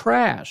 He was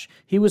trash.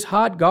 He was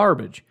hot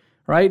garbage,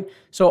 right?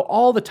 So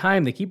all the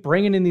time they keep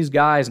bringing in these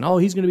guys,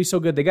 and he's going to be so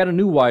good. They got a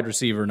new wide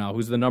receiver now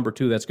who's the number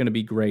 2 that's going to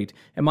be great.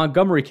 And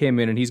Montgomery came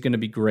in, and he's going to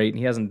be great, and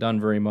he hasn't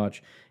done very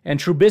much. And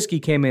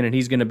Trubisky came in, and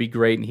he's going to be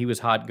great, and he was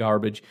hot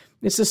garbage.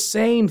 It's the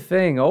same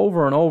thing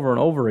over and over and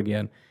over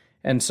again.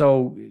 And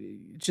so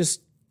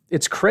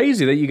it's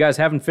crazy that you guys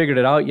haven't figured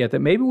it out yet, that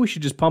maybe we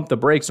should just pump the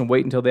brakes and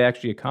wait until they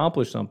actually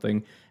accomplish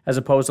something, as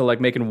opposed to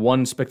like making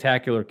one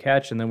spectacular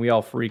catch and then we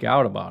all freak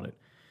out about it.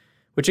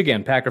 Which,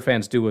 again, Packer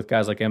fans do with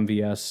guys like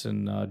MVS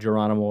and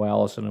Geronimo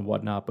Allison and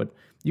whatnot, but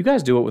you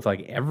guys do it with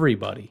like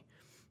everybody.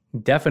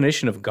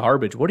 Definition of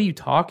garbage. What are you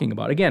talking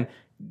about? Again,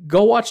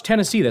 go watch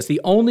Tennessee. That's the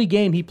only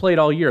game he played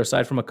all year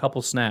aside from a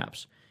couple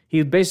snaps.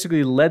 He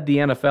basically led the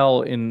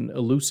NFL in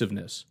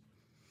elusiveness.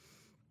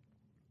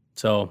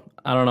 So,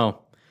 I don't know.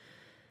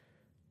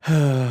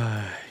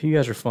 You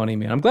guys are funny,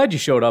 man. I'm glad you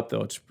showed up,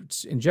 though.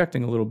 It's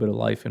injecting a little bit of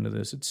life into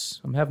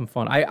this. I'm having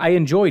fun. I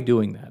enjoy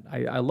doing that.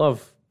 I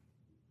love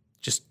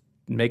just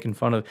making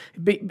fun of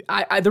it.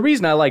 The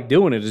reason I like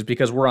doing it is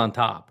because we're on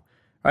top,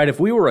 right? If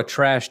we were a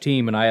trash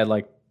team and I had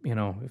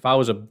if I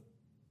was a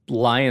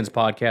Lions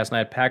podcast and I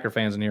had Packer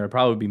fans in here, I'd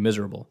probably be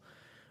miserable.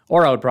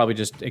 Or I would probably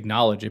just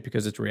acknowledge it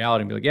because it's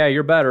reality and be like, yeah,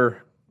 you're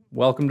better.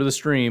 Welcome to the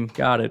stream.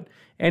 Got it.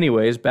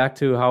 Anyways, back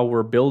to how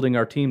we're building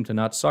our team to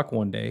not suck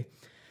one day.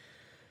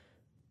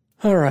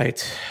 All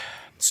right.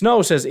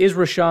 Snow says, is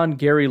Rashawn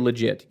Gary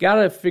legit? Got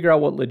to figure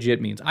out what legit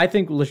means. I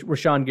think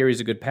Rashawn Gary's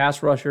a good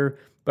pass rusher,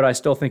 but I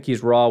still think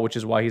he's raw, which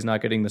is why he's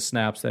not getting the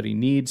snaps that he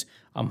needs.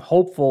 I'm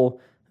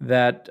hopeful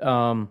that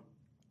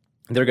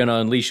they're going to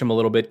unleash him a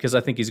little bit because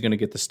I think he's going to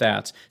get the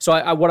stats.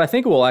 So what I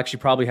think will actually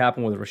probably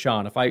happen with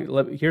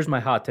Rashawn, here's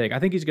my hot take. I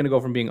think he's going to go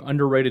from being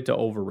underrated to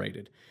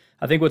overrated.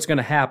 I think what's going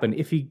to happen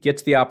if he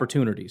gets the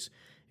opportunities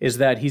is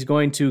that he's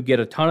going to get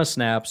a ton of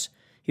snaps.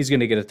 He's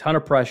going to get a ton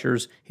of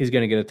pressures. He's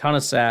going to get a ton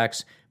of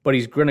sacks, but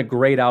he's going to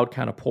grade out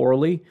kind of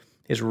poorly.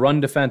 His run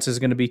defense is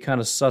going to be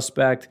kind of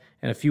suspect,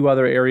 and a few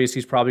other areas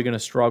he's probably going to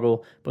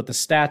struggle, but the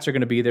stats are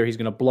going to be there. He's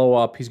going to blow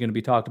up. He's going to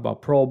be talked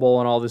about Pro Bowl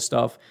and all this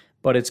stuff,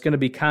 but it's going to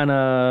be kind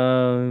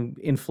of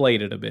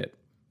inflated a bit.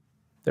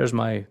 There's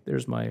my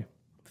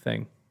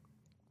thing.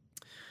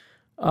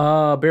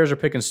 Bears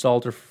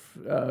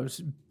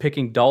are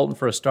picking Dalton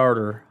for a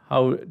starter.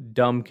 How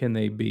dumb can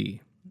they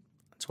be?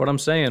 That's what I'm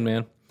saying,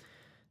 man.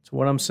 That's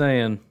what I'm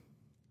saying.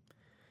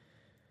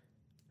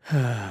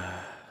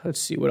 Let's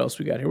see what else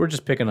we got here. We're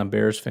just picking on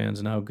Bears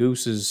fans now.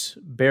 Goose is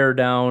bear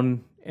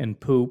down and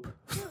poop.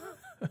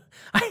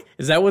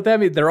 Is that what that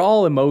means? They're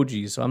all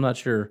emojis, so I'm not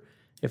sure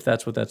if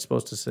that's what that's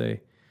supposed to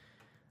say.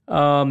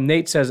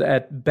 Nate says,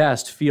 at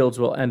best, Fields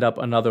will end up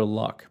another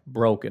luck.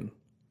 Broken.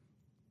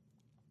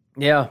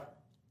 Yeah.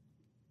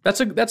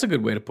 That's a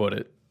good way to put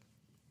it.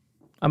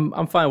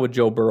 I'm fine with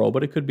Joe Burrow,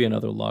 but it could be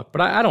another Luck.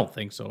 But I don't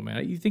think so,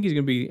 man. You think he's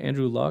going to be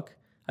Andrew Luck?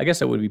 I guess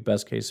that would be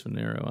best case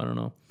scenario. I don't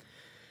know.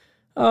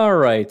 All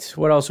right.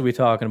 What else are we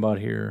talking about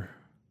here?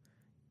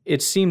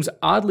 It seems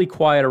oddly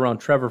quiet around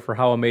Trevor for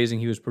how amazing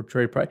he was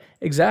portrayed.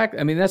 Exactly.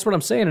 I mean, that's what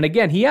I'm saying. And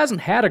again, he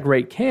hasn't had a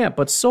great camp,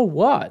 but so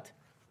what?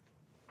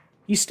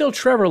 He's still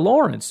Trevor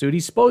Lawrence, dude.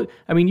 You want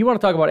to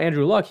talk about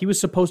Andrew Luck. He was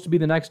supposed to be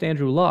the next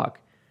Andrew Luck.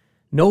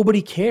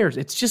 Nobody cares.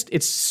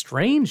 It's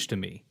strange to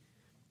me.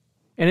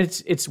 And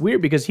it's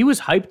weird because he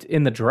was hyped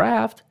in the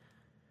draft.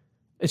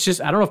 It's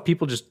just, I don't know if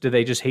people do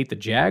they just hate the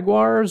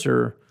Jaguars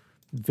or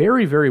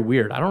very, very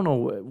weird. I don't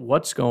know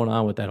what's going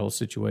on with that whole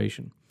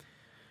situation.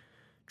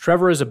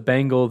 Trevor is a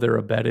Bengal. They're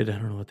abetted. I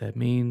don't know what that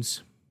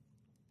means.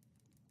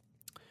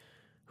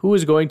 Who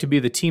is going to be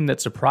the team that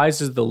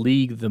surprises the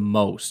league the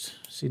most?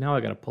 See, now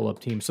I got to pull up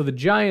teams. So the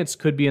Giants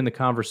could be in the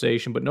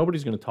conversation, but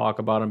nobody's going to talk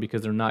about them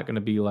because they're not going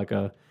to be like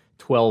a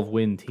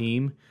 12-win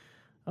team.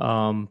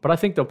 But I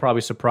think they'll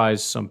probably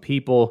surprise some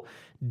people.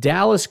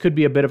 Dallas could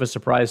be a bit of a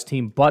surprise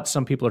team, but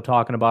some people are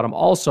talking about them.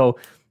 I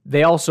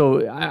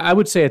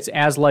would say it's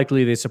as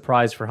likely they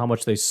surprise for how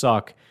much they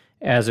suck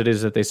as it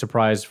is that they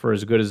surprise for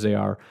as good as they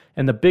are.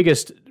 And the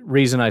biggest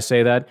reason I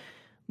say that,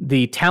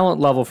 the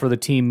talent level for the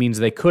team means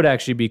they could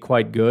actually be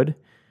quite good.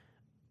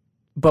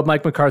 But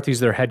Mike McCarthy's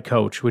their head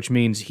coach, which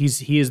means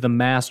he is the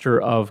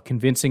master of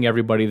convincing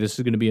everybody this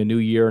is going to be a new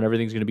year and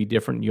everything's going to be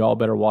different and you all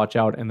better watch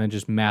out, and then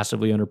just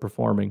massively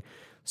underperforming.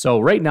 So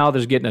right now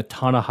there's getting a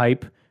ton of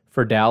hype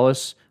for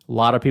Dallas. A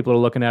lot of people are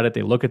looking at it.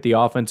 They look at the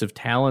offensive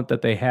talent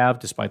that they have,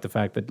 despite the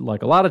fact that,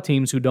 like a lot of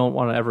teams who don't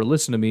want to ever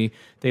listen to me,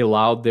 they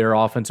allowed their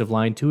offensive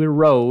line to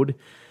erode.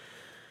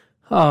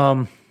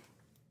 But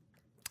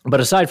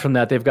aside from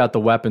that, they've got the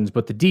weapons,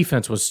 but the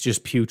defense was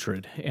just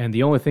putrid. And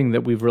the only thing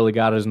that we've really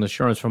got is an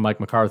assurance from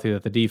Mike McCarthy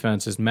that the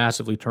defense is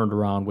massively turned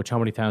around, which how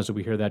many times did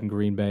we hear that in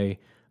Green Bay?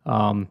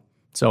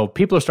 So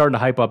people are starting to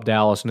hype up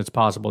Dallas, and it's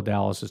possible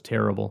Dallas is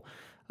terrible.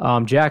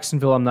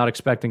 Jacksonville, I'm not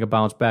expecting a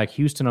bounce back.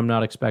 Houston, I'm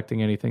not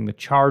expecting anything. The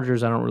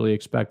Chargers, I don't really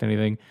expect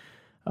anything.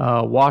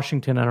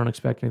 Washington, I don't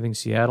expect anything.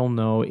 Seattle,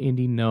 no.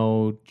 Indy,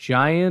 no.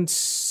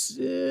 Giants,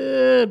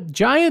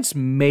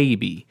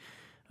 maybe.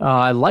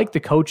 I like the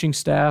coaching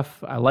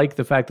staff. I like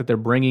the fact that they're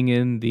bringing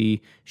in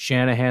the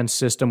Shanahan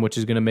system, which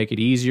is going to make it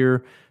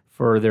easier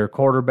for their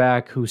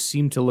quarterback, who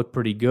seemed to look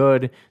pretty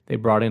good. They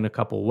brought in a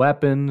couple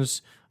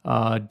weapons.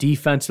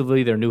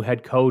 Defensively, their new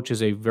head coach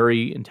is a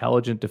very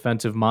intelligent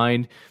defensive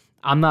mind.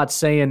 I'm not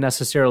saying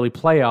necessarily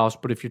playoffs,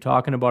 but if you're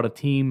talking about a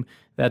team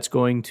that's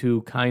going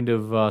to kind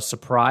of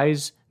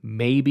surprise,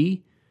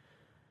 maybe.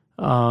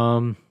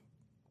 The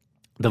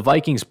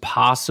Vikings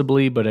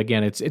possibly, but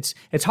again,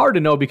 it's hard to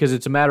know because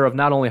it's a matter of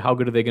not only how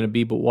good are they going to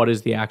be, but what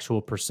is the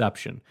actual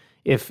perception.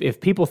 If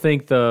people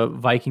think the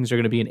Vikings are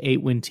going to be an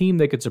 8-win team,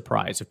 they could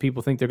surprise. If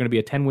people think they're going to be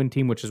a 10-win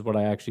team, which is what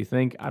I actually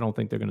think, I don't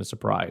think they're going to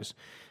surprise.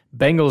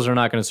 Bengals are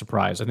not going to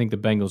surprise. I think the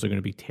Bengals are going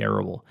to be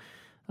terrible.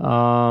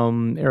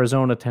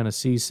 Arizona,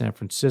 Tennessee, San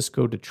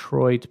Francisco,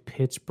 Detroit,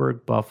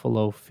 Pittsburgh,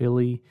 Buffalo,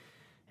 Philly,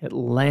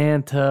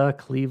 Atlanta,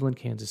 Cleveland,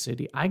 Kansas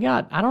City. I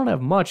don't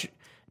have much.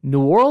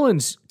 New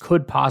Orleans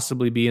could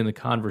possibly be in the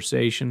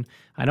conversation.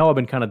 I know I've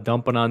been kind of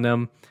dumping on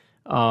them,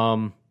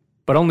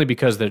 but only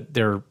because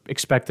they're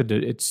expected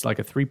to. It's like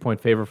a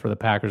 3-point favorite for the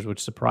Packers, which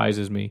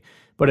surprises me.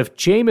 But if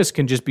Jameis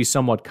can just be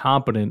somewhat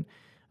competent,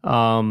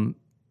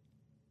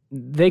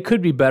 they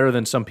could be better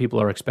than some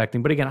people are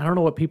expecting. But again, I don't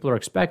know what people are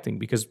expecting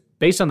because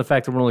based on the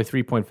fact that we're only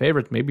 3-point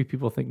favorites, maybe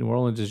people think New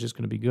Orleans is just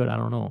going to be good. I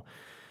don't know.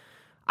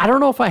 I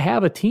don't know if I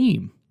have a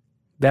team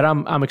that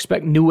I'm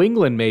expecting. New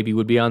England maybe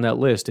would be on that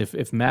list.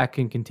 If Mac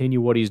can continue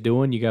what he's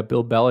doing, you got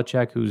Bill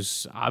Belichick,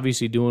 who's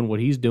obviously doing what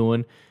he's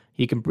doing.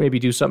 He can maybe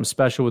do something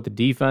special with the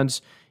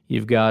defense.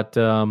 You've got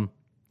a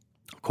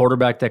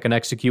quarterback that can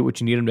execute what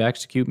you need him to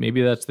execute.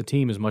 Maybe that's the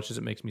team, as much as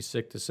it makes me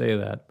sick to say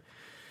that.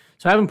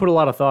 So I haven't put a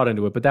lot of thought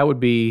into it, but that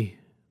would be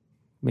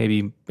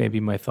maybe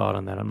my thought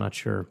on that. I'm not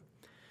sure.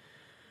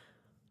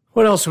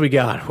 What else we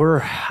got? We're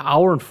an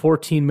hour and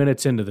 14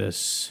 minutes into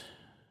this.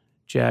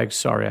 Jags,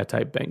 sorry, I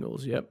typed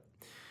Bengals. Yep.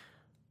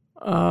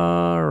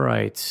 All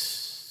right.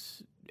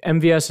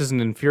 MVS is an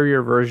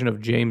inferior version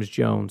of James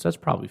Jones. That's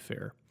probably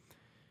fair.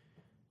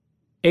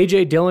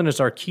 A.J. Dillon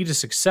is our key to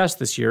success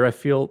this year. I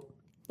feel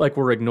like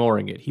we're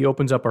ignoring it. He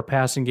opens up our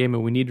passing game,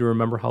 and we need to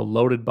remember how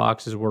loaded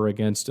boxes were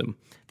against him.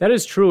 That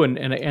is true, and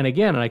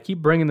again, and I keep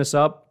bringing this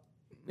up,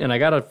 and I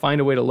got to find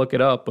a way to look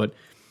it up, but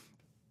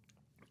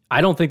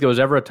I don't think there was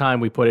ever a time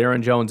we put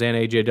Aaron Jones and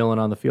A.J. Dillon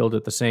on the field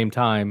at the same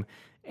time,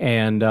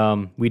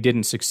 and we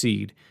didn't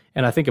succeed.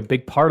 And I think a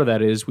big part of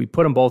that is we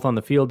put them both on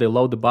the field, they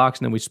load the box,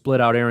 and then we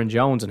split out Aaron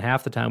Jones, and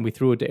half the time we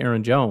threw it to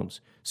Aaron Jones.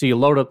 So you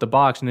load up the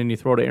box, and then you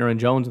throw to Aaron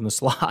Jones in the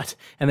slot,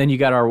 and then you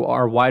got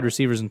our wide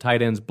receivers and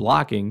tight ends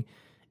blocking.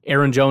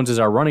 Aaron Jones is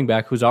our running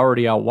back who's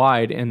already out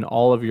wide, and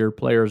all of your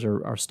players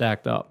are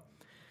stacked up.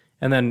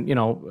 And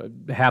then,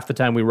 half the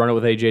time we run it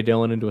with A.J.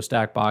 Dillon into a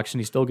stack box,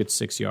 and he still gets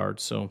 6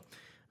 yards. So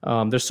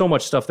there's so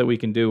much stuff that we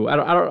can do. I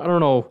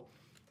don't know.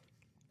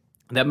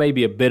 That may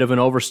be a bit of an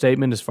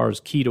overstatement as far as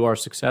key to our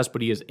success,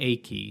 but he is a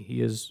key.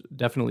 He is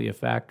definitely a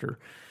factor.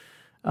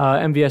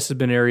 MVS has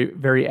been very,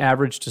 very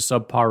average to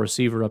subpar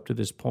receiver up to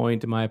this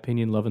point, in my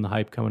opinion, loving the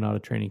hype coming out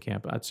of training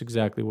camp. That's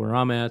exactly where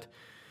I'm at.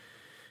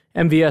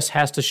 MVS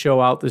has to show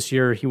out this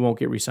year. He won't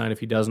get re-signed if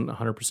he doesn't,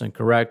 100%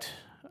 correct.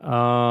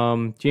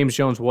 James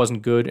Jones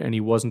wasn't good, and he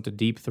wasn't a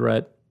deep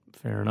threat.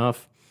 Fair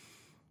enough.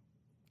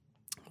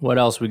 What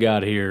else we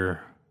got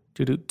here?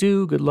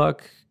 Good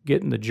luck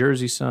getting the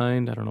jersey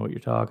signed. I don't know what you're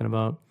talking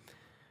about.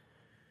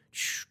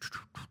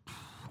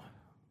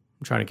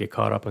 I'm trying to get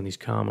caught up on these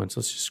comments.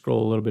 Let's just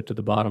scroll a little bit to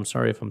the bottom.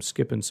 Sorry if I'm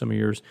skipping some of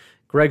yours.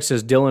 Greg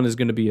says Dillon is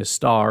going to be a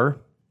star.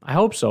 I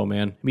hope so,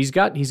 man. I mean,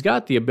 he's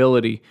got the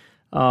ability.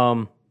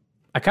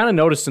 I kind of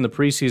noticed in the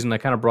preseason, I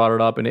kind of brought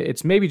it up, and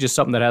it's maybe just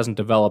something that hasn't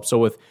developed.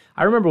 So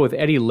I remember with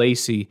Eddie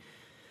Lacy,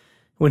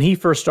 when he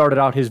first started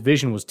out, his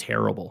vision was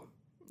terrible.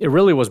 It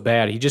really was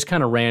bad. He just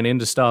kind of ran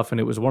into stuff, and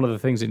it was one of the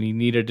things that he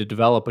needed to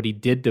develop, but he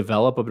did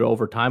develop a bit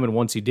over time, and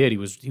once he did, he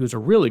was a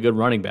really good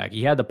running back.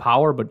 He had the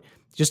power, but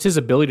just his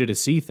ability to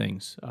see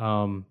things,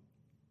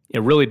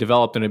 it really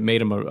developed, and it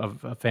made him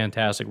a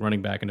fantastic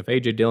running back. And if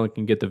A.J. Dillon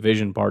can get the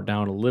vision part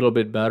down a little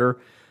bit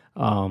better,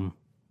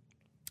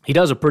 he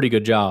does a pretty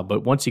good job.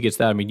 But once he gets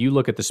that, I mean, you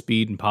look at the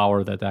speed and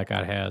power that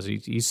guy has,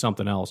 he's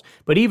something else.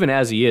 But even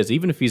as he is,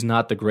 even if he's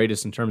not the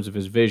greatest in terms of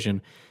his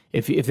vision,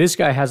 if this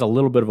guy has a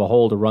little bit of a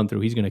hole to run through,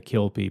 he's going to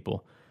kill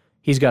people.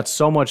 He's got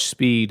so much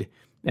speed,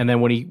 and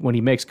then when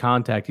he makes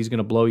contact, he's going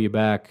to blow you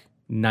back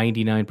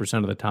 99%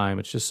 of the time.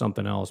 It's just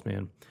something else,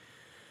 man.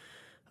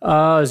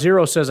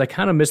 Zero says, I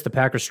kind of miss the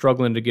Packers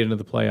struggling to get into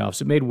the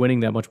playoffs. It made winning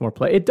that much more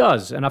play. It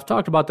does, and I've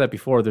talked about that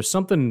before. There's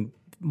something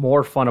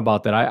more fun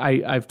about that.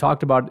 I've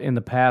talked about in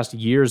the past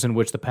years in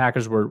which the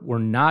Packers were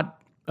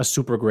not a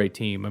super great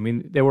team. I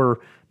mean, they were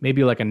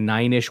maybe like a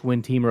 9-ish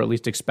win team, or at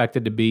least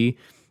expected to be,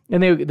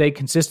 and they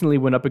consistently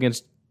went up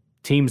against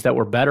teams that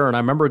were better. And I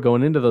remember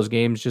going into those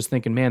games just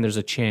thinking, man, there's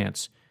a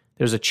chance.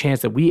 There's a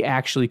chance that we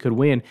actually could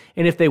win.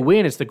 And if they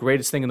win, it's the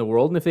greatest thing in the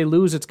world. And if they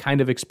lose, it's kind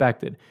of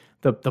expected.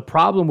 The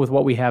problem with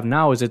what we have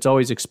now is it's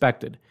always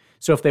expected.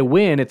 So if they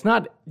win, it's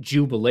not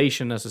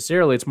jubilation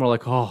necessarily. It's more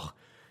like, oh,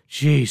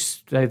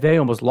 geez, they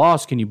almost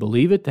lost. Can you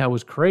believe it? That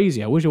was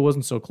crazy. I wish it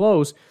wasn't so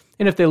close.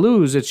 And if they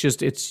lose,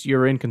 it's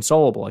you're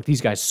inconsolable. Like,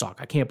 these guys suck.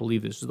 I can't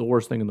believe this is the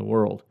worst thing in the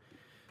world.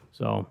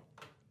 So,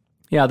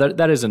 yeah,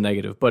 that is a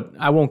negative. But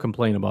I won't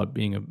complain about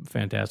being a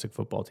fantastic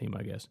football team,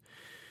 I guess.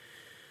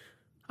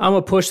 I'm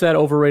going to push that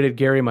overrated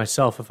Gary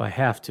myself if I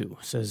have to,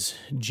 says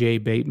Jay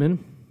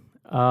Bateman.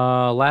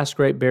 Last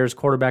great Bears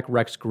quarterback,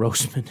 Rex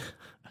Grossman.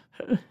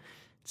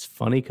 It's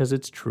funny because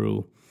it's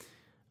true.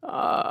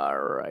 All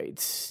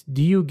right.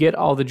 Do you get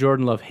all the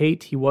Jordan Love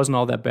hate? He wasn't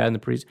all that bad in the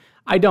preseason.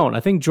 I don't. I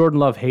think Jordan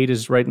Love hate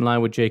is right in line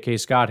with J.K.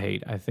 Scott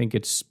hate. I think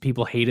it's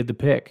people hated the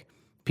pick.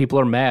 People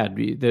are mad.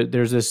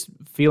 There's this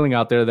feeling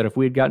out there that if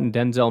we had gotten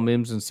Denzel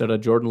Mims instead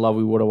of Jordan Love,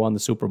 we would have won the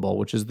Super Bowl,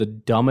 which is the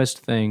dumbest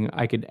thing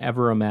I could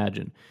ever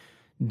imagine.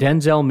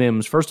 Denzel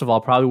Mims, first of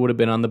all, probably would have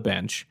been on the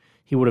bench.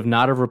 He would have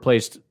not have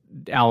replaced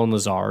Alan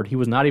Lazard. He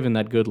was not even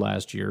that good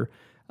last year.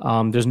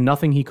 There's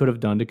nothing he could have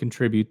done to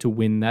contribute to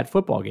win that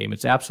football game.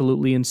 It's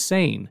absolutely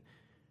insane.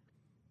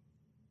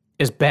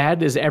 As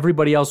bad as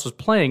everybody else was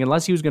playing,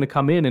 unless he was going to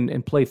come in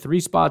and play 3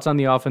 spots on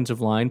the offensive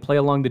line, play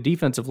along the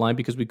defensive line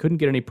because we couldn't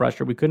get any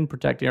pressure, we couldn't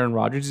protect Aaron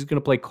Rodgers. He's going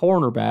to play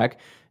cornerback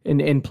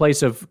in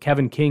place of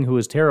Kevin King, who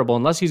is terrible.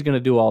 Unless he's going to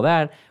do all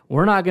that,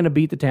 we're not going to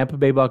beat the Tampa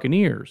Bay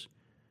Buccaneers.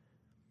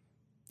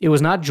 It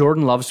was not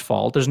Jordan Love's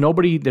fault. There's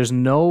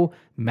no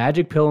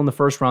magic pill in the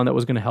first round that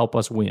was going to help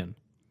us win.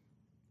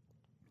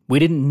 We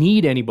didn't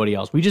need anybody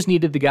else. We just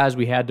needed the guys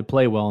we had to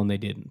play well, and they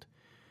didn't.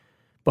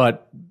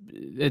 But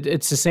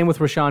it's the same with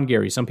Rashawn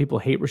Gary. Some people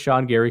hate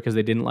Rashawn Gary because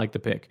they didn't like the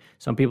pick.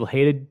 Some people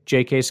hated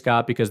J.K.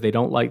 Scott because they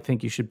don't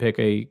think you should pick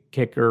a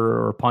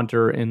kicker or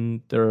punter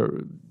in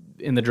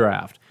the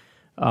draft.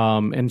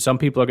 And some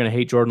people are going to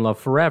hate Jordan Love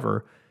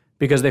forever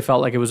because they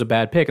felt like it was a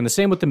bad pick. And the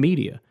same with the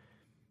media.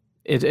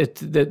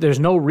 There's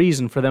no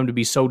reason for them to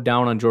be so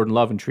down on Jordan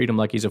Love and treat him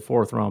like he's a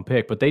 4th-round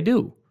pick, but they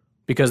do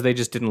because they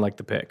just didn't like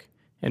the pick.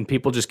 And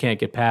people just can't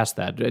get past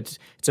that. It's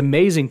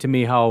amazing to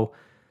me how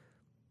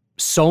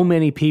so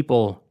many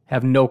people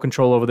have no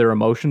control over their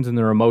emotions, and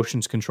their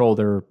emotions control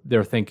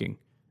their thinking.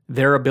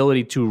 Their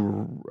ability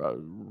to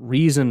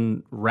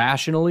reason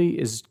rationally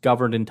is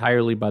governed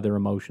entirely by their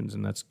emotions,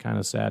 and that's kind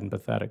of sad and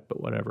pathetic,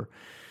 but whatever.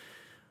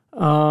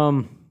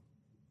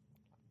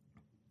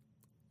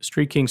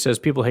 Street King says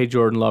people hate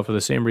Jordan Love for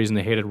the same reason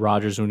they hated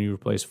Rodgers when he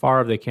replaced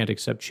Favre. They can't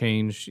accept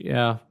change.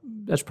 Yeah,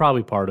 that's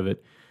probably part of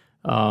it.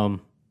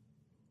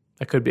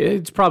 That could be.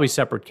 It's probably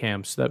separate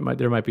camps. There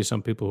might be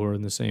some people who are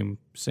in the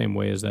same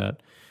way as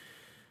that.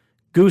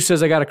 Goose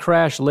says, I got to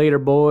crash later,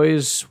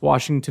 boys.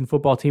 Washington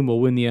football team will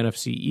win the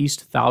NFC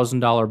East.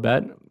 $1,000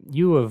 bet.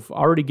 You have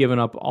already given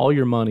up all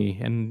your money,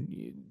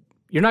 and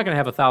you're not going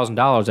to have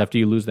 $1,000 after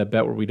you lose that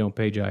bet where we don't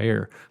pay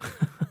Jair.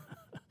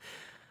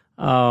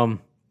 I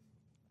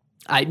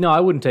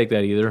wouldn't take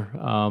that either.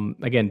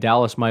 Again,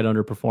 Dallas might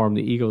underperform.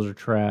 The Eagles are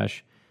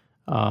trash.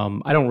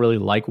 I don't really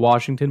like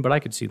Washington, but I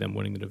could see them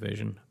winning the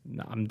division.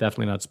 I'm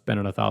definitely not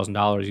spending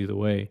 $1,000 either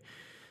way.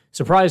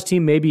 Surprise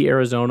team, maybe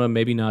Arizona,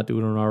 maybe not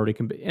doing an already.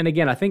 And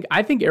again, I think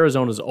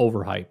Arizona's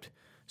overhyped.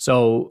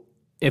 So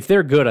if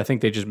they're good, I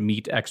think they just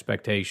meet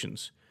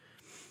expectations.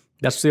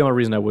 That's the only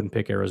reason I wouldn't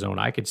pick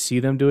Arizona. I could see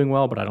them doing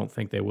well, but I don't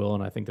think they will,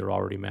 and I think they're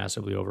already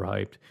massively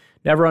overhyped.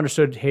 Never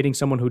understood hating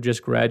someone who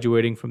just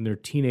graduating from their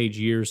teenage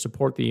years.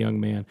 Support the young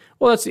man.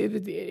 Well,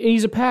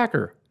 he's a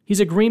Packer. He's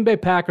a Green Bay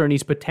Packer, and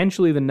he's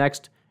potentially the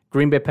next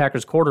Green Bay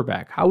Packers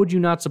quarterback. How would you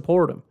not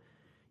support him?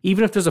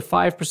 Even if there's a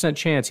 5%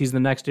 chance he's the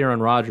next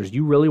Aaron Rodgers,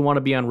 you really want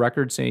to be on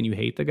record saying you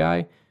hate the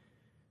guy?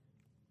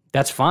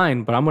 That's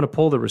fine, but I'm going to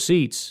pull the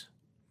receipts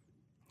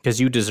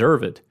because you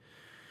deserve it.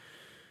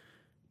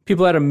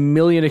 People had a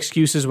million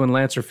excuses when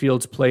Lancer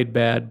Fields played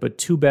bad, but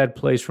 2 bad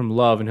plays from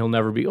Love and he'll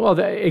never be. Well,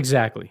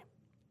 exactly.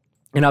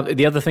 And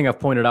the other thing I've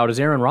pointed out is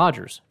Aaron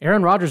Rodgers.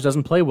 Aaron Rodgers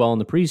doesn't play well in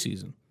the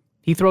preseason.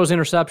 He throws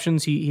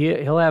interceptions.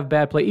 He'll have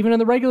bad play, even in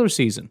the regular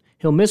season.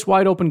 He'll miss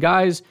wide open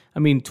guys. I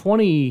mean,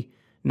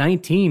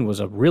 2019 was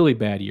a really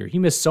bad year. He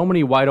missed so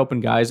many wide open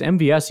guys.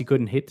 MVS he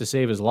couldn't hit to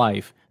save his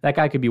life. That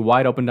guy could be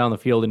wide open down the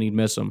field and he'd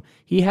miss them.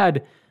 He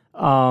had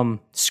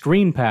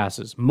screen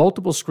passes.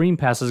 Multiple screen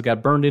passes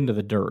got burned into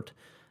the dirt.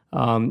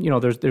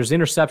 There's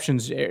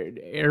interceptions.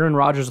 Aaron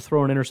Rodgers will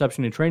throw an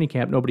interception in training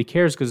camp. Nobody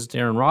cares because it's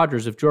Aaron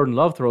Rodgers. If Jordan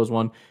Love throws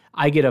one,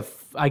 I get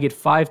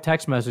 5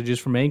 text messages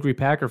from angry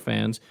Packer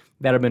fans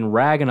that have been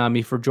ragging on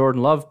me for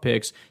Jordan Love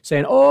picks,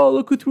 saying, "Oh,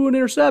 look who threw an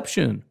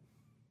interception."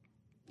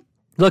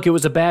 Look, it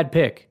was a bad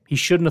pick. He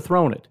shouldn't have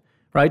thrown it,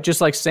 right?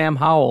 Just like Sam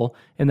Howell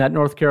in that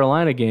North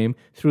Carolina game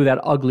threw that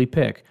ugly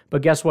pick.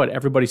 But guess what?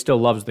 Everybody still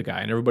loves the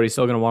guy, and everybody's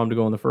still going to want him to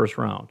go in the first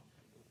round.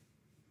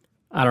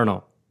 I don't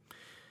know.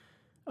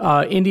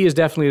 Indy is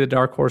definitely the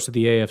dark horse of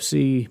the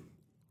AFC.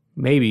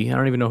 Maybe. I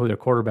don't even know who their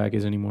quarterback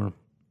is anymore.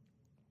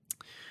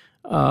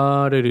 People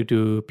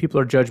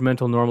are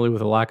judgmental normally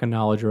with a lack of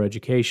knowledge or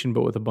education,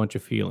 but with a bunch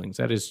of feelings.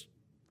 That's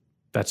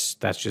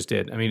just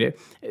it. I mean,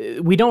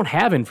 we don't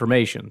have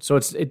information, so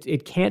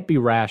it can't be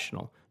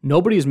rational.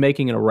 Nobody is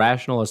making an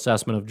irrational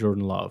assessment of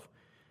Jordan Love.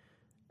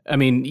 I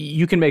mean,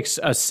 you can make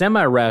a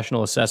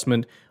semi-rational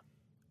assessment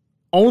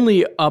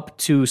only up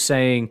to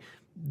saying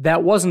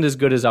that wasn't as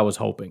good as I was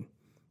hoping.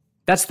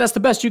 That's the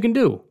best you can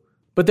do.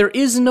 But there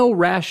is no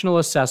rational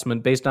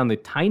assessment based on the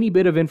tiny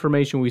bit of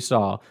information we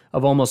saw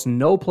of almost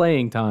no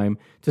playing time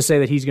to say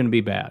that he's going to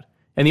be bad.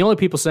 And the only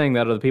people saying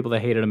that are the people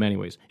that hated him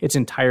anyways. It's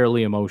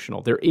entirely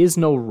emotional. There is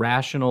no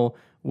rational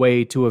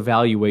way to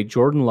evaluate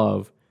Jordan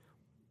Love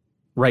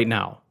right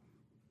now.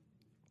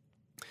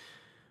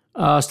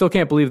 Still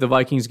can't believe the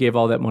Vikings gave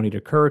all that money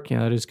to Kirk. Yeah,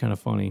 that is kind of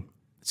funny.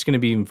 It's going to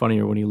be even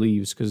funnier when he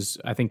leaves because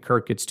I think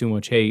Kirk gets too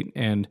much hate,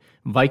 and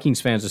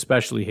Vikings fans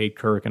especially hate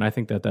Kirk, and I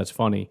think that's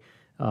funny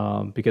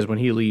because when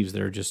he leaves,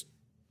 they're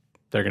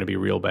going to be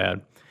real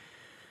bad.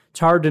 It's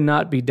hard to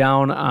not be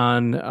down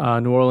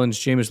on New Orleans.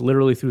 Jameis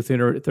literally threw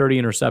 30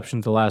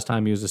 interceptions the last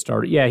time he was a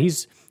starter. Yeah,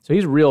 he's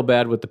real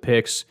bad with the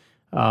picks.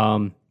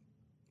 One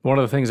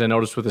of the things I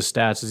noticed with his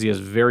stats is he has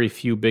very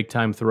few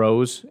big-time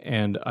throws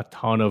and a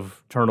ton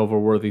of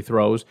turnover-worthy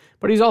throws,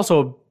 but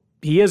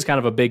he is kind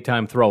of a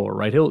big-time thrower,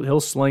 right? He'll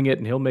sling it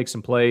and he'll make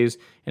some plays,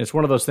 and it's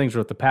one of those things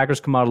where if the Packers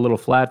come out a little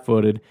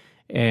flat-footed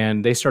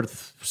and they start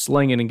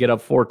slinging and get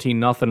up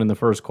 14-0 in the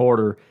first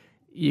quarter,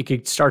 you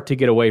could start to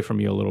get away from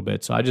you a little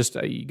bit. So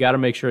you got to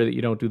make sure that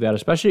you don't do that,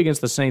 especially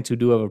against the Saints, who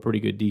do have a pretty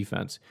good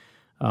defense.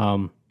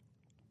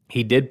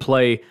 He did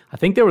play, I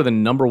think they were the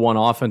number 1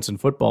 offense in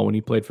football when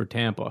he played for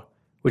Tampa,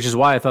 which is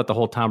why I thought the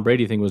whole Tom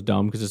Brady thing was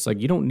dumb, because it's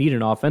like you don't need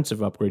an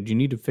offensive upgrade. You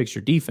need to fix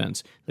your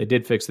defense. They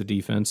did fix the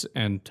defense,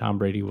 and Tom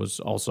Brady was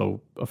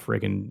also a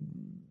friggin'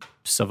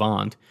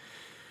 savant.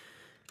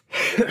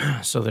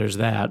 So there's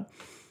that.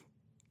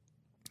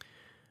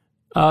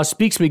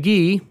 Speaks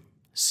McGee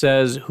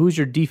says, who's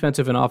your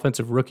defensive and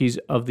offensive rookies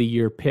of the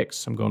year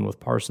picks? I'm going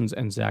with Parsons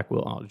and Zach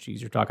Will. Oh, geez,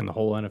 you're talking the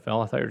whole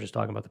NFL? I thought you were just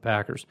talking about the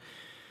Packers.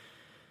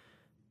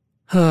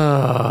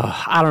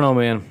 I don't know,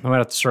 man. I might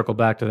have to circle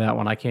back to that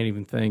one. I can't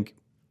even think.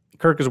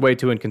 Kirk is way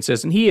too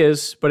inconsistent. He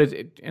is, but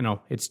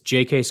it's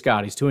J.K.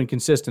 Scott. He's too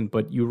inconsistent,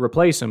 but you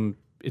replace him,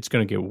 it's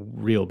going to get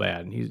real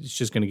bad. It's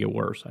just going to get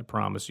worse, I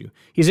promise you.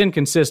 He's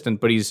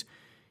inconsistent, but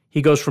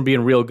he goes from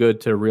being real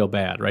good to real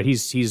bad, right?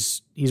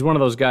 He's one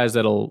of those guys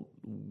that'll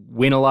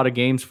win a lot of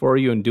games for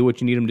you and do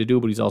what you need him to do,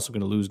 but he's also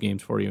going to lose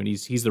games for you, and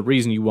he's the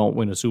reason you won't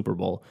win a Super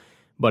Bowl.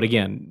 But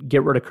again,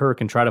 get rid of Kirk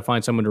and try to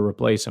find someone to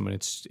replace him, and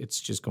it's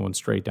just going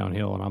straight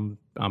downhill, and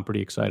I'm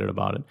pretty excited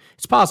about it.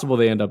 It's possible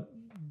they end up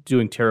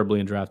doing terribly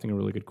and drafting a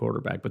really good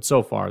quarterback, but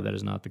so far that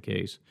is not the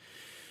case.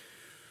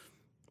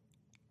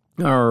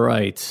 All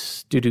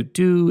right.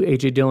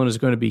 A.J. Dillon is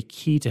going to be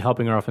key to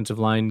helping our offensive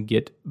line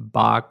gets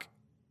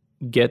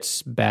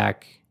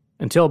back.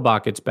 Until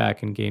Bach gets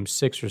back in game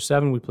 6 or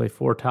 7, we play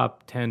 4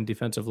 top 10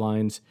 defensive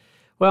lines.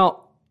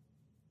 Well,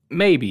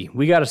 maybe.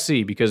 We got to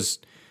see because,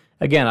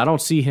 again, I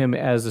don't see him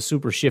as a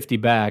super shifty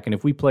back, and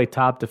if we play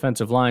top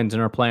defensive lines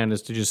and our plan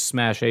is to just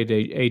smash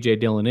A.J.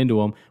 Dillon into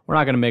him, we're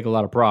not going to make a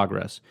lot of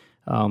progress.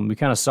 We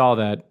kind of saw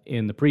that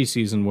in the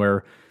preseason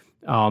where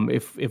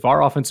if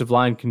our offensive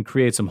line can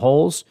create some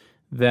holes,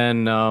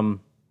 then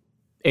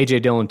A.J.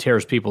 Dillon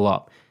tears people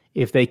up.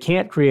 If they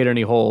can't create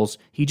any holes,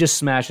 he just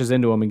smashes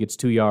into them and gets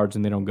 2 yards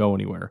and they don't go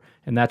anywhere.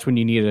 And that's when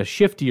you need a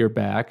shiftier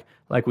back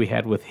like we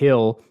had with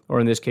Hill, or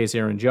in this case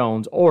Aaron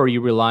Jones, or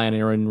you rely on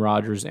Aaron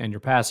Rodgers and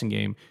your passing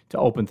game to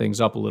open things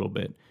up a little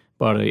bit.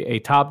 But a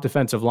top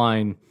defensive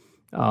line,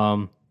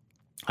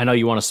 I know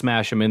you want to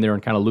smash them in there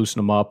and kind of loosen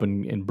them up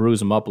and bruise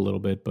them up a little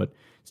bit, but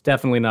it's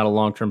definitely not a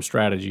long-term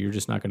strategy. You're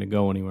just not going to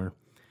go anywhere.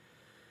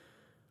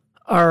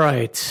 All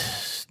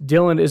right.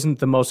 Dillon isn't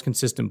the most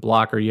consistent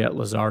blocker yet.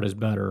 Lazard is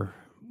better.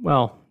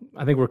 Well,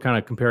 I think we're kind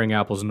of comparing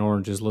apples and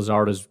oranges.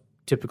 Lazard is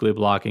typically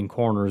blocking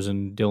corners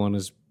and Dillon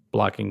is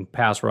blocking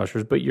pass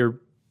rushers, but you're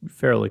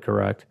fairly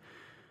correct.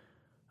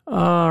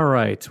 All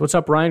right. What's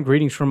up, Ryan?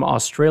 Greetings from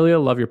Australia.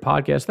 Love your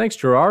podcast. Thanks,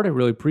 Gerard. I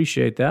really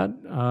appreciate that.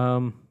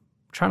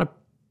 Trying to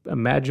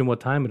imagine what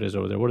time it is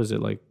over there. What is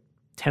it, like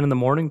 10 in the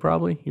morning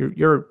probably?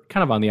 You're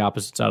kind of on the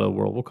opposite side of the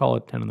world. We'll call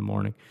it 10 in the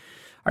morning.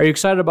 Are you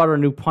excited about our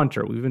new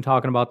punter? We've been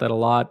talking about that a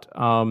lot.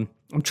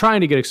 I'm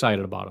trying to get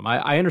excited about him.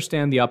 I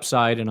understand the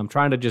upside, and I'm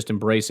trying to just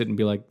embrace it and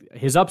be like,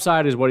 his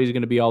upside is what he's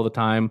going to be all the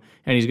time,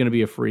 and he's going to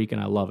be a freak,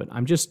 and I love it.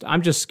 I'm just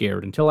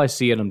scared. Until I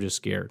see it, I'm just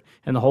scared.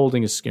 And the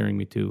holding is scaring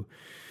me too.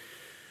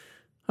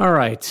 All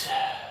right.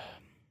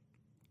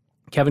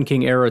 Kevin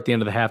King error at the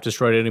end of the half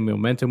destroyed any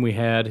momentum we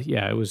had.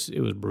 Yeah, it was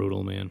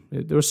brutal, man.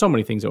 There were so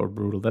many things that were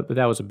brutal, but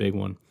that was a big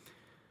one.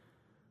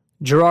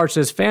 Gerard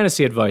says,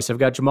 fantasy advice. I've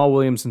got Jamal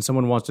Williams and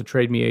someone wants to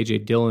trade me A.J.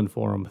 Dillon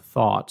for him.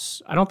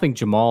 Thoughts? I don't think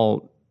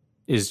Jamal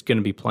is going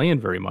to be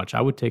playing very much.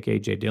 I would take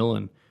A.J.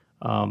 Dillon.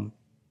 I'm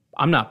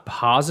not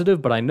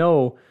positive, but I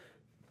know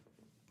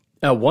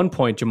at one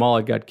point Jamal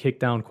had got kicked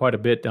down quite a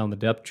bit down the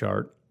depth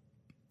chart.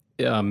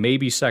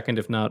 Maybe second,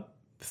 if not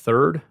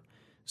third.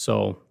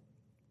 So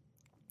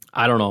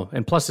I don't know.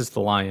 And plus, it's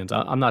the Lions.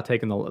 I'm not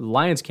taking the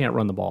Lions. Can't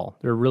run the ball.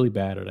 They're really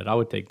bad at it. I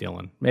would take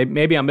Dillon.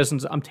 Maybe I'm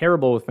missing. I'm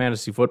terrible with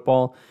fantasy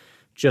football.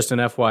 Just an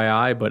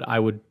FYI, but I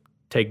would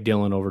take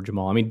Dillon over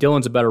Jamal. I mean,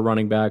 Dillon's a better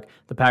running back.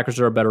 The Packers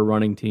are a better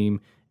running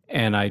team,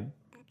 and I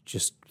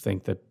just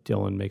think that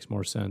Dillon makes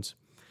more sense.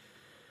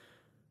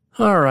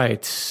 All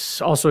right.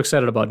 Also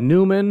excited about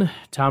Newman.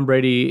 Tom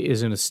Brady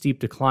is in a steep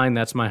decline.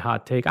 That's my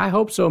hot take. I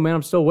hope so, man.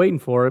 I'm still waiting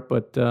for it,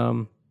 but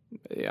I'm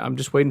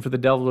just waiting for the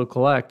devil to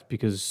collect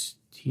because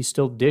he's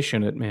still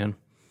dishing it, man.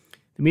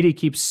 The media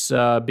keeps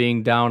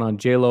being down on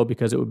J-Lo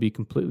because it would be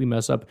completely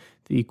mess up.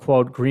 The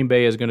quote, Green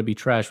Bay is going to be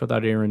trash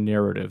without Aaron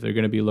narrative. They're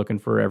going to be looking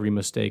for every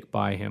mistake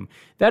by him.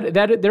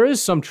 That there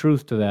is some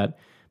truth to that,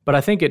 but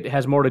I think it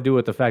has more to do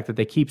with the fact that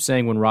they keep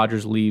saying when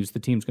Rodgers leaves, the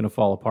team's going to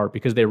fall apart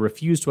because they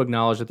refuse to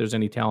acknowledge that there's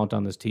any talent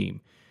on this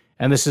team.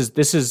 And this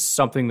is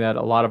something that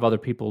a lot of other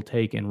people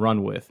take and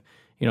run with.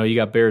 You know, you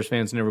got Bears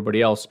fans and everybody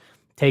else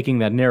taking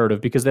that narrative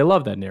because they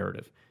love that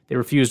narrative. They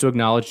refuse to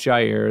acknowledge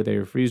Jair. They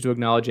refuse to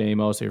acknowledge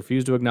Amos. They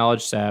refuse to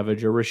acknowledge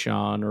Savage or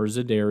Rashawn or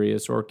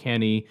Za'Darius or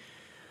Kenny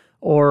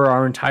or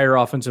our entire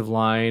offensive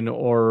line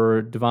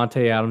or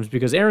Devontae Adams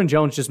because Aaron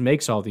Jones just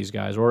makes all these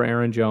guys, or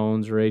Aaron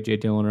Jones or A.J.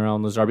 Dillon or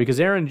Allen Lazard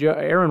because Aaron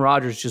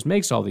Rodgers just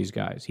makes all these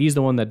guys. He's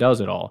the one that does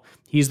it all.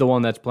 He's the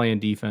one that's playing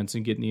defense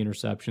and getting the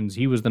interceptions.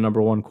 He was the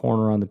number one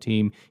corner on the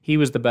team. He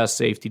was the best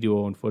safety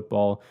duo in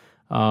football.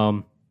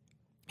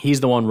 He's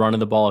the one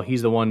running the ball.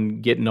 He's the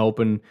one getting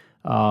open.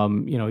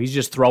 He's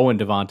just throwing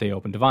Devontae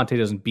open. Devontae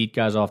doesn't beat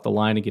guys off the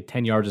line and get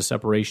 10 yards of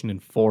separation in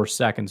 4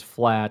 seconds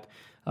flat.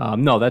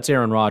 No, that's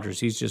Aaron Rodgers.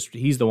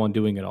 He's the one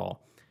doing it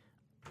all.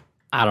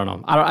 I don't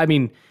know. I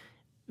mean,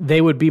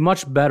 they would be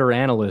much better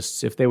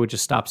analysts if they would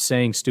just stop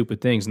saying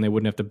stupid things and they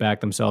wouldn't have to back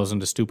themselves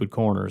into stupid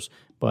corners.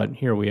 But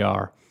here we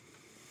are.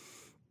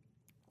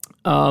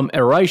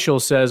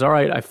 Eraichel says, all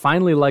right, I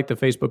finally like the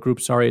Facebook group.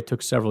 Sorry it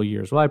took several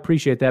years. Well, I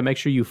appreciate that. Make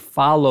sure you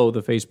follow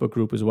the Facebook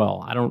group as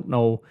well. I don't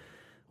know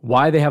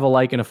why they have a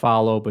like and a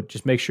follow, but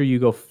just make sure you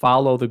go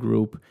follow the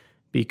group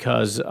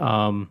because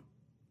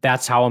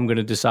that's how I'm going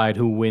to decide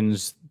who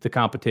wins the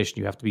competition.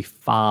 You have to be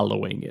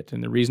following it.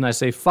 And the reason I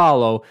say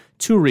follow,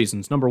 2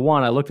 reasons. Number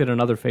one, I looked at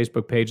another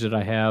Facebook page that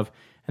I have,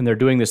 and they're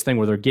doing this thing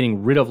where they're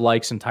getting rid of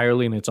likes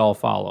entirely, and it's all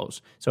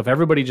follows. So if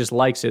everybody just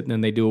likes it and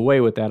then they do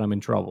away with that, I'm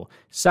in trouble.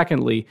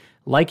 Secondly,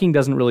 liking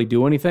doesn't really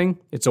do anything.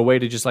 It's a way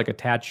to just like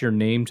attach your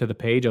name to the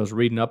page. I was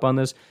reading up on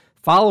this.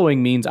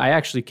 Following means I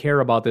actually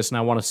care about this and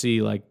I want to see,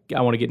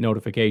 I want to get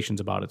notifications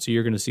about it. So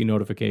you're going to see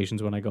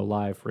notifications when I go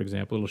live, for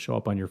example. It'll show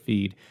up on your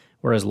feed,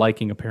 whereas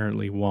liking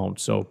apparently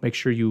won't. So make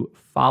sure you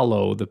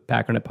follow the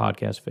Packernet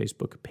Podcast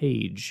Facebook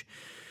page.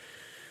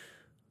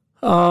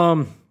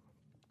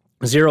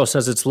 Zero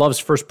says it's Love's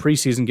first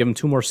preseason. Give him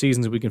 2 more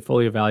seasons we can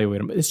fully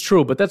evaluate him. It's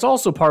true, but that's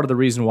also part of the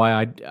reason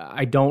why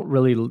I don't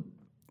really...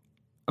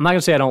 I'm not going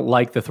to say I don't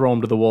like the throw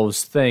him to the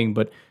Wolves thing,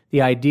 but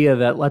the idea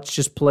that let's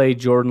just play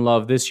Jordan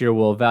Love this year,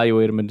 we'll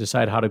evaluate him and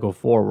decide how to go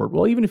forward.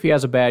 Well, even if he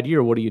has a bad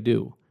year, what do you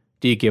do?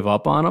 Do you give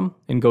up on him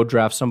and go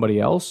draft somebody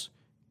else?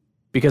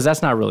 Because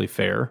that's not really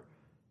fair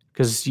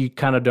because you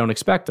kind of don't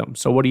expect him.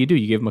 So what do? You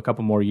give him a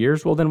couple more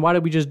years? Well, then why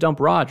did we just dump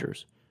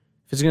Rodgers?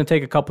 If it's going to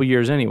take a couple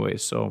years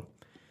anyways, so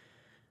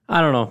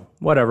I don't know,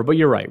 whatever. But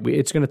you're right.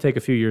 It's going to take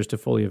a few years to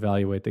fully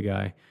evaluate the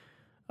guy.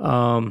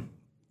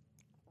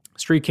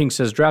 Street King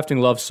says, drafting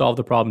Love solved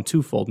the problem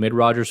twofold. Made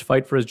Rodgers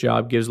fight for his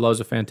job, gives Love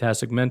a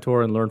fantastic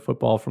mentor, and learn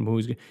football from who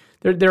he's...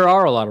 There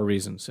are a lot of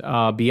reasons.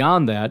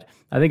 Beyond that,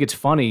 I think it's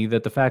funny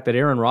that the fact that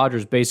Aaron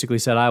Rodgers basically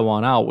said, I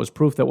want out, was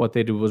proof that what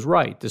they did was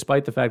right,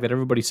 despite the fact that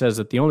everybody says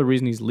that the only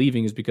reason he's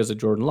leaving is because of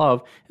Jordan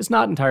Love. It's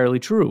not entirely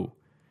true.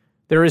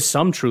 There is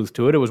some truth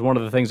to it. It was one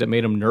of the things that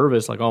made him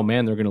nervous, like, oh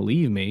man, they're going to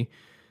leave me.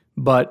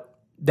 But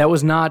that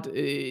was not,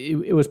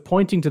 it was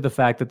pointing to the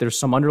fact that there's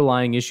some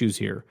underlying issues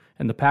here.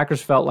 And the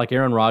Packers felt like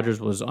Aaron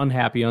Rodgers was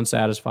unhappy,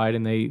 unsatisfied,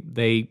 and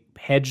they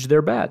hedged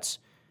their bets.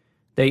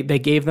 They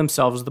gave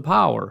themselves the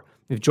power.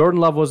 If Jordan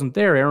Love wasn't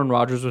there, Aaron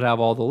Rodgers would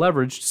have all the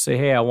leverage to say,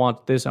 hey, I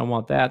want this, I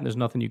want that, and there's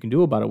nothing you can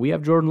do about it. We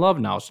have Jordan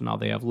Love now, so now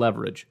they have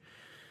leverage.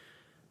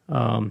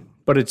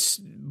 But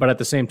at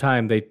the same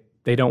time,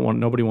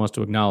 nobody wants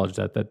to acknowledge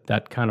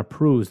that kind of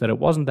proves that it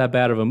wasn't that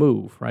bad of a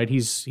move, right?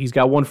 He's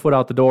got one foot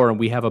out the door, and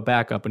we have a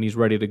backup, and he's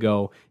ready to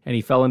go. And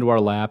he fell into our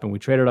lap, and we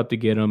traded up to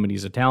get him, and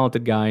he's a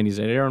talented guy, and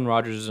Aaron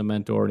Rodgers is a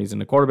mentor, and he's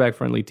in a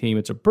quarterback-friendly team.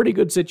 It's a pretty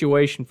good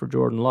situation for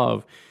Jordan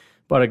Love.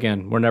 But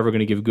again, we're never going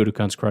to give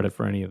Gutekunst credit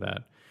for any of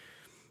that.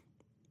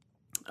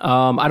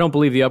 I don't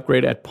believe the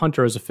upgrade at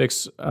punter is a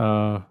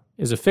fix-all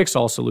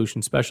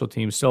solution. Special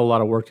teams, still a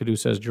lot of work to do,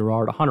 says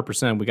Gerard.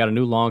 100%. We got a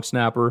new long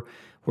snapper.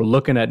 We're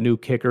looking at new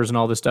kickers and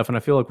all this stuff, and I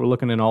feel like we're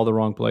looking in all the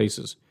wrong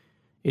places.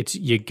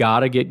 You got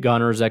to get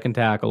gunners that can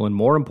tackle, and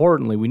more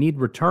importantly, we need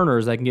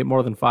returners that can get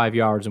more than 5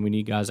 yards, and we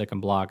need guys that can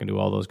block and do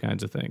all those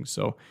kinds of things.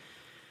 So,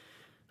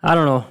 I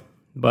don't know,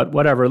 but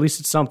whatever. At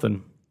least it's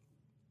something.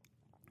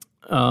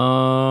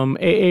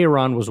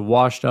 Aaron was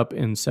washed up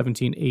in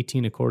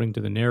 17-18 according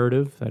to the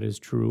narrative. That is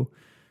true.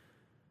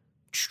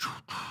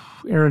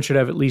 Aaron should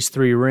have at least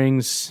 3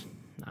 rings.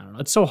 I don't know.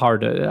 It's so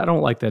hard I don't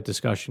like that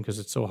discussion because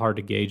it's so hard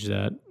to gauge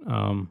that.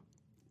 I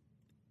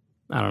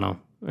don't know.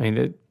 I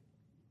mean,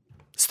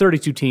 it's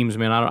 32 teams,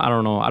 man. I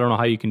don't know. I don't know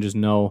how you can just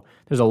know.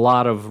 There's a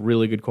lot of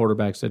really good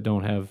quarterbacks that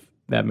don't have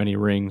that many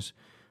rings.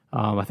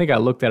 I think I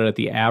looked at it.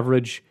 The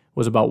average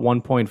was about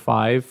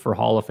 1.5 for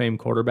Hall of Fame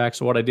quarterbacks.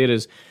 So what I did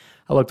is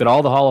I looked at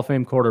all the Hall of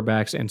Fame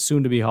quarterbacks and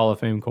soon-to-be Hall of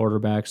Fame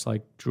quarterbacks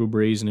like Drew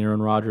Brees and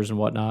Aaron Rodgers and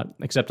whatnot,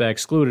 except I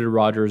excluded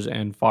Rodgers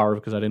and Favre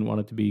because I didn't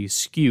want it to be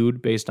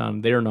skewed based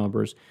on their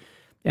numbers.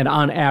 And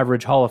on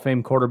average, Hall of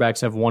Fame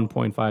quarterbacks have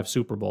 1.5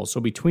 Super Bowls.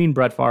 So between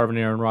Brett Favre and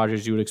Aaron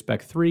Rodgers, you would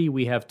expect 3.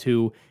 We have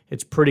 2.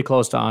 It's pretty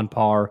close to on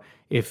par.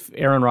 If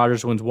Aaron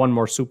Rodgers wins 1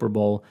 more Super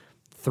Bowl,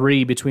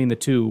 3 between the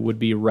 2 would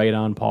be right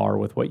on par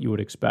with what you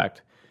would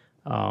expect.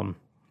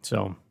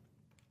 So...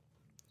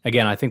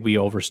 Again, I think we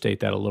overstate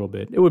that a little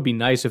bit. It would be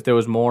nice if there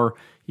was more.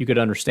 You could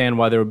understand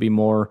why there would be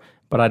more,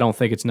 but I don't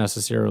think it's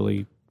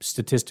necessarily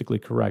statistically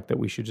correct that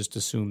we should just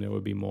assume there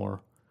would be more.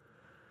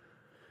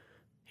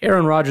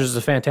 Aaron Rodgers is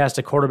a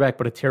fantastic quarterback,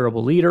 but a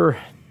terrible leader.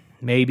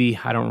 Maybe.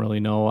 I don't really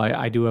know.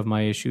 I do have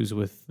my issues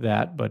with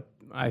that, but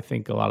I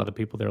think a lot of the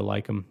people there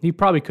like him. He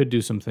probably could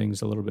do some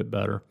things a little bit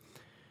better.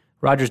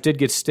 Rodgers did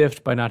get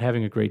stiffed by not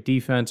having a great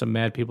defense. I'm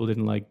mad people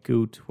didn't like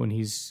Goot when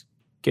he's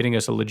getting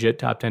us a legit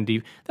top 10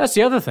 defense. That's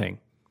the other thing.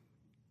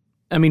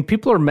 I mean,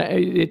 people are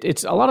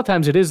it's a lot of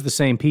times it is the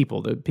same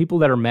people. The people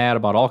that are mad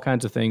about all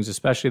kinds of things,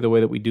 especially the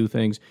way that we do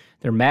things,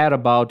 they're mad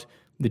about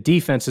the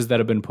defenses that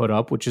have been put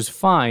up, which is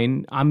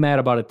fine. I'm mad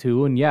about it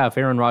too. And yeah, if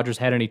Aaron Rodgers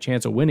had any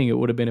chance of winning, it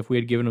would have been if we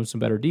had given him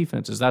some better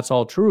defenses. That's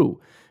all true.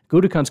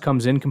 Gutekunst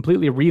comes in,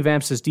 completely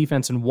revamps his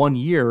defense in 1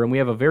 year, and we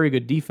have a very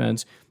good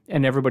defense,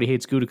 and everybody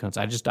hates Gutekunst.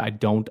 I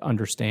don't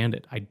understand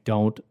it. I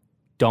don't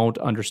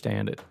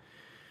understand it.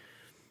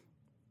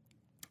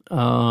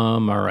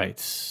 All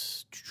right.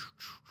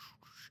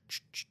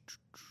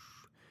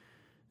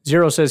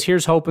 Zero says,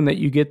 here's hoping that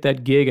you get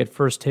that gig at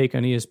First Take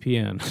on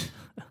ESPN.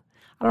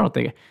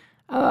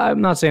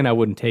 I'm not saying I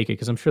wouldn't take it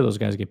because I'm sure those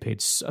guys get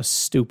paid a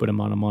stupid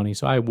amount of money,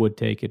 so I would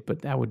take it,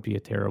 but that would be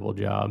a terrible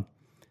job.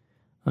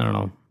 I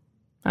don't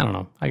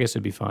know. I guess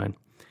it'd be fine.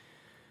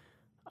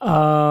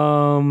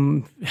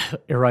 Erishel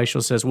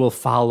says, we'll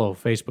follow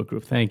Facebook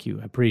group. Thank you.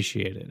 I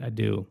appreciate it. I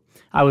do.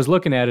 I was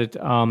looking at it.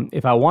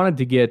 If I wanted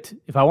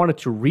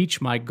to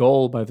reach my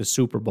goal by the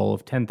Super Bowl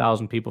of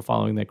 10,000 people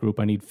following that group,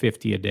 I need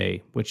 50 a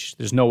day, which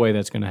there's no way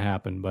that's going to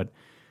happen. But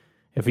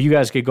if you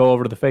guys could go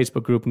over to the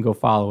Facebook group and go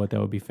follow it, that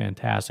would be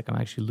fantastic. I'm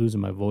actually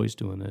losing my voice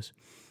doing this.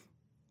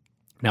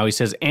 Now he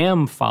says,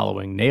 am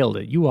following. Nailed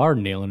it. You are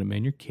nailing it,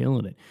 man. You're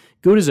killing it.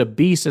 Good is a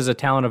beast as a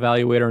talent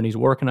evaluator, and he's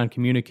working on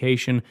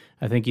communication.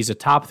 I think he's a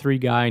top 3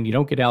 guy, and you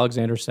don't get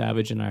Alexander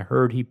Savage, and I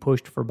heard he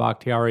pushed for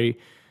Bakhtiari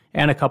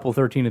and a couple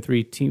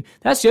 13-3 teams.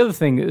 That's the other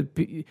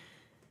thing.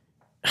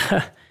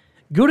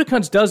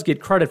 Gutekunst does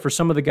get credit for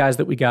some of the guys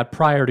that we got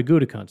prior to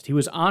Gutekunst. He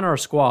was on our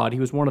squad.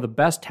 He was one of the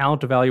best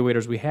talent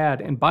evaluators we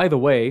had. And by the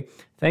way,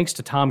 thanks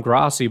to Tom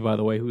Grassi, by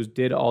the way, who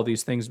did all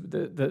these things.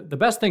 The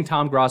best thing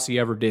Tom Grassi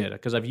ever did,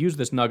 because I've used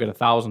this nugget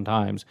 1,000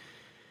 times,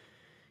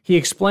 he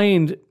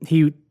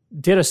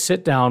did a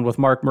sit-down with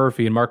Mark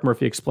Murphy, and Mark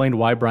Murphy explained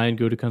why Brian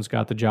Gutekunst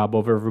got the job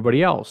over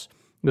everybody else.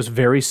 It was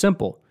very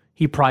simple.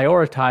 He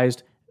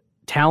prioritized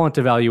talent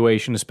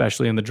evaluation,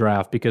 especially in the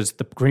draft, because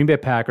the Green Bay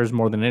Packers,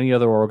 more than any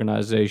other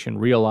organization,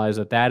 realize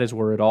that is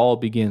where it all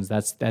begins.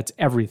 That's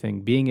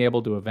everything. Being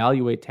able to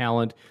evaluate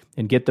talent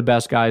and get the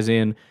best guys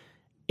in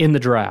the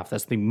draft.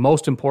 That's the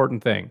most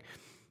important thing.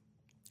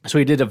 So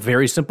he did a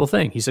very simple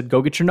thing. He said,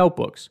 go get your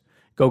notebooks.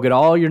 Go get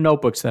all your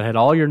notebooks that had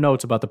all your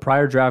notes about the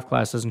prior draft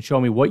classes and show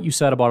me what you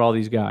said about all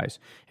these guys.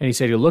 And he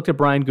said he looked at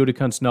Brian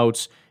Gutekunst's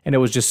notes, and it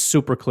was just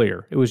super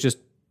clear. It was just,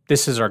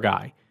 this is our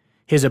guy.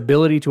 His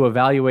ability to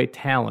evaluate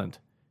talent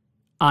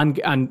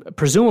on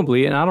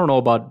presumably, and I don't know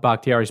about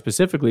Bakhtiari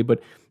specifically,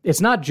 but it's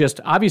not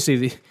just,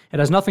 obviously, it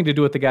has nothing to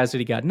do with the guys that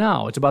he got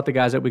now. It's about the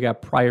guys that we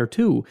got prior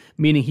to,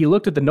 meaning he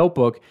looked at the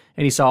notebook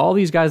and he saw all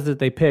these guys that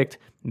they picked,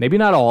 maybe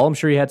not all, I'm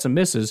sure he had some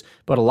misses,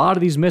 but a lot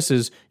of these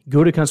misses,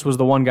 Gutekunst was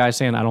the one guy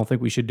saying, I don't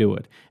think we should do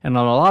it. And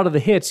on a lot of the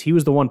hits, he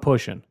was the one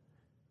pushing.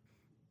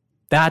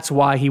 That's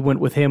why he went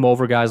with him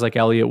over guys like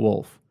Elliott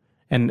Wolf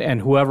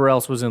and whoever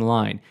else was in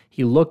line.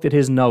 He looked at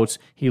his notes,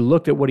 he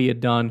looked at what he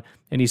had done,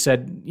 and he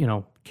said,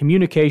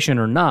 communication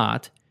or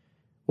not,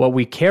 what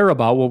we care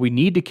about, what we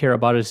need to care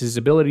about is his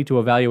ability to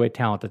evaluate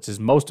talent. That's his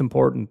most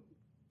important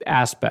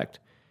aspect.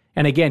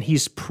 And again,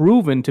 he's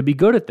proven to be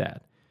good at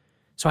that.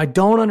 So I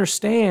don't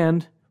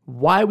understand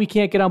why we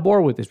can't get on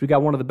board with this. We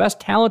got one of the best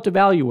talent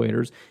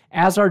evaluators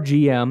as our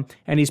GM,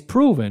 and he's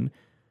proven,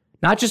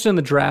 not just in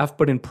the draft,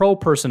 but in pro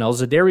personnel,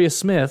 Zadarius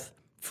Smith,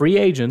 free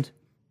agent.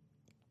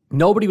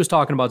 Nobody was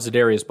talking about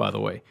Zadarius, by the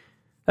way.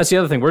 That's the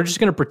other thing. We're just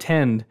going to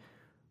pretend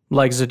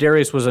like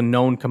Zadarius was a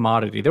known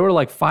commodity. There were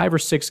like 5 or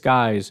 6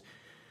 guys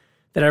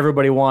that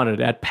everybody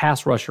wanted at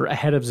pass rusher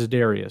ahead of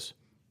Zadarius.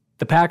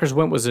 The Packers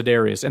went with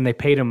Zadarius, and they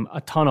paid him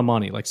a ton of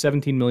money, like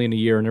 $17 million a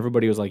year, and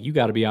everybody was like, you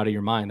got to be out of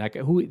your mind. That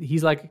guy,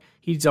 he's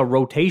a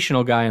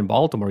rotational guy in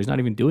Baltimore. He's not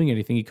even doing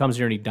anything. He comes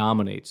here and he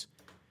dominates.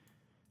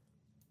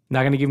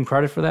 Not going to give him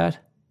credit for that?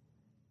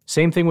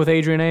 Same thing with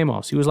Adrian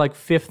Amos. He was like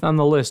 5th on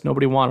the list.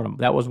 Nobody wanted him.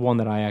 That was one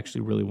that I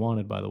actually really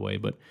wanted, by the way,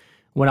 but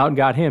went out and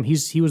got him.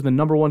 He was the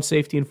number 1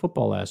 safety in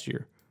football last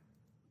year.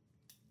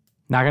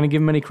 Not going to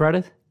give him any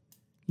credit?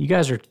 You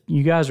guys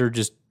are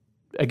just,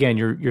 again,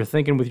 you're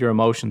thinking with your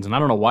emotions, and I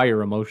don't know why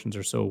your emotions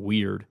are so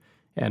weird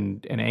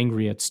and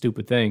angry at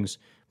stupid things,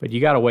 but you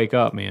got to wake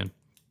up, man.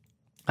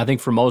 I think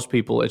for most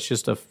people, it's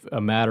just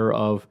a matter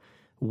of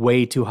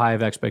way too high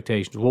of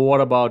expectations. Well,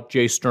 what about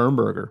Jay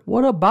Sternberger?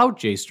 What about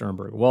Jay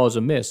Sternberger? Well, it's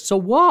a miss. So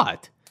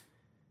what?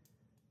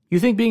 You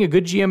think being a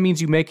good GM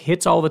means you make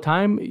hits all the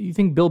time? You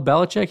think Bill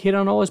Belichick hit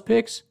on all his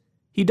picks?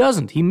 He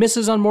doesn't. He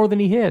misses on more than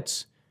he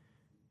hits.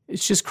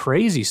 It's just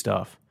crazy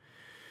stuff.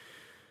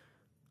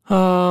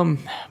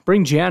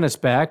 Bring Janis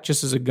back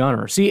just as a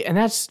gunner. See, and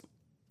that's,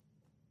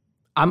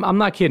 I'm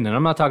not kidding, and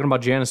I'm not talking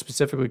about Janis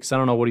specifically because I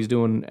don't know what he's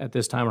doing at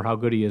this time or how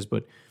good he is,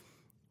 but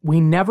we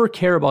never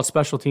care about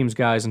special teams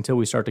guys until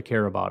we start to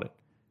care about it,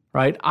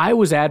 right? I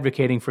was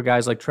advocating for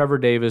guys like Trevor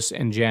Davis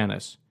and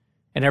Janis,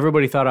 and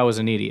everybody thought I was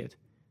an idiot.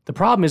 The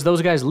problem is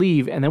those guys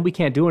leave, and then we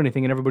can't do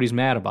anything, and everybody's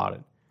mad about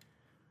it.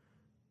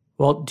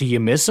 Well, do you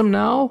miss them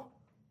now,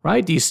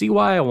 right? Do you see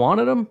why I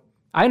wanted them?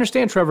 I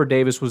understand Trevor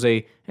Davis was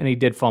and he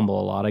did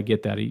fumble a lot. I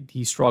get that.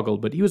 He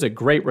struggled, but he was a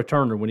great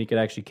returner when he could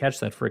actually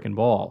catch that freaking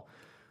ball.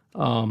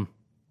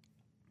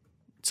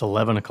 It's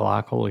 11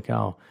 o'clock. Holy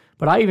cow.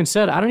 But I even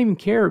said, I don't even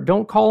care.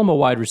 Don't call him a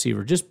wide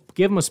receiver. Just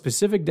give him a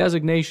specific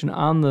designation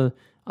on the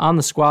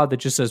squad that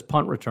just says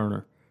punt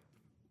returner.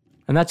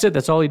 And that's it.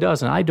 That's all he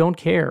does. And I don't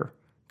care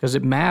because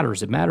it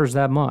matters. It matters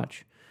that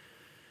much.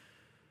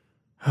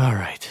 All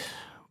right.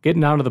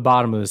 Getting down to the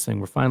bottom of this thing.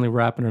 We're finally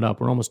wrapping it up.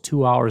 We're almost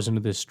 2 hours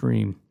into this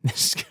stream.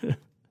 This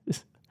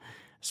is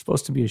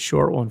supposed to be a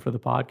short one for the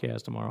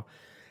podcast tomorrow.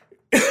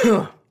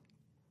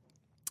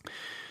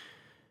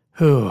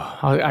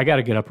 I got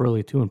to get up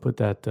early too and put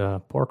that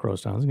pork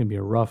roast on. It's gonna be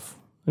a rough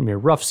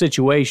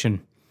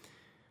situation.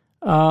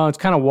 It's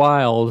kind of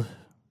wild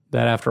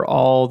that after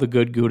all the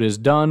good is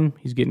done,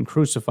 he's getting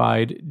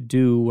crucified.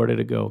 Where did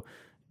it go?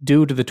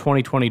 Due to the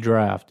 2020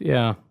 draft.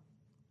 Yeah,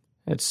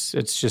 it's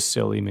just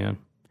silly, man.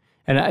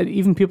 And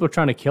even people are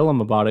trying to kill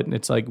him about it, and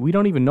it's like we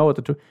don't even know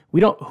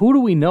who do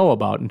we know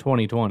about in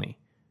 2020?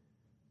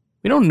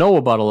 We don't know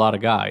about a lot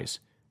of guys.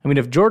 I mean,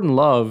 if Jordan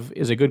Love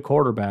is a good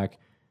quarterback,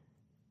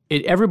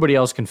 everybody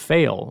else can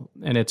fail,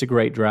 and it's a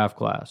great draft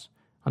class.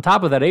 On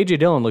top of that, A.J.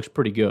 Dillon looks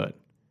pretty good.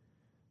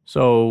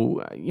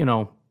 So,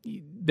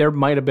 there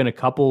might have been a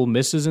couple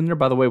misses in there.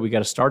 By the way, we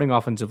got a starting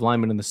offensive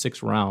lineman in the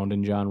 6th round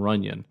in John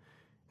Runyon.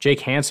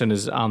 Jake Hansen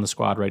is on the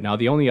squad right now.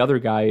 The only other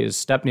guy is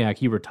Stepniak.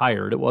 He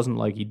retired. It wasn't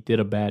like he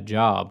did a bad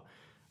job.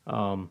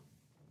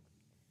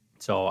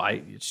 It's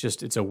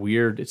such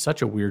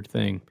a weird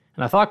thing.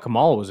 And I thought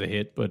Kamal was a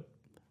hit, but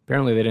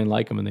apparently they didn't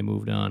like him and they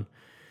moved on.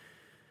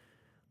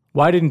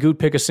 Why didn't Goot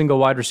pick a single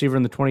wide receiver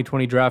in the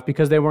 2020 draft?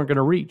 Because they weren't going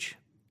to reach.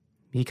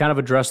 He kind of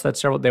addressed that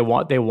several. They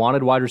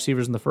wanted wide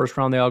receivers in the 1st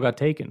round. They all got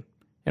taken.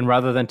 And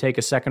rather than take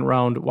a 2nd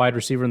round wide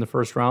receiver in the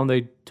 1st round,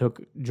 they took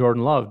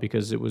Jordan Love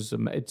because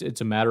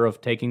it's a matter of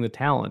taking the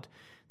talent.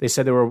 They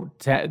said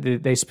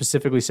they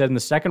specifically said in the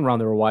 2nd round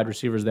there were wide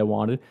receivers they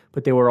wanted,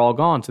 but they were all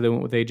gone, so they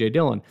went with A.J.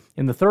 Dillon.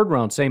 In the 3rd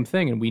round, same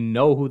thing, and we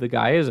know who the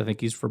guy is. I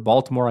think he's for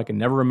Baltimore. I can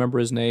never remember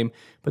his name,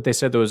 but they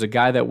said there was a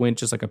guy that went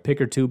just like a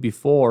pick or two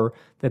before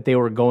that they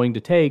were going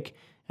to take,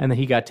 and then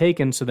he got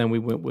taken, so then we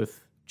went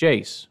with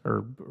Jace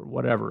or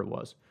whatever it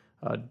was.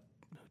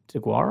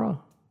 DeGuara?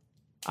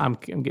 I'm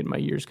getting my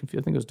years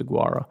confused. I think it was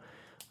DeGuara.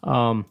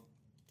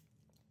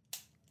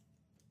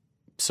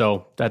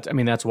 So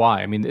that's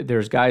why. I mean,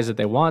 there's guys that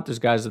they want, there's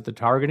guys that they're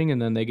targeting,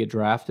 and then they get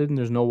drafted, and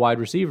there's no wide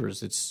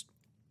receivers. It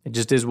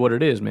just is what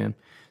it is, man.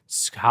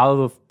 It's how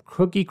the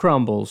cookie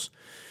crumbles.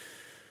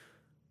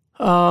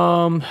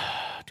 In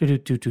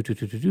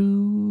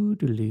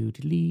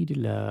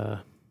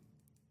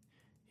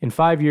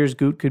 5 years,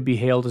 Goot could be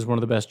hailed as one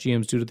of the best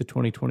GMs due to the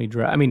 2020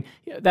 draft. I mean,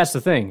 that's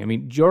the thing. I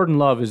mean, Jordan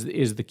Love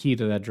is the key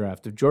to that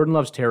draft. If Jordan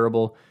Love's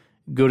terrible,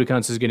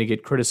 Gutekunst is going to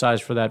get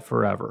criticized for that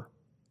forever,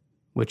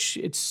 which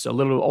it's a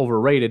little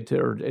overrated,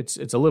 or it's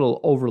a little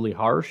overly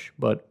harsh,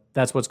 but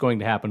that's what's going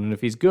to happen. And if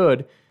he's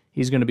good,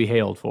 he's going to be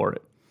hailed for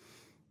it.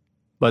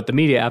 But the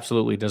media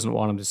absolutely doesn't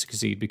want him to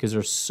succeed because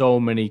there's so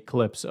many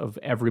clips of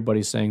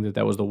everybody saying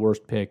that was the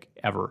worst pick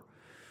ever,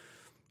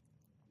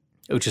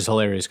 which is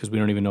hilarious because we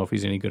don't even know if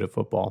he's any good at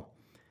football.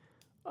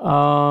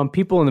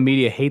 People in the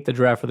media hate the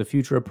draft for the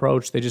future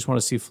approach. They just want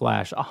to see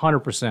flash.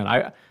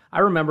 100%. I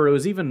remember it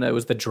was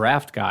the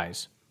draft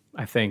guys,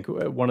 I think,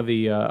 one of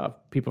the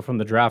people from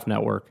the Draft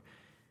Network.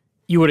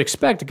 You would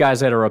expect guys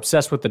that are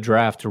obsessed with the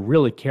draft to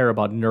really care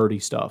about nerdy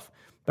stuff.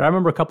 But I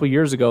remember a couple of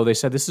years ago, they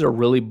said this is a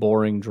really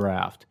boring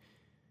draft.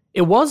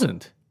 It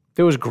wasn't.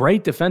 There was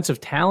great defensive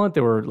talent.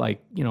 There were a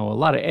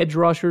lot of edge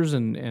rushers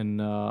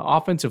and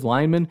offensive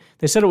linemen.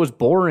 They said it was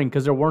boring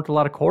because there weren't a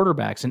lot of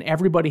quarterbacks, and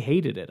everybody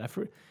hated it. I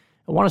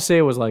want to say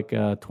it was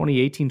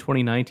 2018,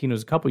 2019. It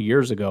was a couple of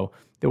years ago.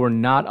 There were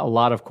not a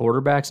lot of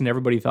quarterbacks, and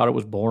everybody thought it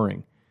was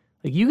boring.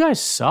 You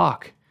guys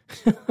suck.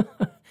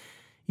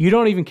 You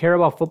don't even care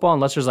about football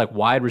unless there's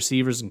wide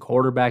receivers and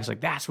quarterbacks.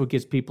 That's what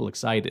gets people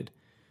excited.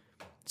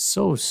 It's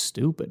so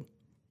stupid.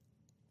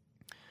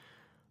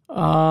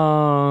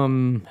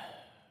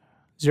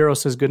 Zero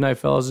says, good night,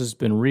 fellas. It's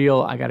been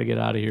real. I got to get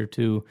out of here,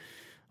 too.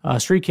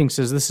 Street King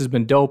says, this has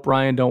been dope,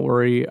 Ryan. Don't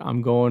worry.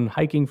 I'm going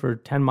hiking for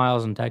 10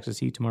 miles in Texas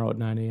heat tomorrow at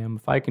 9 a.m.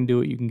 If I can do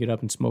it, you can get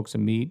up and smoke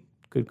some meat.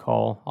 Good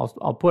call.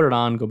 I'll put it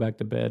on, go back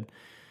to bed.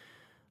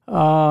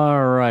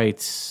 All right.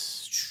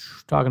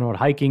 Talking about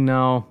hiking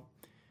now.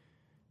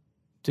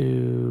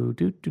 So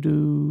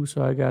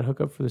I got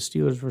hooked up for the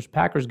Steelers versus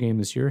Packers game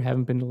this year.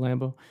 Haven't been to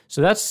Lambeau. So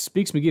that's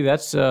Speaks McGee.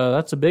 That's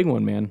a big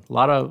one, man. A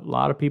lot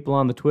of people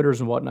on the Twitters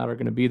and whatnot are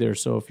going to be there.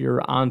 So if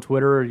you're on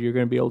Twitter, you're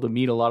going to be able to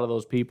meet a lot of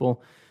those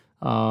people.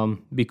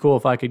 Be cool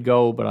if I could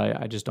go, but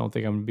I just don't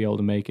think I'm going to be able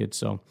to make it.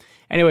 So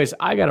anyways,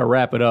 I got to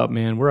wrap it up,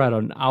 man. We're at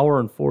an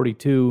hour and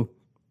 42.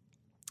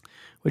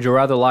 Would you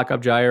rather lock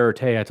up Jair or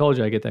Tay? I told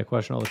you I get that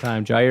question all the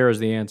time. Jair is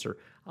the answer.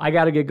 I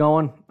got to get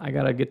going. I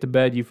got to get to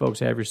bed. You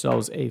folks have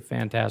yourselves a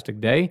fantastic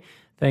day.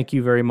 Thank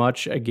you very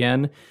much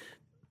again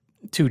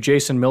to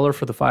Jason Miller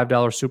for the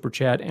 $5 Super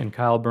Chat and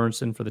Kyle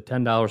Burnson for the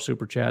 $10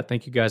 Super Chat.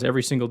 Thank you guys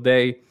every single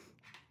day.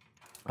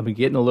 I've been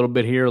getting a little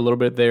bit here, a little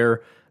bit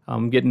there.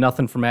 I'm getting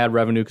nothing from ad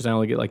revenue because I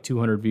only get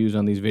 200 views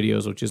on these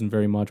videos, which isn't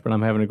very much, but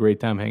I'm having a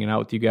great time hanging out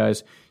with you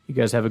guys. You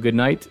guys have a good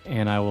night,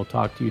 and I will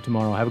talk to you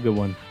tomorrow. Have a good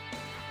one.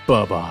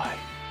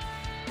 Bye-bye.